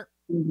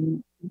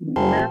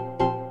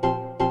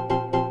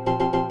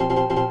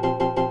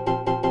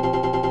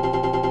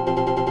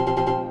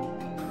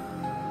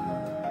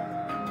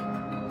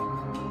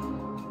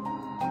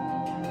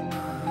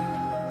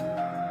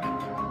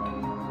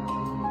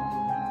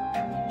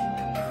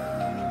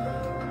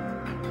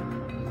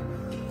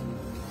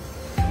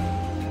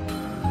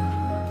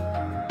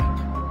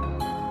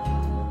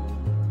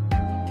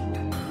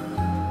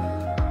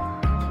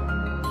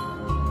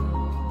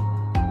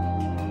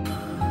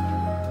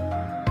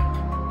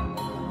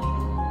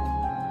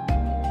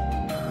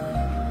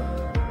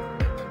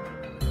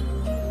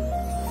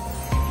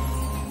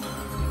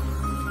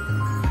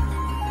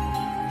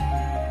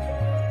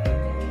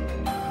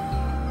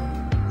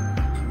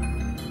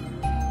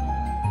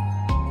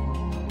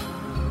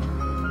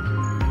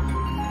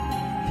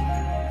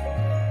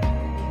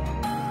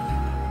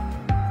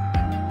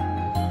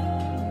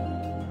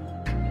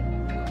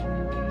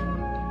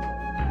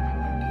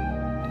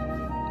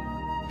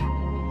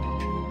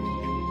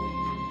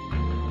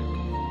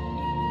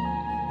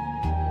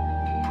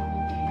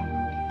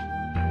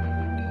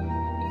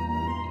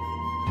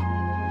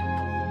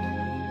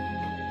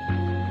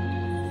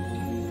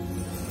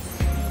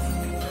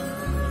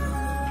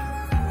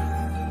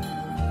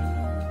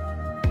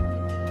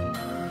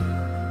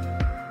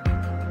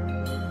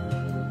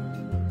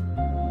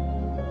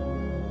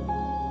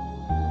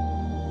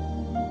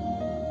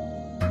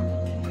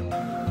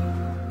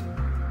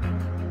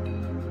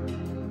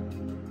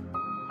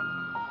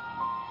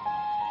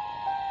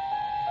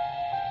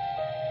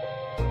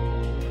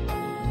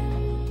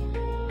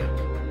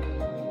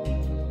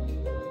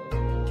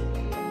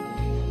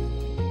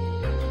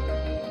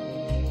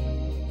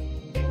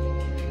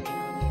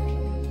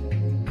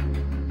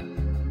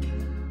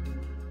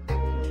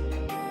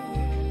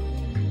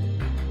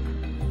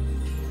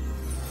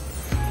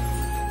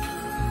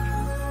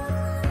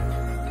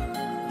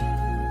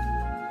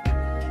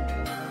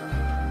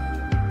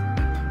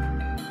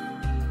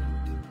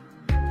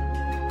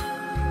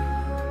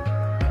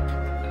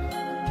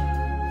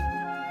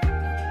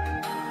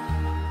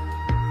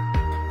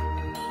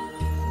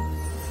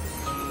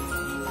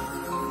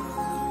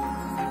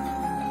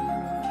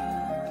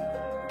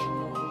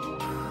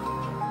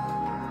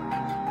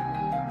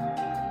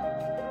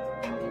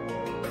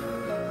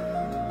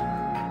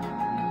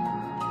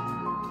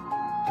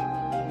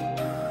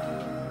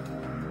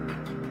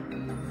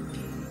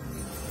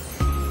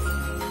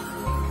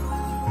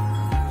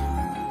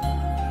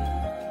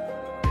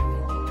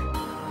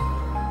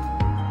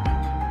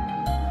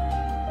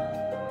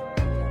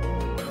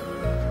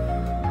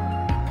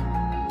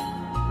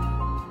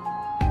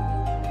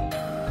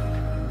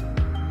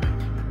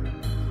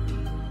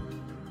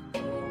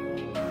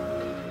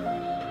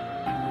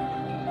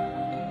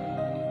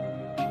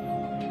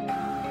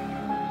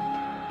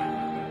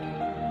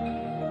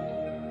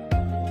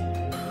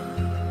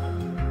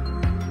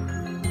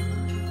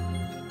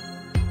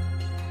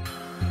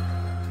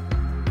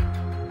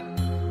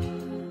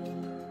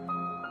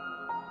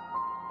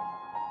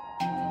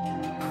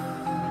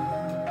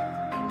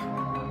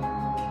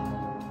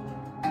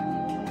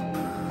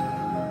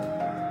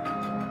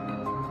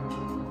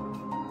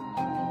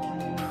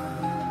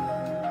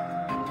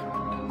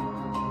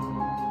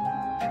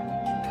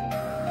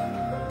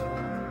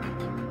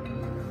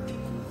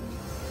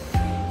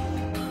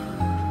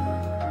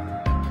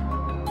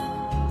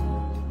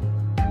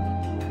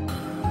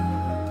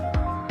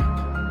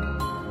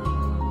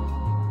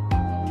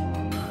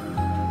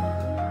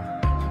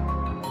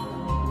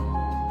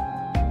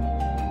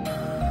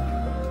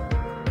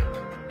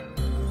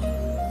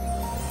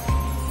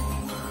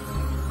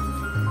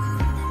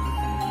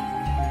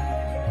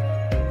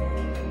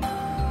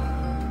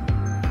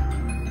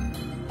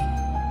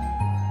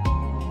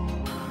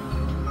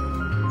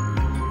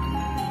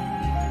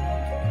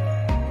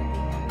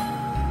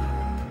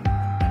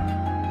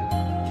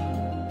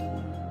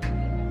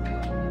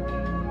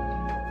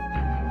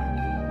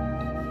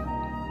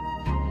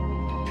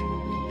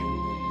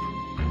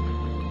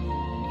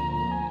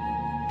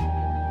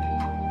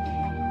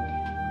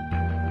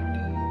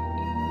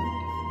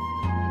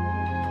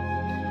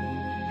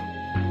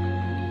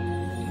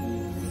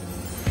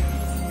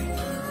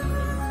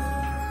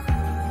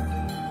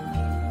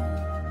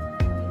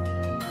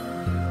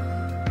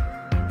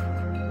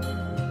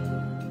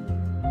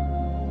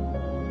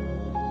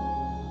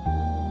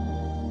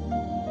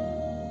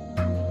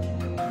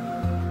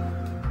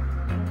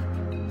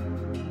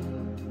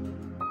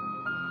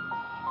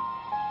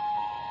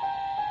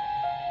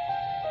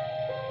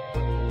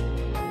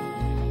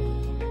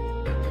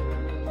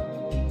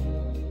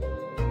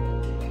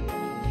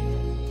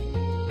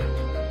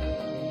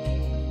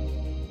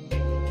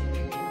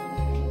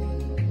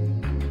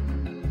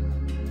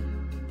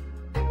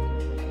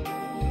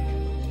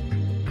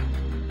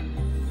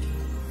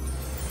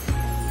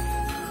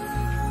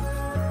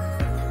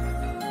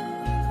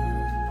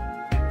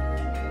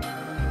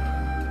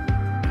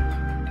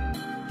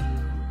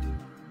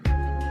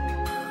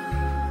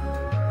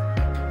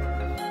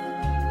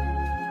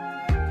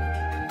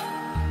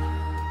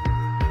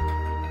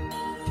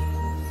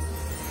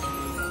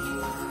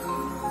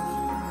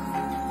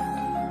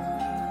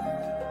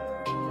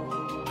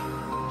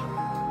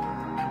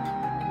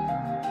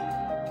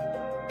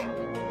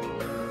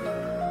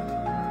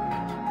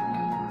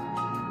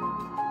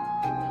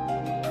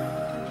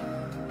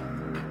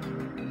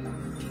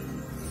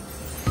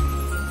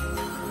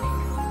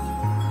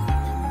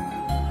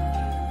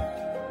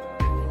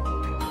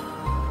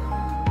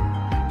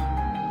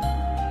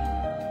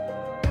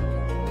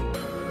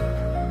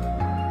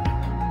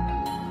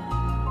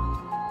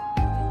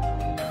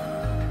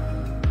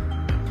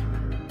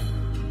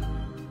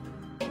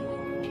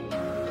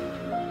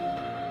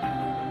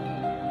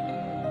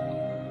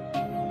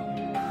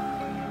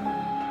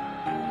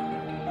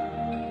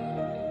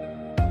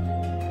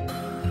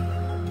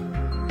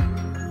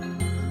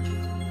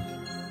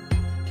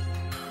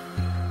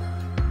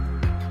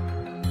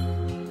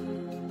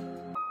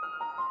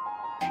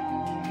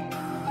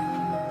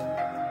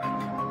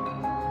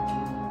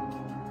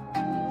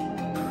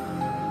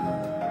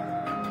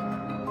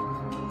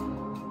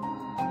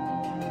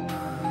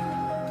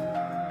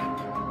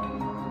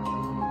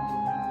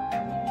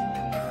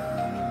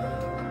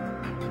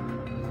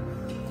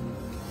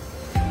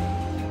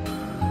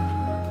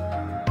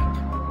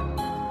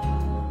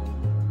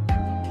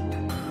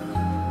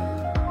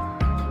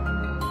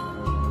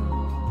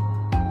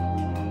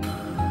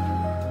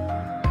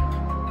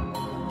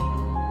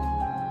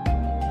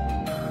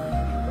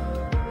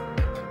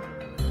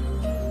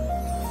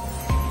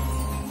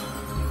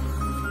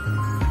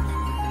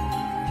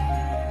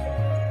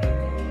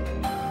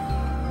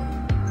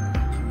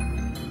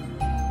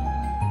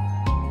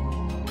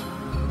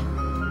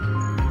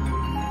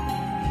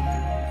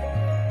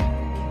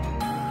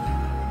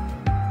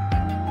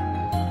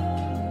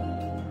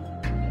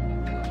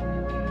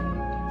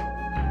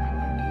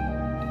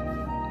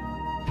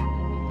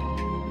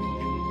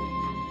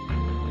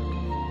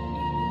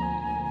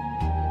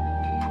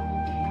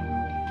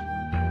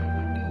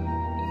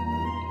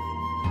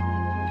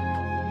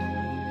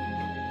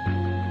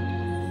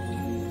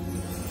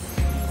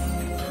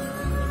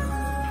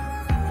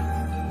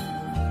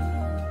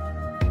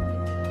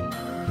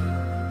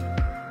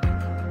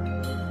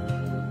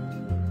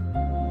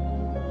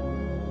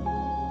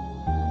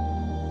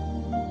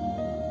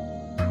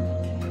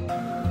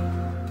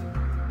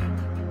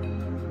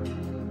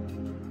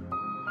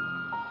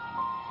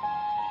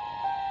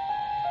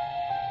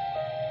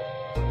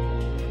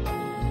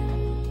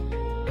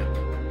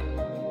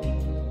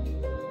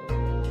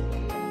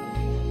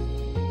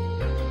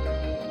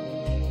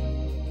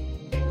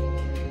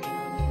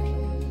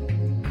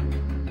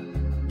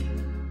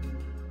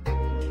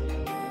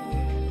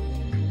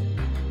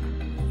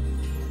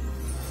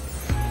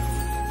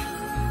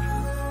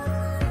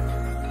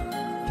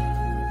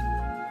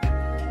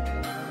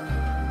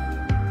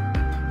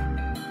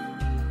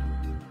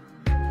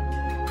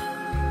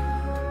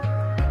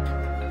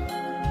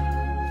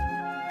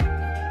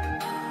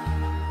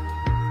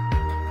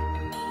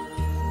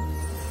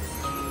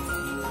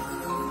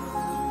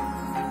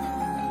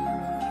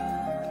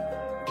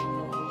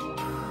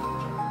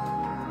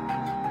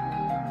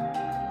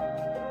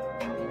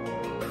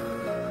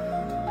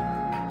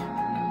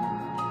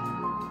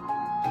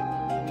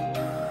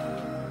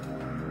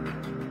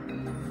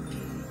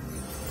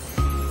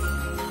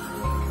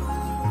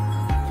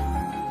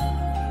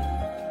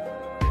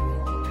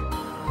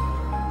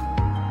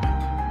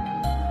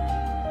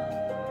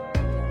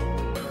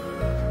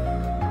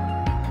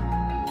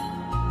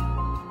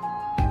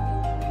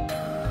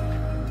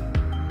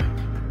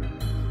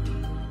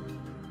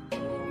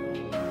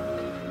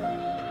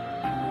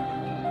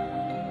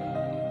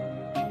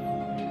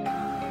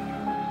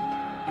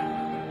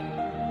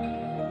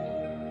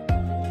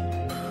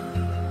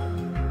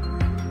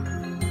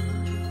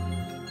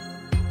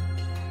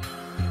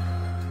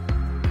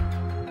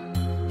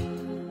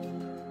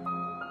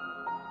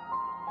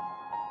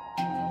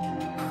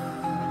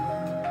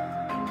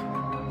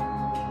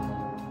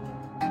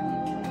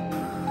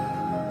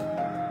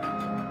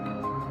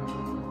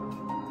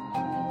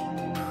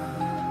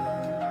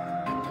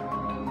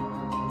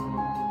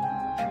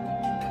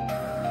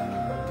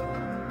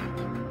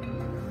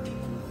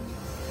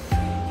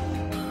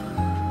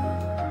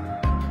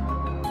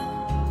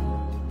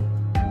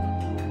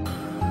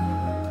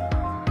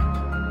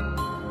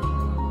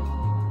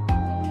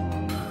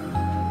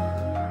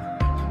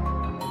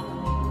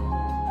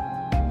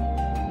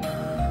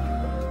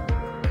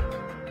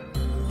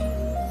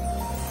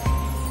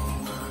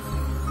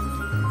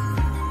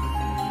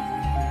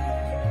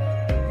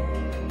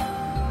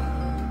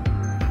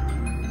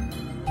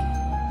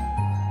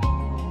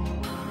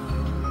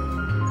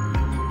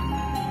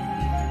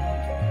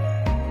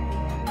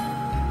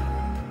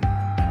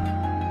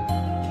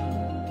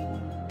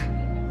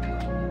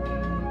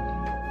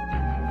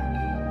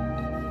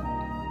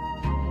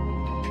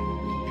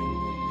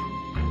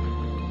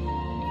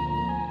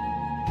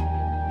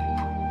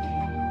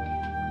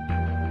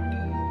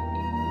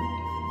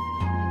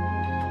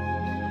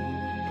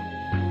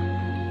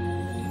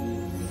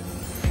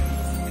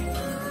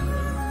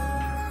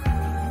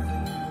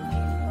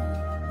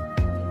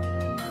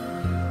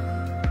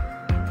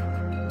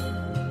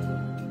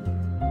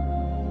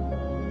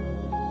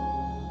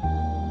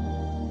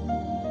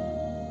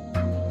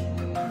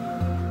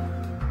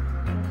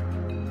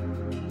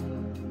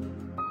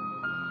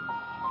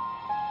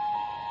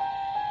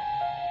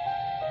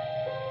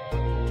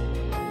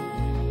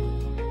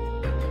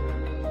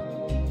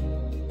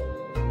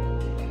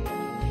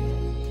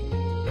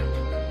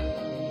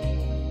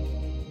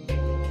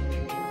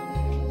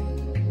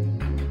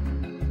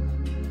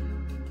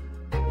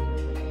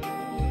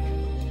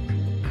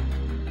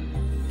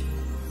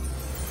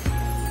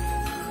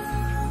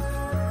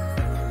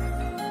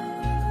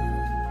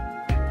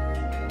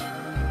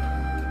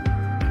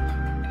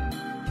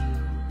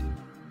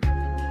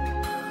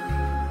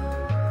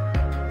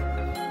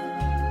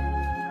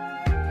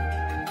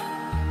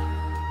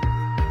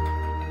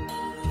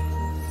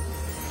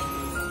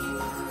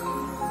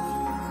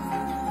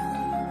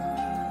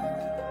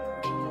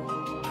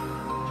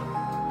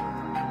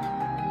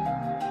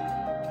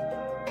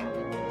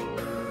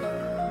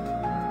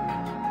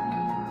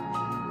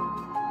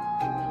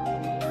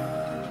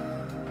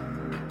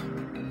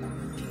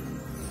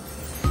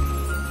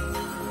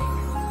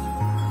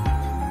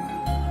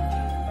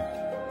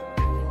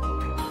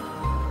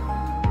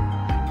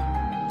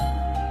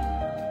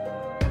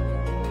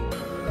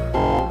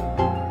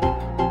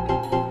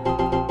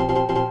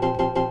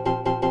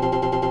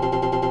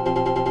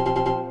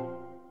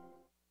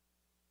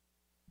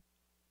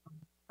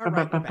 All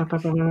right, we're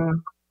back.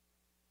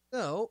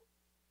 So,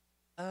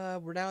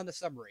 we're now in the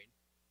submarine.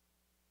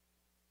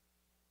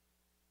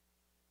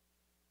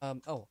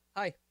 Oh,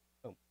 hi.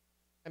 Oh,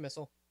 hi,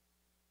 Missile.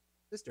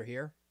 Sister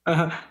here.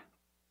 In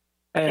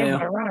Hey,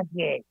 my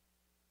rocket.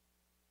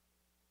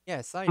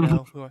 Yes, I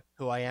know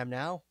who I am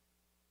now.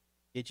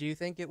 Did you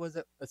think it was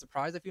a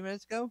surprise a few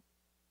minutes ago?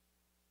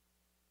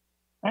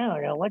 I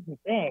don't know what to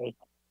say.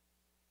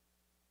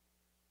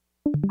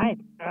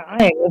 Let's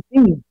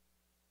see.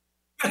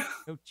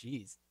 Oh,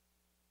 jeez.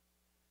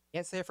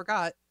 Can't say I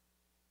forgot.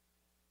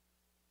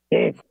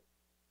 It's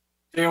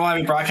do you want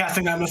to be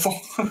broadcasting that missile?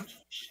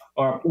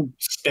 Or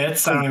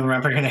Spitz? I don't even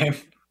remember your name.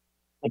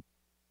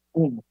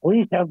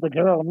 Please help the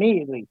girl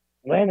immediately.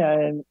 Lena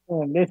and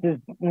Mrs.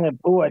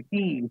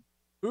 Puati.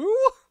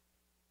 Ooh!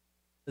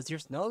 Does your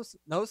nose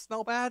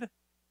smell bad?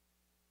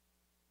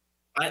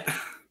 What?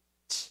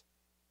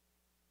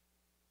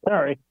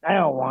 Sorry, I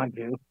don't want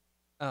to.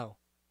 Oh,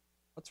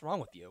 what's wrong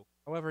with you?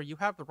 However, you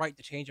have the right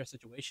to change our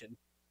situation.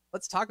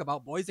 Let's talk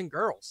about boys and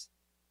girls.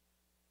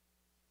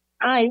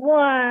 I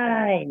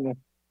won!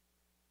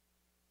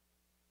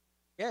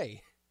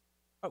 Yay.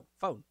 Oh,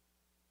 phone.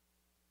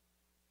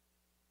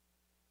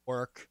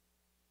 Work.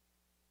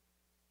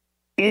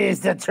 It is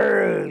the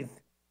truth.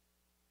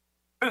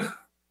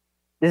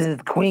 This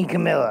is Queen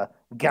Camilla.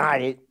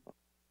 Got it.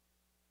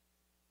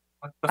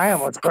 What the I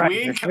almost cried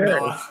Queen for sure.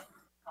 Camilla.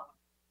 I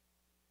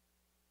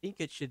think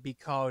it should be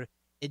called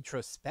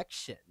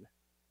introspection.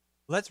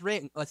 Let's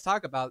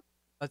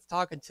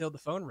talk until the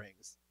phone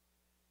rings.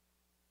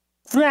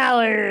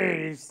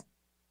 Flowers.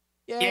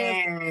 Yay!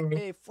 Yay.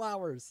 Hey,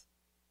 flowers.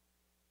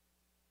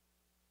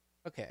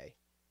 Okay.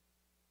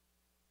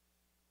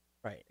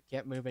 Right, I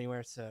can't move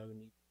anywhere, so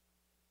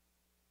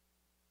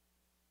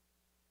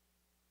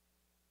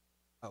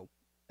oh,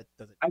 that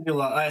doesn't. I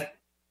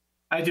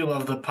do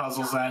love the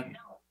puzzles that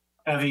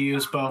have you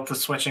use both the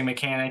switching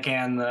mechanic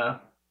and the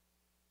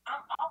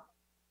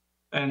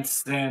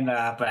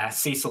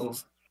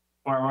Cecil's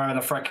or whatever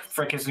the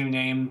frick his new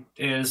name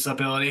is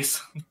abilities.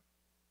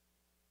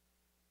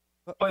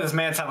 Boy, this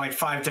man's had like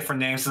 5 different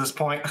names at this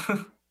point.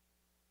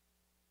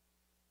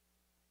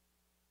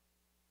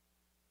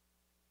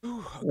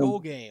 Ooh, a goal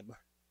game.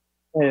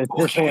 This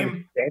Okay.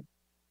 one. Six.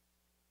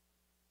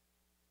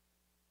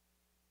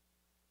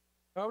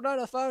 Oh no,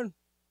 the phone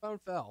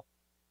fell.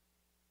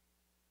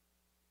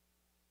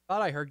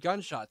 Thought I heard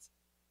gunshots.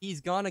 He's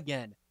gone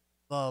again.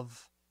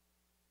 Love.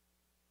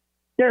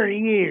 30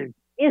 years.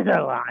 Is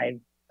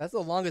alive. That's the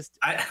longest.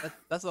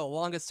 That's the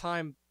longest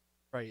time.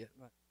 Right.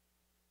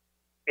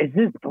 Is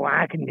this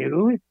black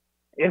news?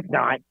 If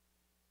not,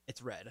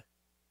 It's red.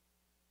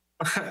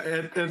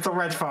 It's a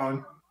red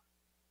phone.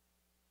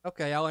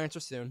 Okay, I'll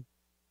answer soon.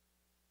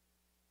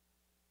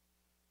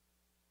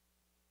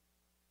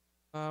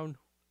 Hello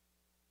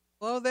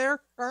there,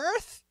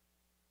 Earth?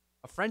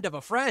 A friend of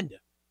a friend.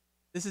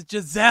 This is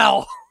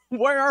Giselle.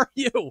 Where are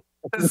you?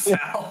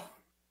 Sal.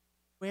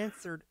 Who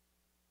answered?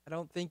 I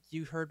don't think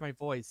you heard my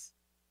voice.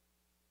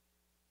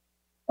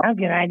 how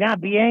can I not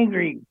be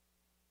angry?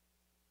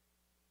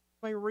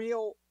 My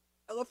real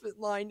elephant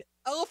line,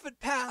 elephant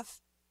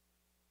path.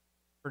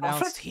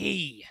 Pronounced Elephant?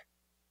 he.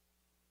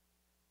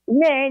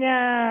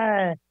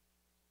 Nana!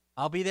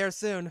 I'll be there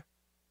soon.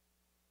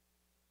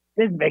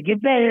 Let's make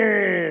it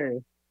better.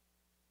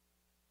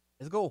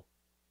 Let's go.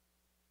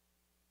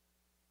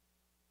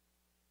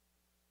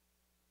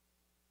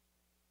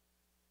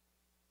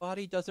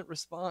 Body doesn't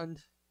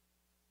respond.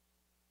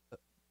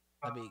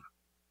 I mean,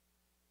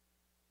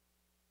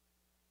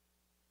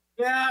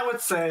 Yeah, I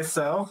would say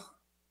so.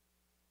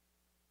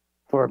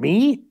 For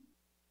me?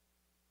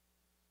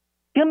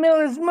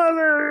 Camilla's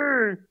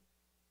mother!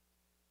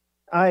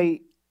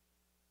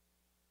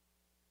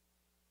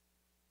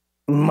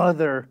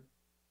 Mother.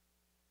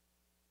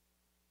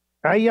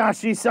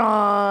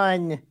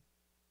 Hayashi-san!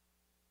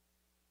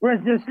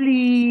 Rest is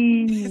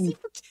he asleep!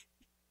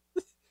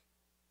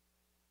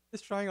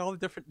 just trying all the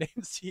different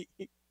names. He's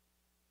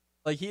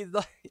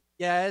like,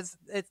 yeah,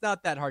 it's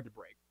not that hard to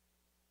break.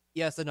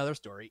 Yes, another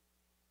story.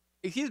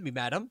 Excuse me,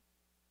 madam.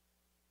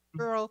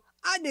 Girl,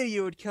 I knew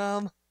you would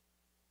come.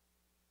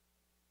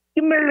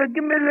 Camilla,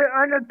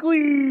 I'm a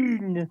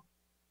queen!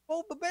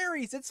 Hold the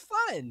berries. It's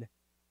fun.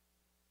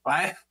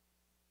 What?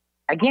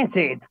 I can't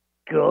say it's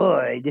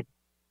good.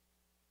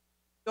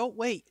 Don't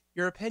wait.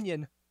 Your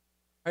opinion.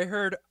 I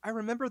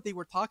remember they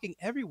were talking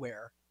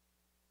everywhere.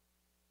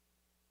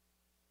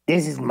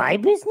 This is my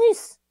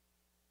business?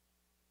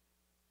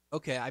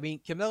 Okay, I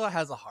mean, Camilla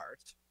has a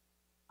heart.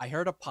 I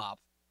heard a pop.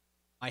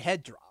 My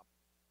head dropped.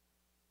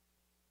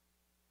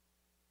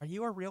 Are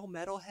you a real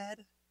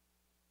metalhead?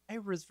 I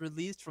was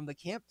released from the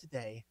camp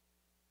today.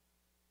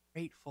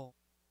 Grateful.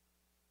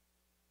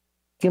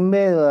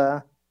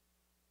 Camilla.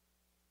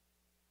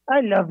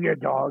 I love your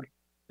dog.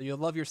 So you'll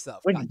love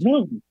yourself. With Gotcha.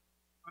 me.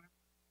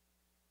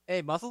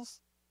 Hey,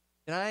 Muscles?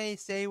 Can I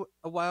stay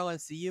a while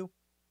and see you?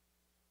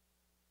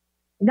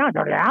 Not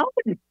allowed?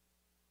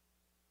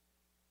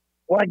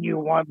 What, you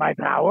want my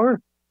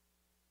power?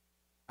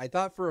 I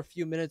thought for a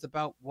few minutes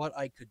about what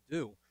I could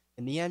do.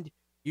 In the end,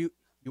 you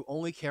You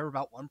only care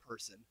about one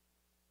person.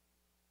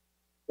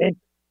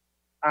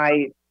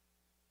 I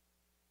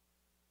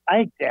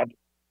accept.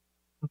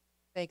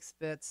 Thanks,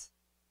 Fitz.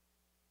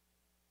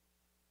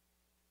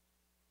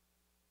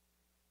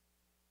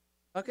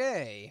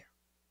 Okay.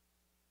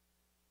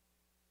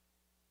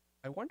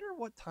 I wonder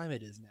what time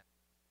it is now.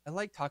 I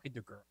like talking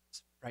to girls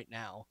right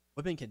now.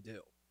 Women can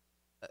do.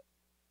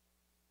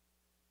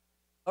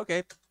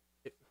 Okay.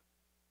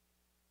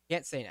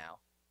 Can't say now.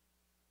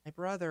 My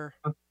brother.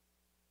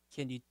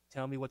 Can you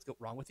tell me what's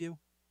wrong with you?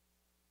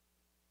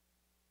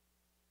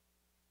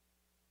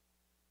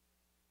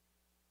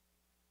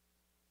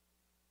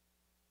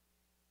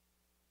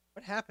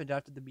 What happened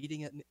after the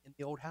meeting in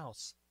the old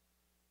house?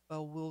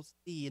 Well, we'll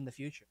see in the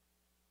future.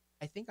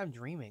 I think I'm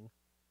dreaming.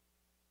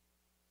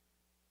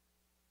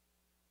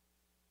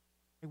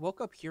 I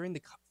woke up hearing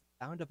the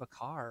sound of a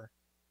car.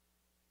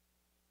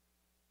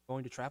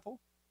 Going to travel?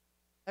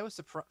 I was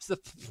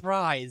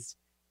surprised.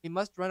 We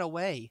must run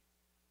away.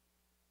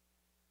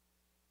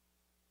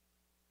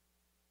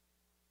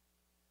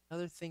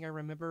 Another thing I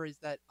remember is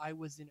that I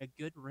was in a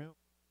good room.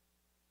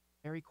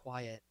 Very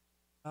quiet.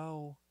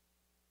 Oh.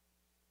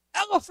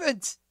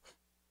 Elephant!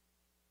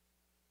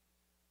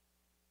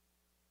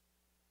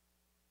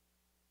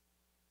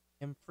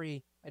 I'm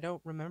free. I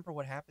don't remember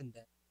what happened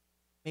then.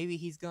 Maybe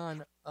he's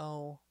gone.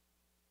 Oh.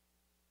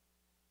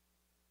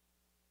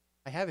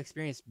 I have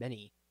experienced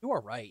many. You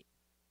are right.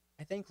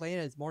 I think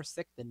Lena is more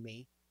sick than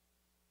me.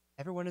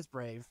 Everyone is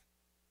brave.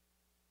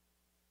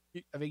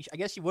 I mean, I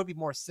guess she would be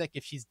more sick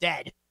if she's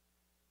dead.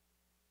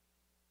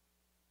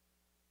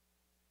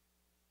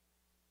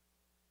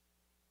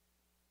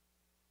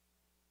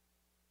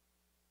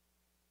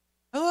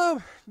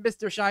 Hello,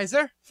 Mr.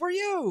 Scheiser. For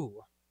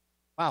you!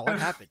 Wow, what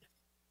happened?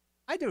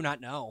 I do not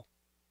know.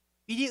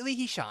 Immediately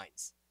he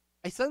shines.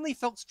 I suddenly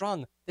felt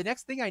strong. The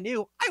next thing I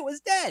knew, I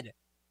was dead.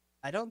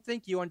 I don't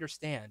think you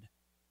understand.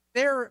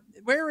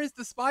 Where is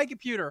the spy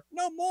computer?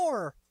 No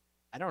more.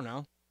 I don't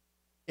know.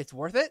 It's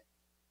worth it.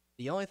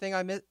 The only thing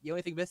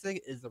missing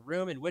is the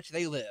room in which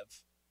they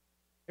live.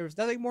 There was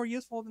nothing more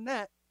useful than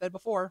that said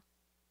before.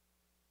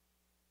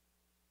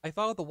 I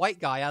followed the white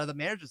guy out of the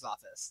manager's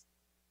office.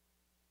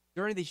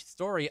 During the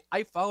story,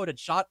 I followed and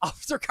shot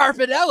Officer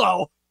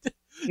Carpinello.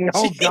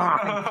 Oh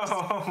God!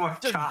 Oh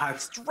my God!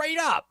 Straight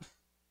up,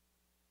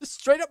 just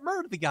straight up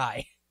murdered the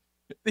guy.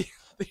 The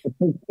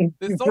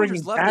You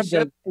soldiers freaking left the stabbed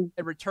ship him.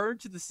 and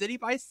returned to the city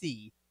by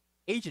sea.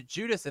 Agent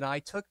Judas and I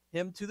took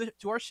him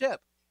to our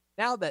ship.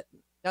 Now that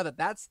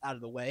that's out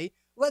of the way,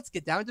 let's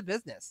get down to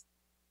business.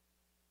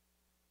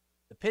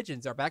 The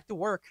pigeons are back to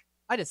work.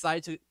 I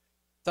decided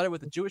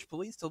with the Jewish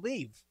police to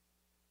leave.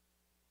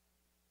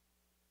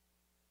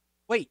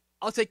 Wait,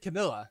 I'll take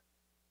Camilla.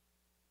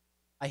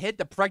 I hid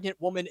the pregnant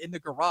woman in the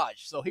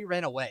garage, so he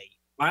ran away.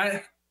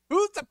 What?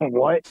 Who's the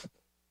What?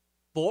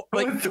 what?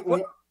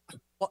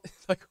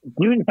 Like,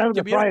 You didn't have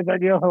the prize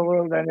idea how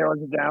well that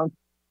narrows it down.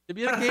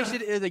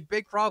 communication is a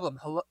big problem.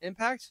 Hello,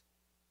 Impact?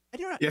 I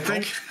do not You know.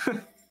 think?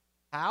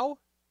 How?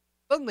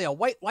 Suddenly a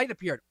white light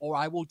appeared, or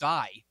I will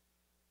die.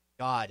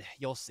 God,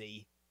 you'll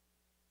see.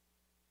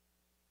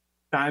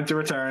 Time to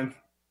return.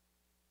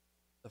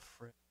 The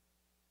frick.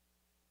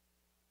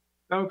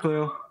 No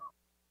clue.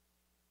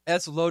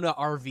 That's Lona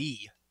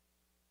RV.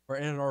 We're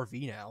in an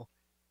RV now.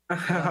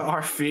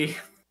 Our fee.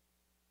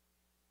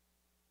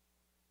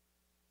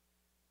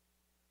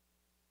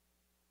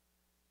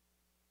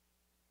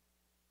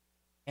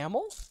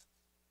 Camel?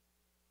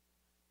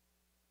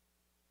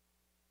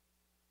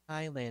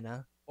 Hi,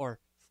 Lana. Or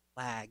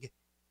Flag.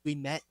 We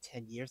met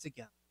 10 years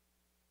ago.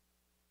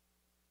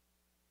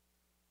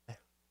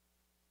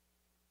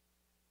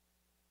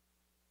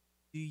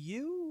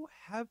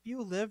 Have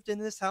you lived in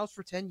this house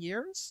for 10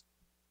 years?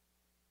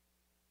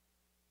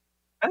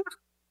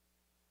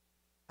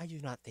 I do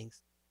not think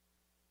so.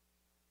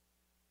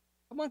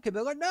 Come on,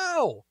 Camilla,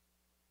 no!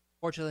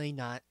 Fortunately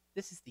not.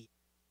 This is the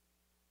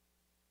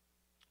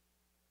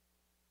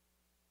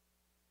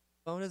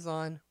phone is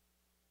on.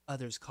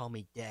 Others call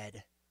me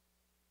dead.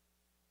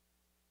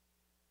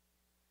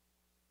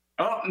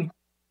 Oh.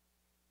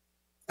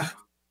 The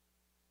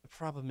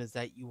problem is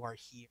that you are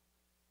here.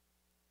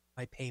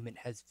 My payment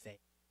has failed.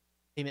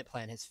 Payment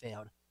plan has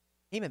failed.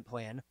 Payment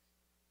plan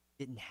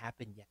didn't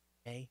happen yet,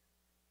 okay?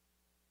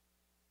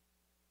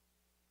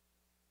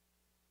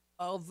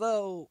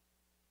 Although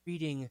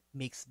reading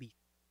makes me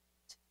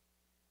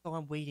so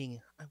I'm waiting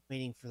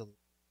for the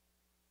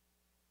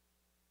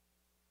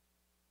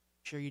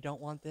sure you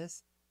don't want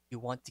this? You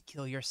want to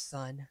kill your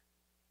son?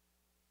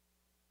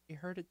 You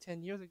heard it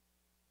 10 years ago.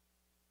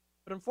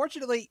 But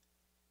unfortunately,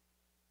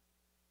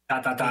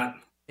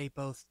 they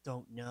both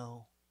don't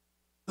know.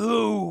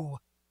 Ooh!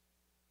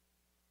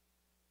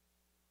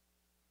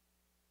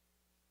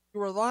 You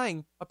were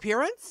lying.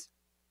 Appearance?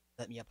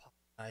 Let me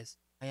apologize.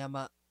 I am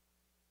a...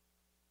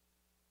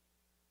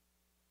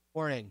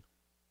 Warning.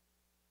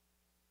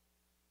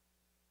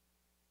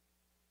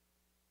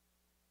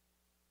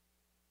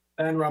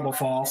 And Rumble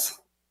Falls.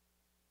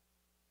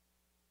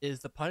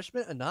 Is the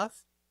punishment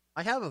enough?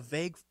 I have a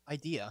vague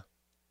idea.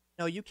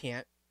 No, you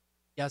can't.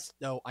 Yes,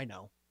 no, I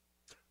know.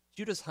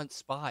 Judas hunts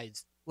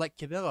spies, like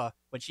Camilla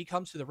when she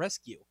comes to the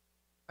rescue.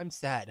 I'm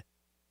sad.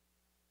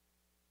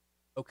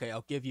 Okay,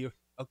 I'll give your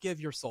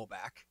soul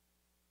back.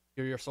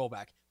 Give your soul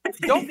back.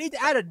 You don't need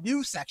to add a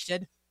new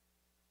section.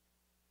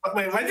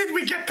 Wait, when did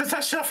we get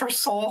possession of her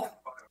soul?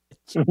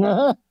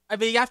 I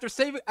mean, after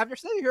saving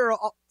her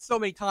so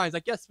many times, I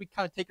guess we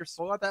kind of take her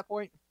soul at that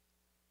point.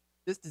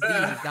 This disease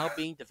is now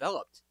being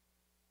developed.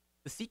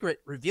 The secret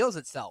reveals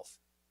itself.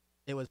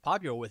 It was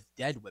popular with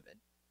dead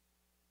women.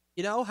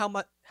 You know how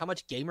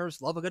much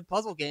gamers love a good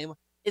puzzle game?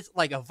 It's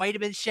like a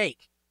vitamin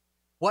shake.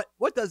 What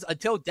does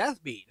until death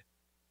mean?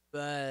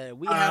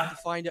 We have to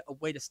find a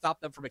way to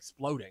stop them from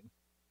exploding.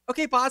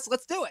 Okay, boss,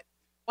 let's do it.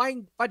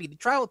 Finding the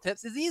travel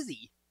tips is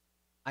easy.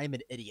 I'm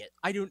an idiot.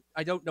 I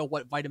don't know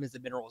what vitamins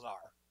and minerals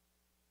are.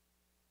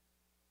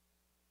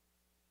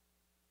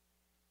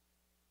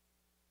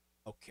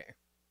 Okay.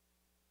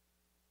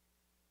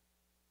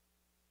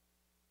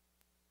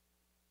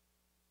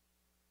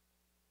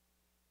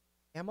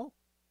 Ammo?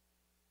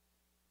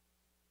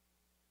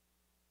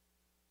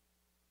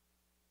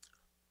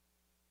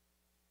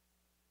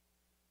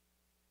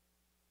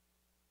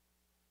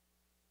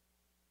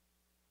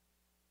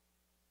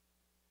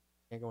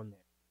 Can't go in there.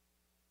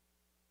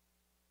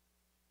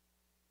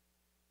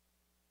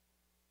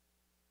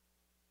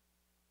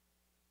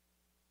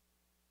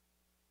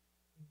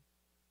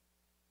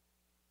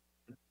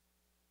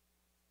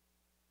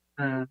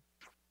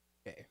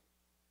 Okay.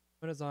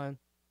 What is on?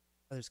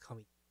 Others call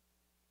me.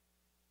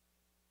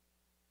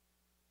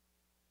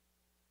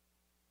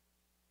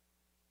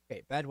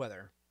 Okay, bad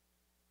weather.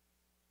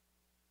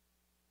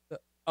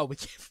 Oh, we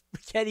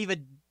can't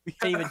even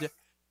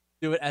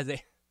do it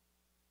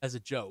as a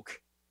joke.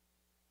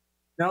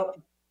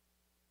 Nope.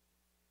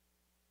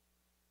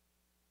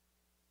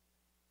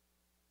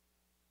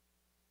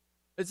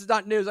 This is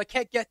not news. I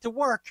can't get to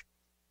work.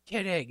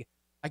 Kidding.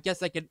 I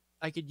guess I could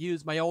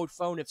use my old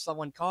phone if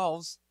someone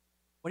calls.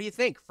 What do you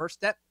think? First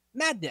step?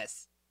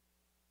 Madness.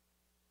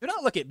 Do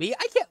not look at me.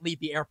 I can't leave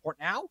the airport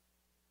now.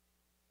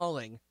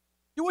 Calling.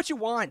 Do what you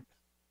want.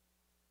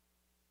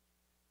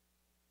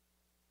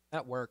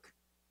 At work.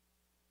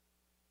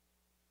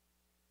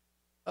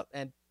 Oh,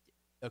 and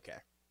okay.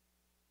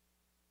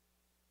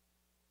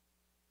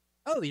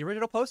 Oh, the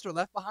original poster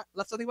left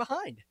something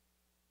behind.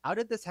 How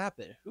did this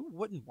happen? Who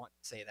wouldn't want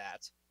to say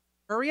that?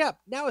 Hurry up!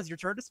 Now is your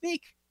turn to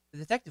speak. The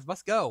detective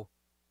must go.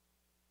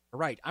 All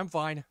right, I'm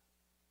fine.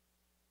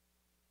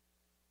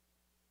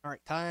 All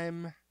right,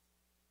 time.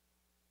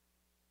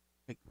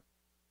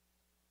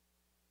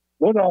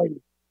 What are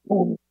you?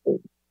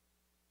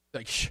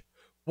 Like,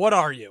 what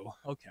are you?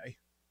 Okay.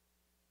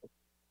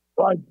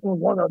 I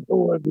one or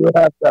two of you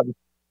have them.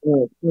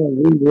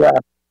 We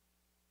left.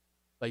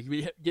 Like,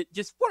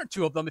 just one or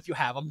two of them if you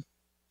have them.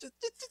 Just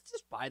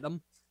buy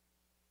them.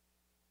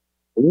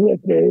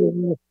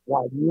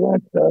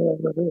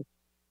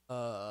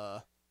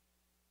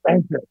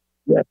 Answer.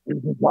 Yes,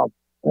 you can come.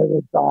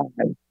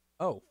 Anytime.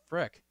 Oh,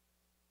 frick.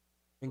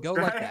 And go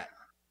like that.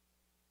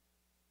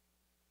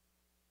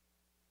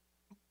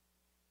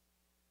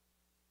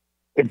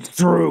 It's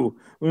true.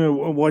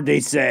 What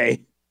they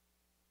say.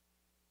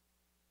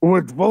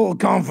 With full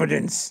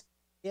confidence.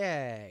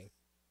 Yay.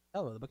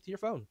 Download the book to your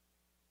phone.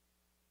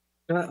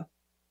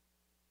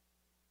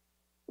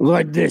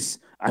 Like this.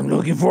 I'm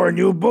looking for a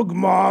new book,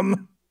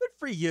 Mom. Good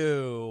for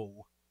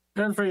you.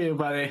 Good for you,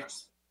 buddy.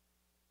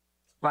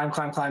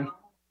 Climb.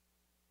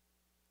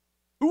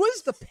 Who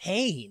is the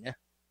pain?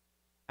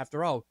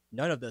 After all,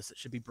 none of this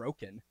should be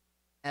broken.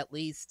 At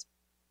least,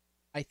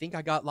 I think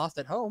I got lost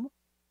at home.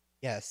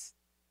 Yes.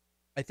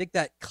 I think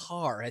that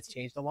car has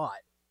changed a lot.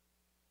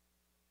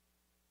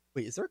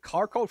 Wait, is there a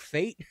car called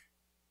Fate?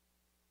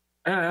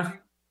 I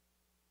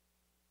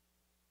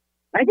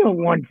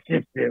don't want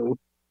to.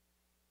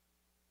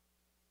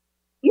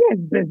 He has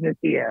business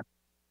here.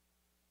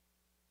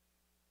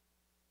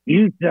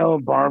 You sell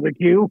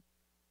barbecue?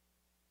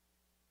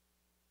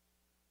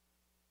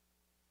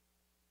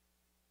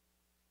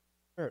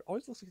 It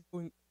always looks like it's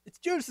going. It's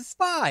Judas the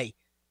spy.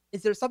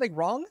 Is there something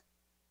wrong?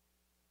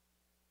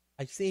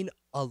 I've seen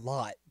a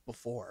lot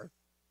before,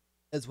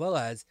 as well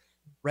as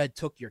Red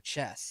took your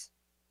chess.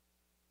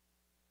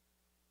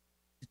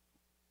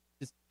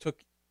 Just took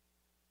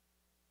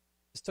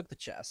the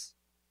chess.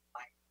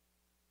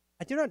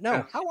 I do not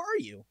know. How are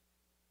you?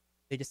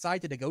 They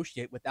decide to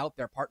negotiate without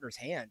their partner's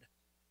hand.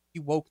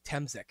 You woke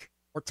Temzik.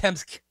 Or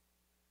Temsk.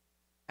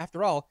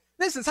 After all,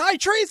 this is high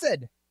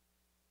treason!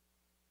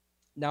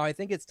 Now I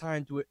think it's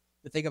time to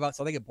think about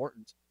something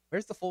important.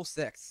 Where's the full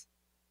six?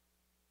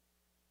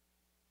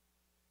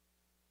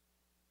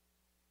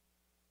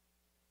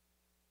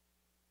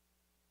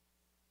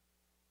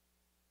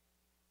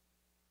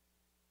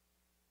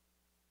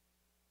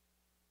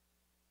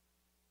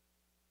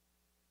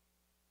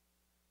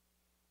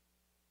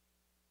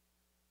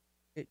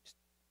 It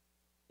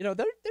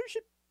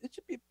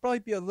should probably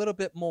be a little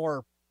bit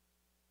more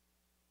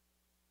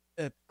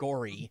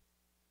gory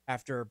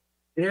after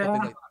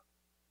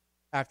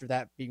after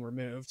that being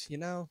removed, you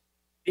know?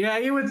 Yeah,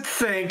 you would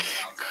think.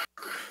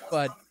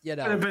 but Quite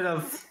a bit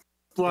of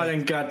blood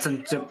and guts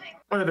and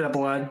quite a bit of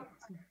blood.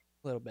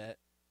 a little bit,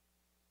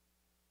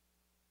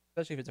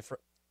 especially if it's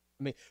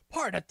I mean,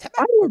 part of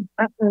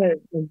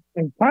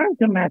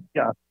Pardon,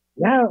 Master.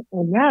 Now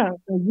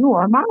you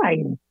are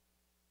mine.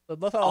 I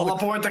love how All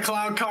aboard the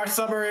cloud car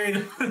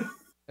submarine.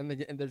 and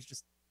there's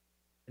just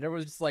and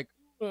everyone's just like.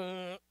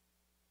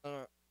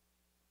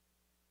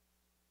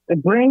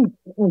 It brings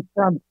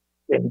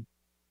something.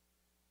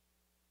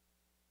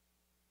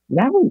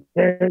 Now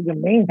there's the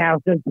main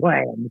house is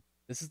planned.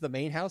 This is the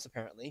main house,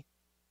 apparently.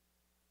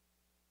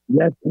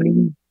 Yes,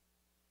 please.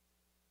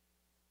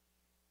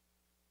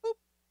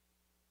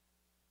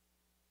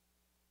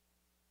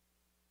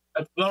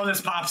 Let's blow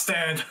this pop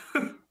stand.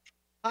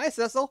 Hi,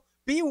 Cecil.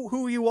 Be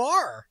who you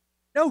are.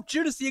 No,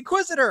 Judas the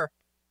Inquisitor.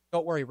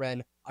 Don't worry,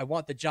 Ren. I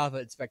want the Java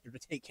inspector to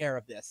take care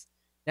of this.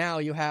 Now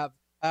you have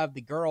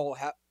the girl.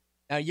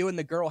 Now you and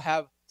the girl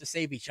have to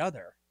save each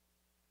other.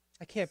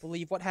 I can't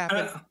believe what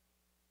happened.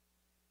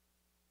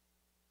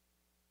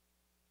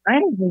 I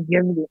have to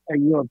give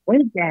you a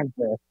quick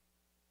answer.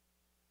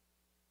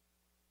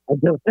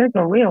 Until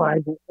Circle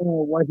realized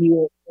what he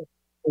was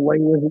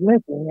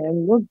missing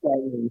and looked at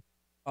me.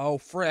 Oh,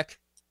 frick.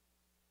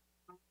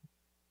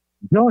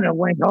 Jonah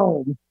went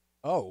home.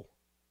 Oh.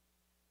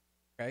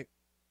 Okay.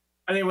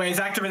 Anyways,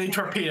 activating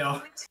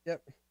torpedo.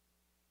 Yep.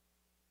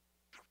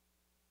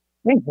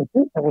 Think the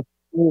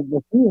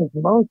sea is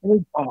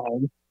mostly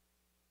calm.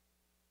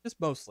 Just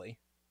mostly.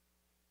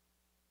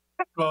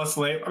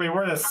 Mostly. I mean,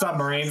 we're in a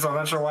submarine, so I'm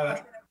not sure why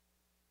that.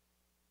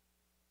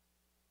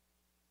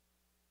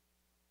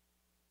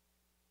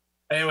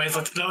 Anyways,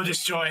 let's blow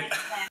this joint.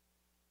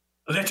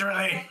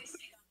 Literally.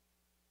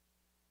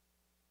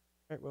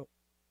 All right, well.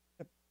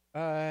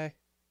 Bye.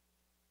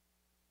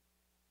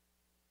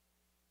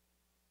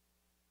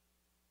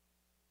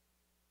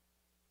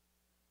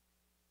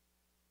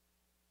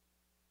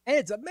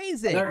 It's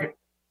amazing. What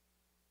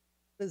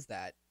is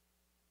that?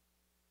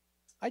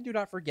 I do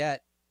not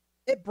forget.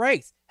 It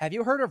breaks. Have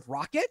you heard of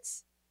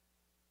rockets?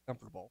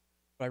 Comfortable.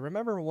 But I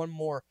remember one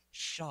more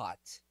shot.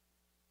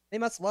 They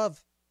must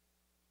love.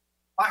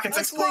 Rockets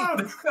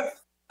explode!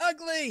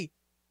 Ugly!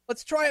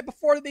 Let's try it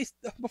before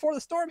the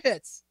storm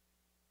hits.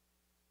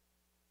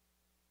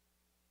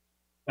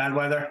 Bad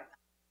weather.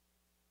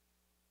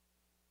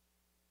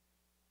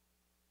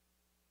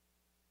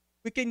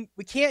 We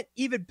can't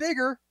even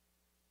bigger.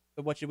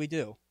 So what should we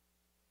do?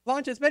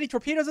 Launch as many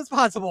torpedoes as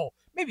possible.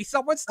 Maybe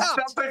someone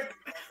stopped.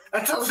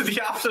 That sounds like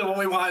the opposite of what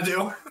we want to do.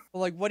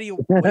 Well, like, what do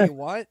you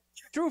want?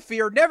 True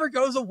fear never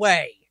goes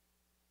away.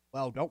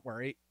 Well, don't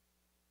worry.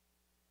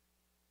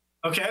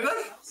 Okay then.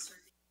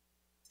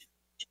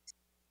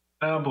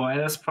 Oh boy,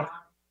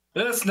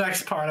 this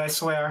next part, I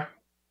swear.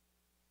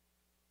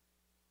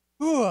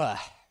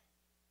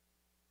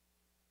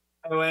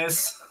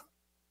 Anyways,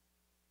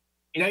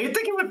 you'd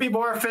think it would be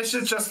more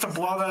efficient just to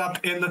blow that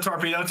up in the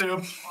torpedo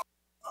tube.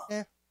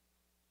 Yeah.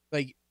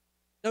 Like,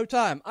 no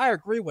time. I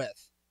agree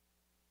with.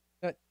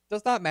 That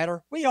does not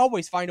matter. We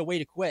always find a way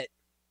to quit.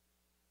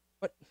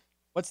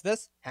 What's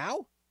this?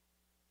 How?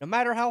 No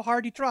matter how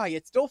hard you try,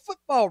 it's still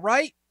football,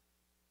 right?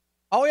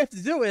 All we have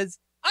to do is,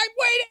 I'm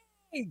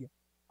waiting!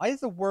 Why is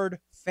the word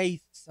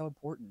faith so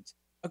important?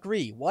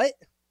 Agree. What?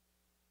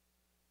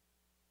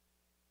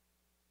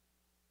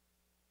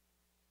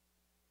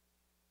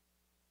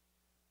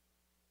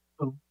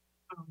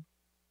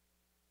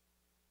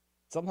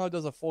 Somehow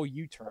does a full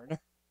U-turn.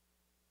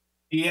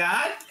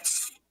 Yeah?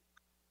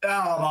 I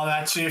don't know about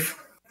that,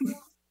 Chief.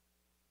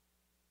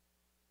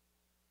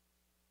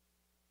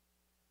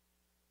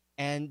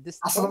 And this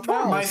Also, the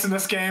poor mice in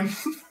this game.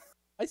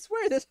 I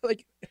swear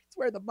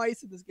the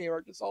mice in this game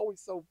are just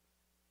always so.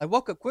 I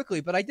woke up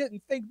quickly, but I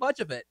didn't think much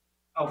of it.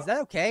 Oh. Is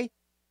that okay?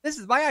 This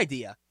is my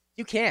idea.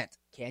 You can't,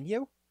 can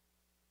you?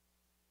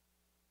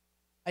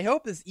 I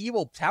hope this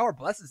evil tower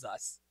blesses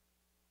us.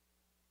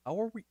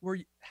 How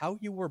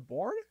you were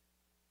born?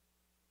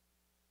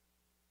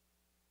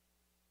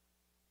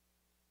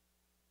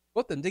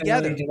 Put them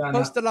together.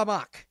 Post de la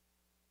Mac.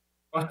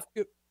 What?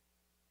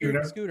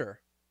 Scooter.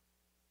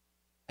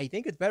 I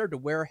think it's better to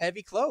wear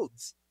heavy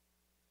clothes.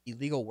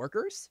 Illegal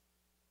workers?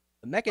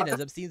 The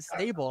mechanism seems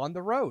stable on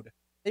the road.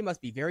 They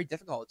must be very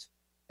difficult.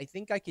 I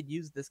think I could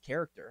use this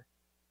character.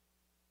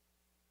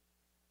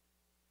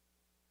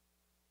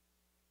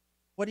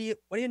 What do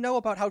you know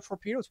about how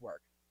torpedoes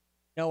work?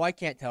 No, I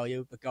can't tell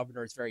you. The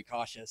governor is very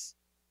cautious.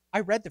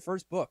 I read the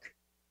first book.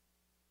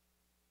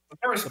 The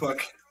first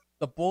book?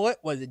 The bullet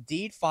was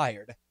indeed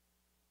fired.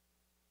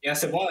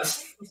 Yes, it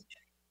was.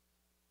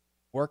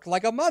 Work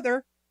like a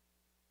mother.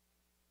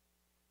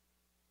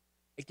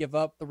 I give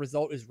up. The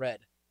result is red.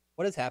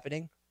 What is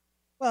happening?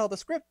 Well, the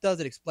script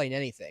doesn't explain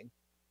anything.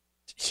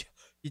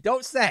 You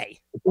don't say.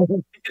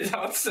 You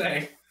don't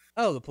say.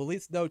 Oh, the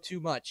police know too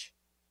much.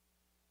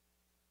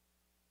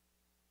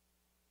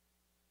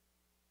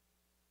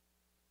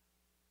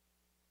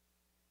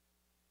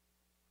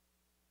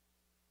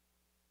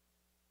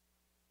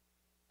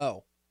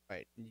 Oh,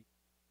 right.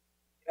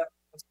 Yep,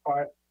 that's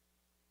part.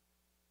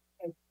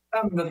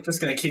 I'm just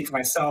gonna keep to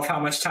myself how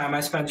much time I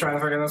spent trying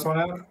to figure this one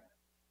out.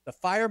 The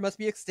fire must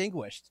be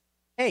extinguished.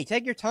 Hey,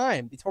 take your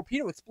time. The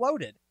torpedo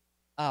exploded.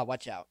 Ah,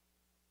 watch out.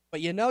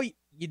 But you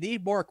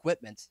need more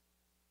equipment.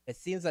 It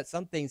seems that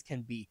some things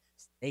can be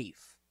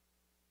safe.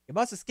 You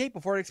must escape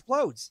before it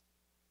explodes.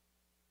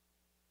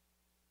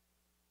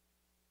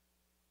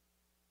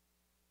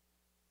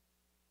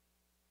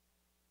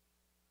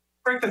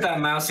 Frick did that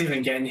mouse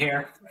even get in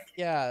here?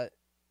 Yeah.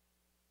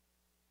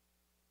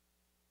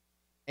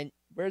 And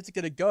where's it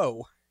gonna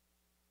go?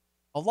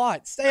 A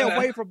lot. Stay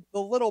away from the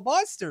little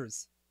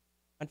monsters.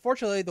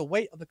 Unfortunately, the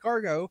weight of the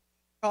cargo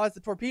caused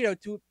the torpedo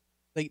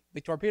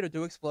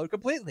to explode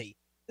completely.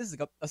 This is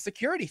a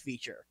security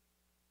feature.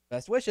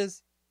 Best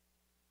wishes.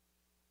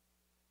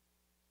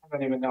 I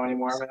don't even know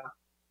anymore, man.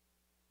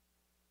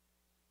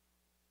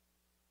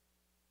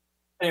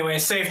 Anyway,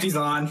 safety's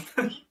on.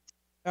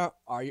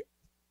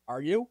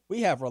 Are you?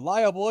 We have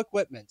reliable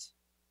equipment.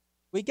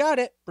 We got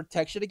it.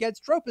 Protection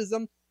against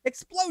tropism.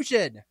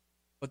 Explosion.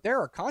 But there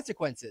are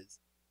consequences.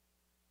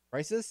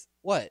 Crisis?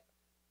 What?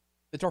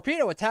 The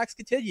torpedo attacks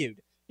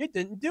continued. You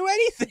didn't do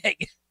anything.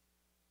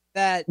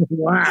 That.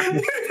 Wow.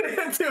 You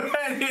didn't do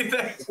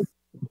anything.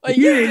 Like,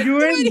 You didn't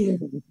do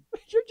anything.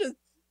 You're just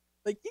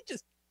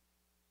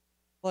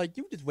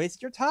you just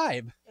wasted your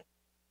time.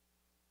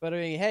 But I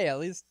mean, hey, at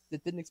least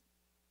it didn't.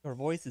 Your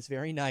voice is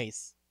very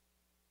nice.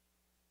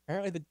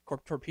 Apparently, the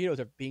torpedoes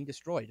are being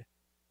destroyed,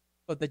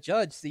 but the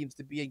judge seems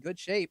to be in good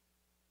shape.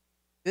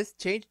 This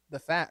changed the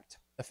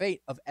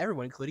fate of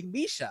everyone, including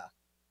Misha.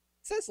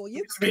 Cecil,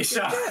 you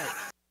Misha.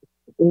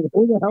 Who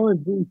the hell is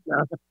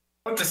Misha?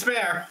 What to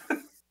spare?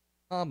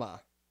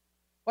 Mama,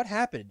 what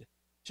happened?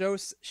 Show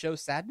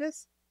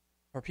sadness?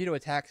 Torpedo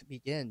attack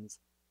begins,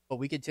 but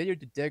we continue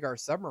to dig our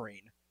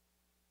submarine.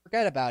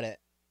 Forget about it.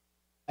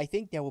 I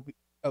think there will be.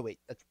 Oh wait,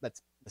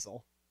 that's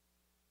missile.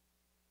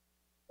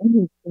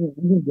 Don't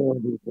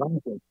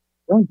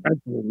touch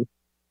me.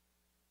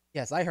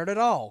 Yes, I heard it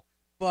all,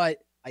 but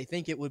I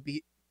think it would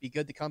be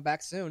good to come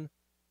back soon.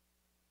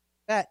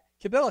 That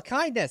Cabela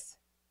kindness.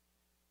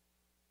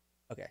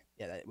 Okay,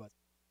 yeah, that it was.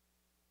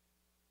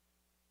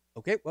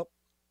 Okay, well,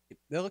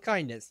 Cabela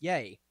kindness,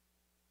 yay.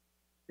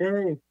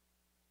 Hey.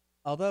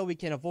 Although we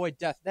can avoid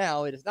death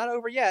now, it is not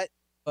over yet.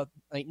 But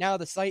right now,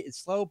 the sight is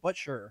slow but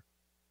sure.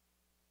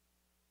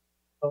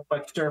 Oh,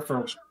 but sure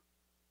for.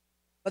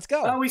 Let's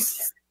go. Oh,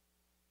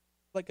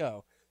 Let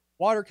go.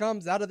 Water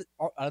comes out of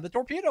the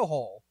torpedo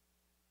hole.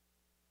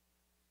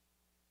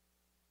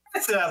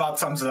 I'd say that about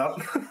sums it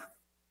up.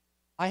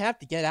 I have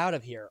to get out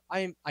of here.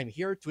 I'm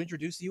here to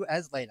introduce you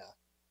as Lena.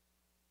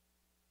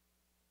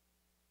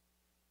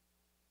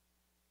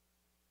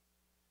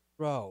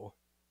 Bro.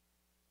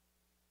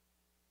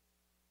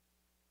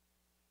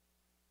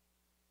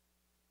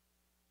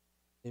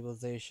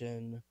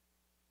 Stabilization.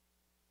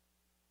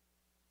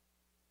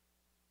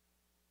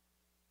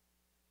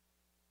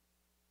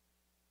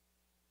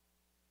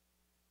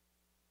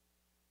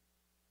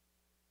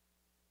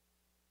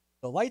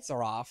 The lights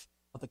are off,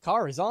 but the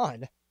car is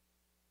on.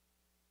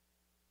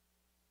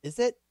 Is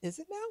it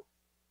now?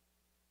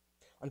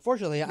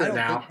 Unfortunately, I don't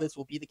think this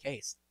will be the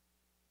case.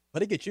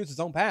 But he could choose his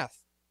own path.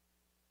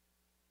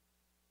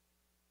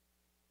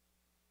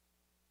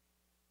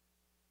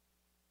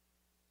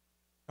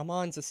 Come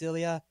on,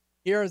 Cecilia.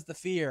 Here's the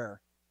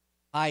fear.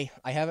 I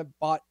haven't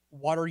bought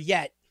water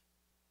yet.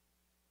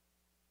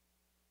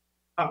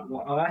 Oh,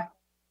 what?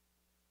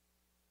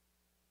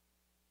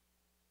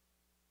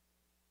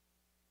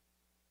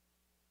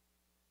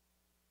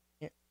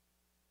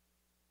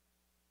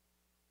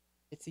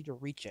 It's easy to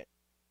reach it.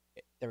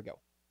 Okay, there we go.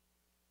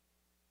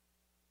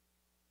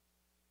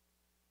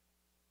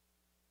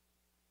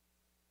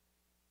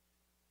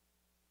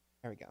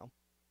 There we go.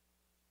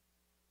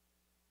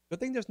 Good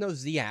thing there's no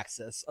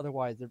Z-axis.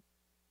 Otherwise, they're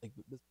like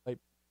this might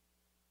be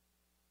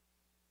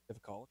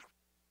difficult.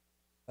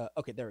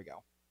 Okay, there we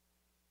go.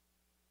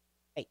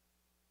 Hey.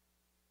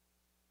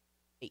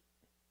 Hey.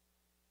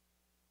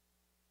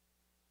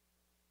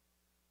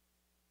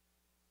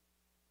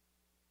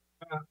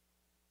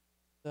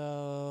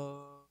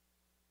 So,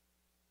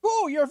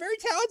 cool. You're very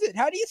talented.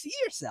 How do you see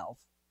yourself?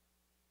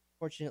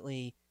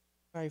 Fortunately,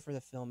 sorry for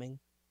the filming.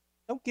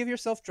 Don't give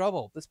yourself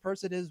trouble. This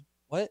person is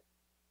what?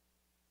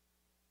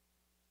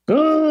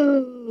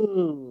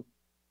 Oh,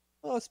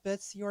 Oh,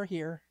 Spitz, you're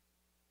here.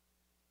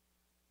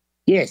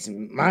 yes,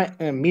 my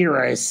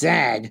Mira is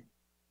sad.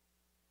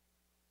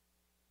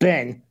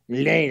 Ben,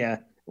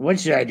 Lena, what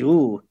should I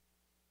do?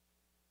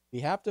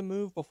 We have to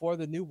move before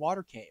the new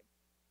water came.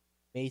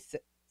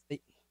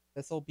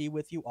 This'll be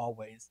with you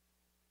always.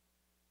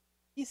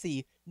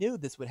 PC knew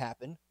this would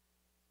happen.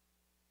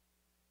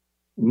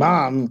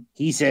 Mom,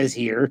 he says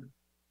here.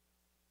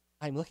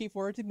 I'm looking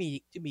forward to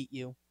meet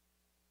you.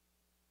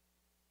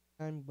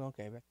 I'm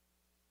okay, but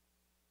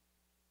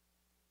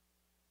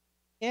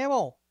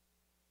Camel.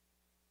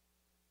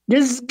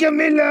 This is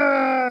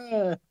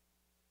Camilla.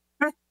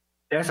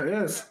 Yes, it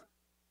is.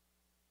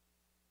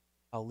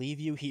 I'll leave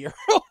you here.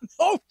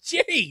 Oh,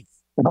 jeez.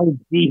 Oh,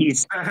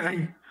 jeez.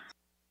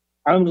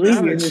 I'm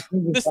leaving. This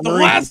is the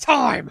last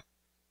time.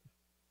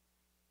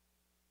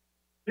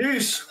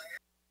 Yeesh.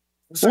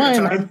 Why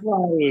am I Time.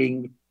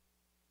 flying?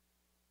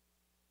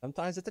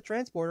 Sometimes it's a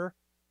transporter.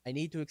 I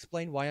need to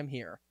explain why I'm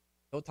here.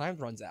 Till time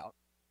runs out.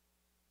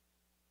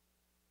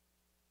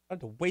 I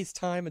don't have to waste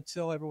time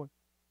until everyone.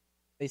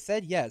 They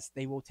said yes,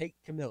 they will take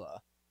Camilla,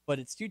 but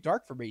it's too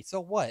dark for me. So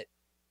what?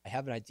 I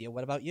have an idea.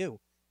 What about you?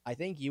 I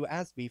think you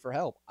asked me for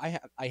help. I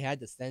had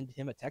to send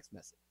him a text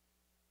message.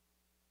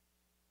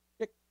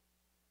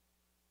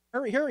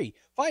 Hurry, hurry!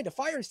 Find a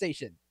fire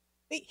station.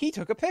 He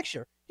took a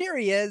picture. Here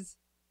he is.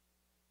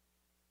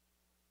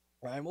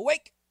 I'm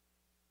awake.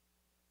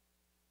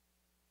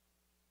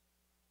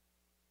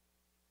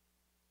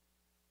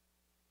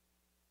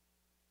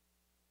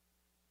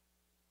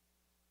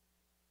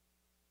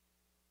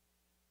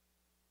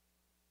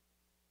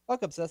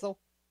 Welcome, Cecil.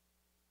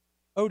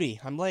 Odie,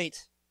 I'm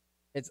late.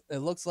 It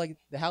looks like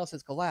the house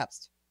has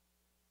collapsed.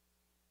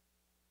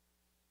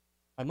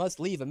 I must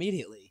leave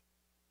immediately.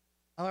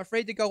 I'm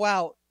afraid to go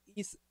out.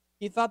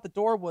 He thought the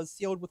door was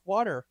sealed with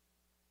water.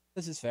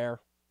 This is fair.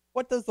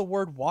 What does the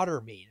word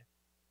water mean?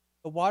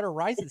 The water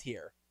rises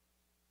here.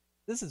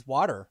 This is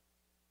water.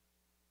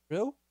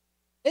 True?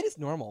 It is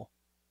normal.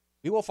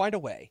 We will find a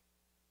way.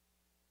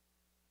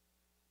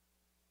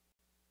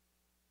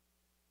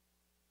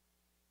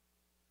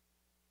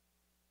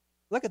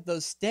 Look at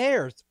those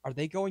stairs. Are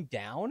they going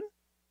down?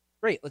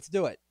 Great, let's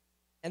do it.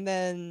 And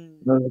then...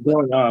 No, they're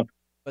going up.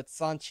 But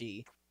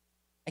Sanchi,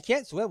 I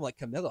can't swim like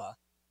Camilla.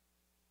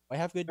 Do I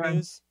have good Fine.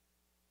 news?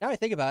 Now I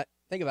think about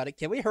it.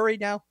 Can we hurry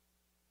now?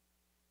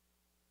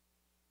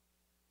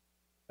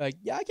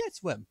 Yeah, I can't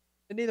swim,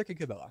 and neither can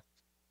Camilla.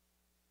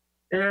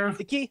 Yeah,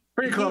 The key.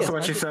 pretty the key close is to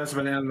what she under- says,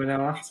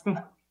 vanilla.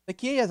 The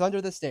key is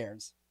under the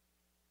stairs.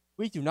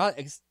 We do not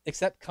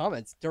accept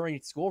comments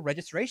during school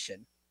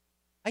registration.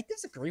 I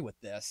disagree with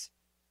this,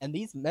 and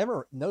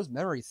those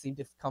memories seem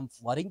to come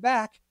flooding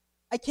back.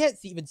 I can't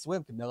even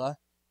swim, Camilla.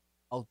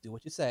 I'll do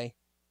what you say.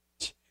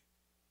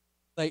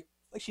 like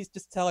she's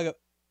just telling her.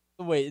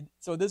 Wait,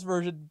 so this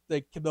version,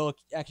 like Camilla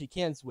actually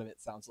can swim.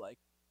 It sounds like.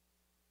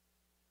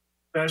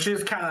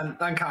 She's kind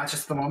of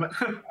unconscious at the moment.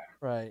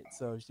 Right,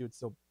 so she would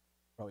still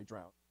probably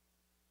drown.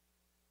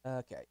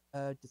 Okay,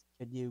 just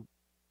can you?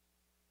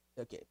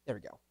 Okay, there we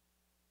go.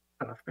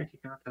 I think you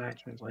got that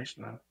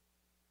translation though.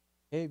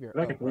 Behavior.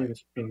 I can believe Right.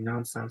 it's being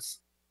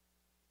nonsense.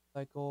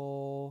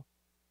 Cycle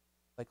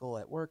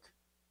at work.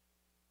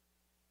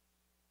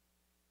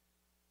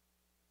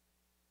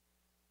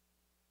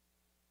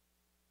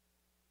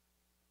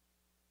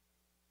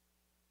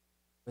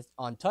 With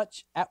on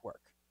touch at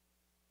work.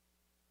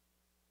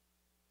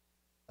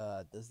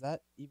 Does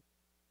that even...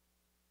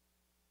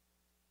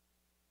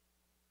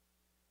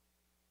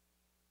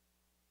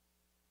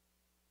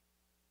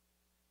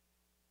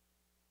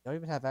 Don't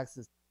even have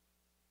access.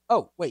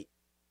 Oh, wait.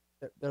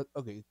 They're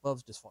okay.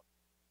 Gloves just fine.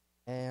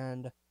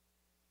 And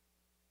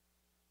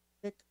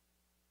pick.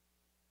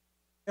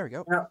 There we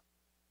go. Yeah.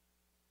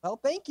 Well,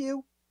 thank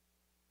you.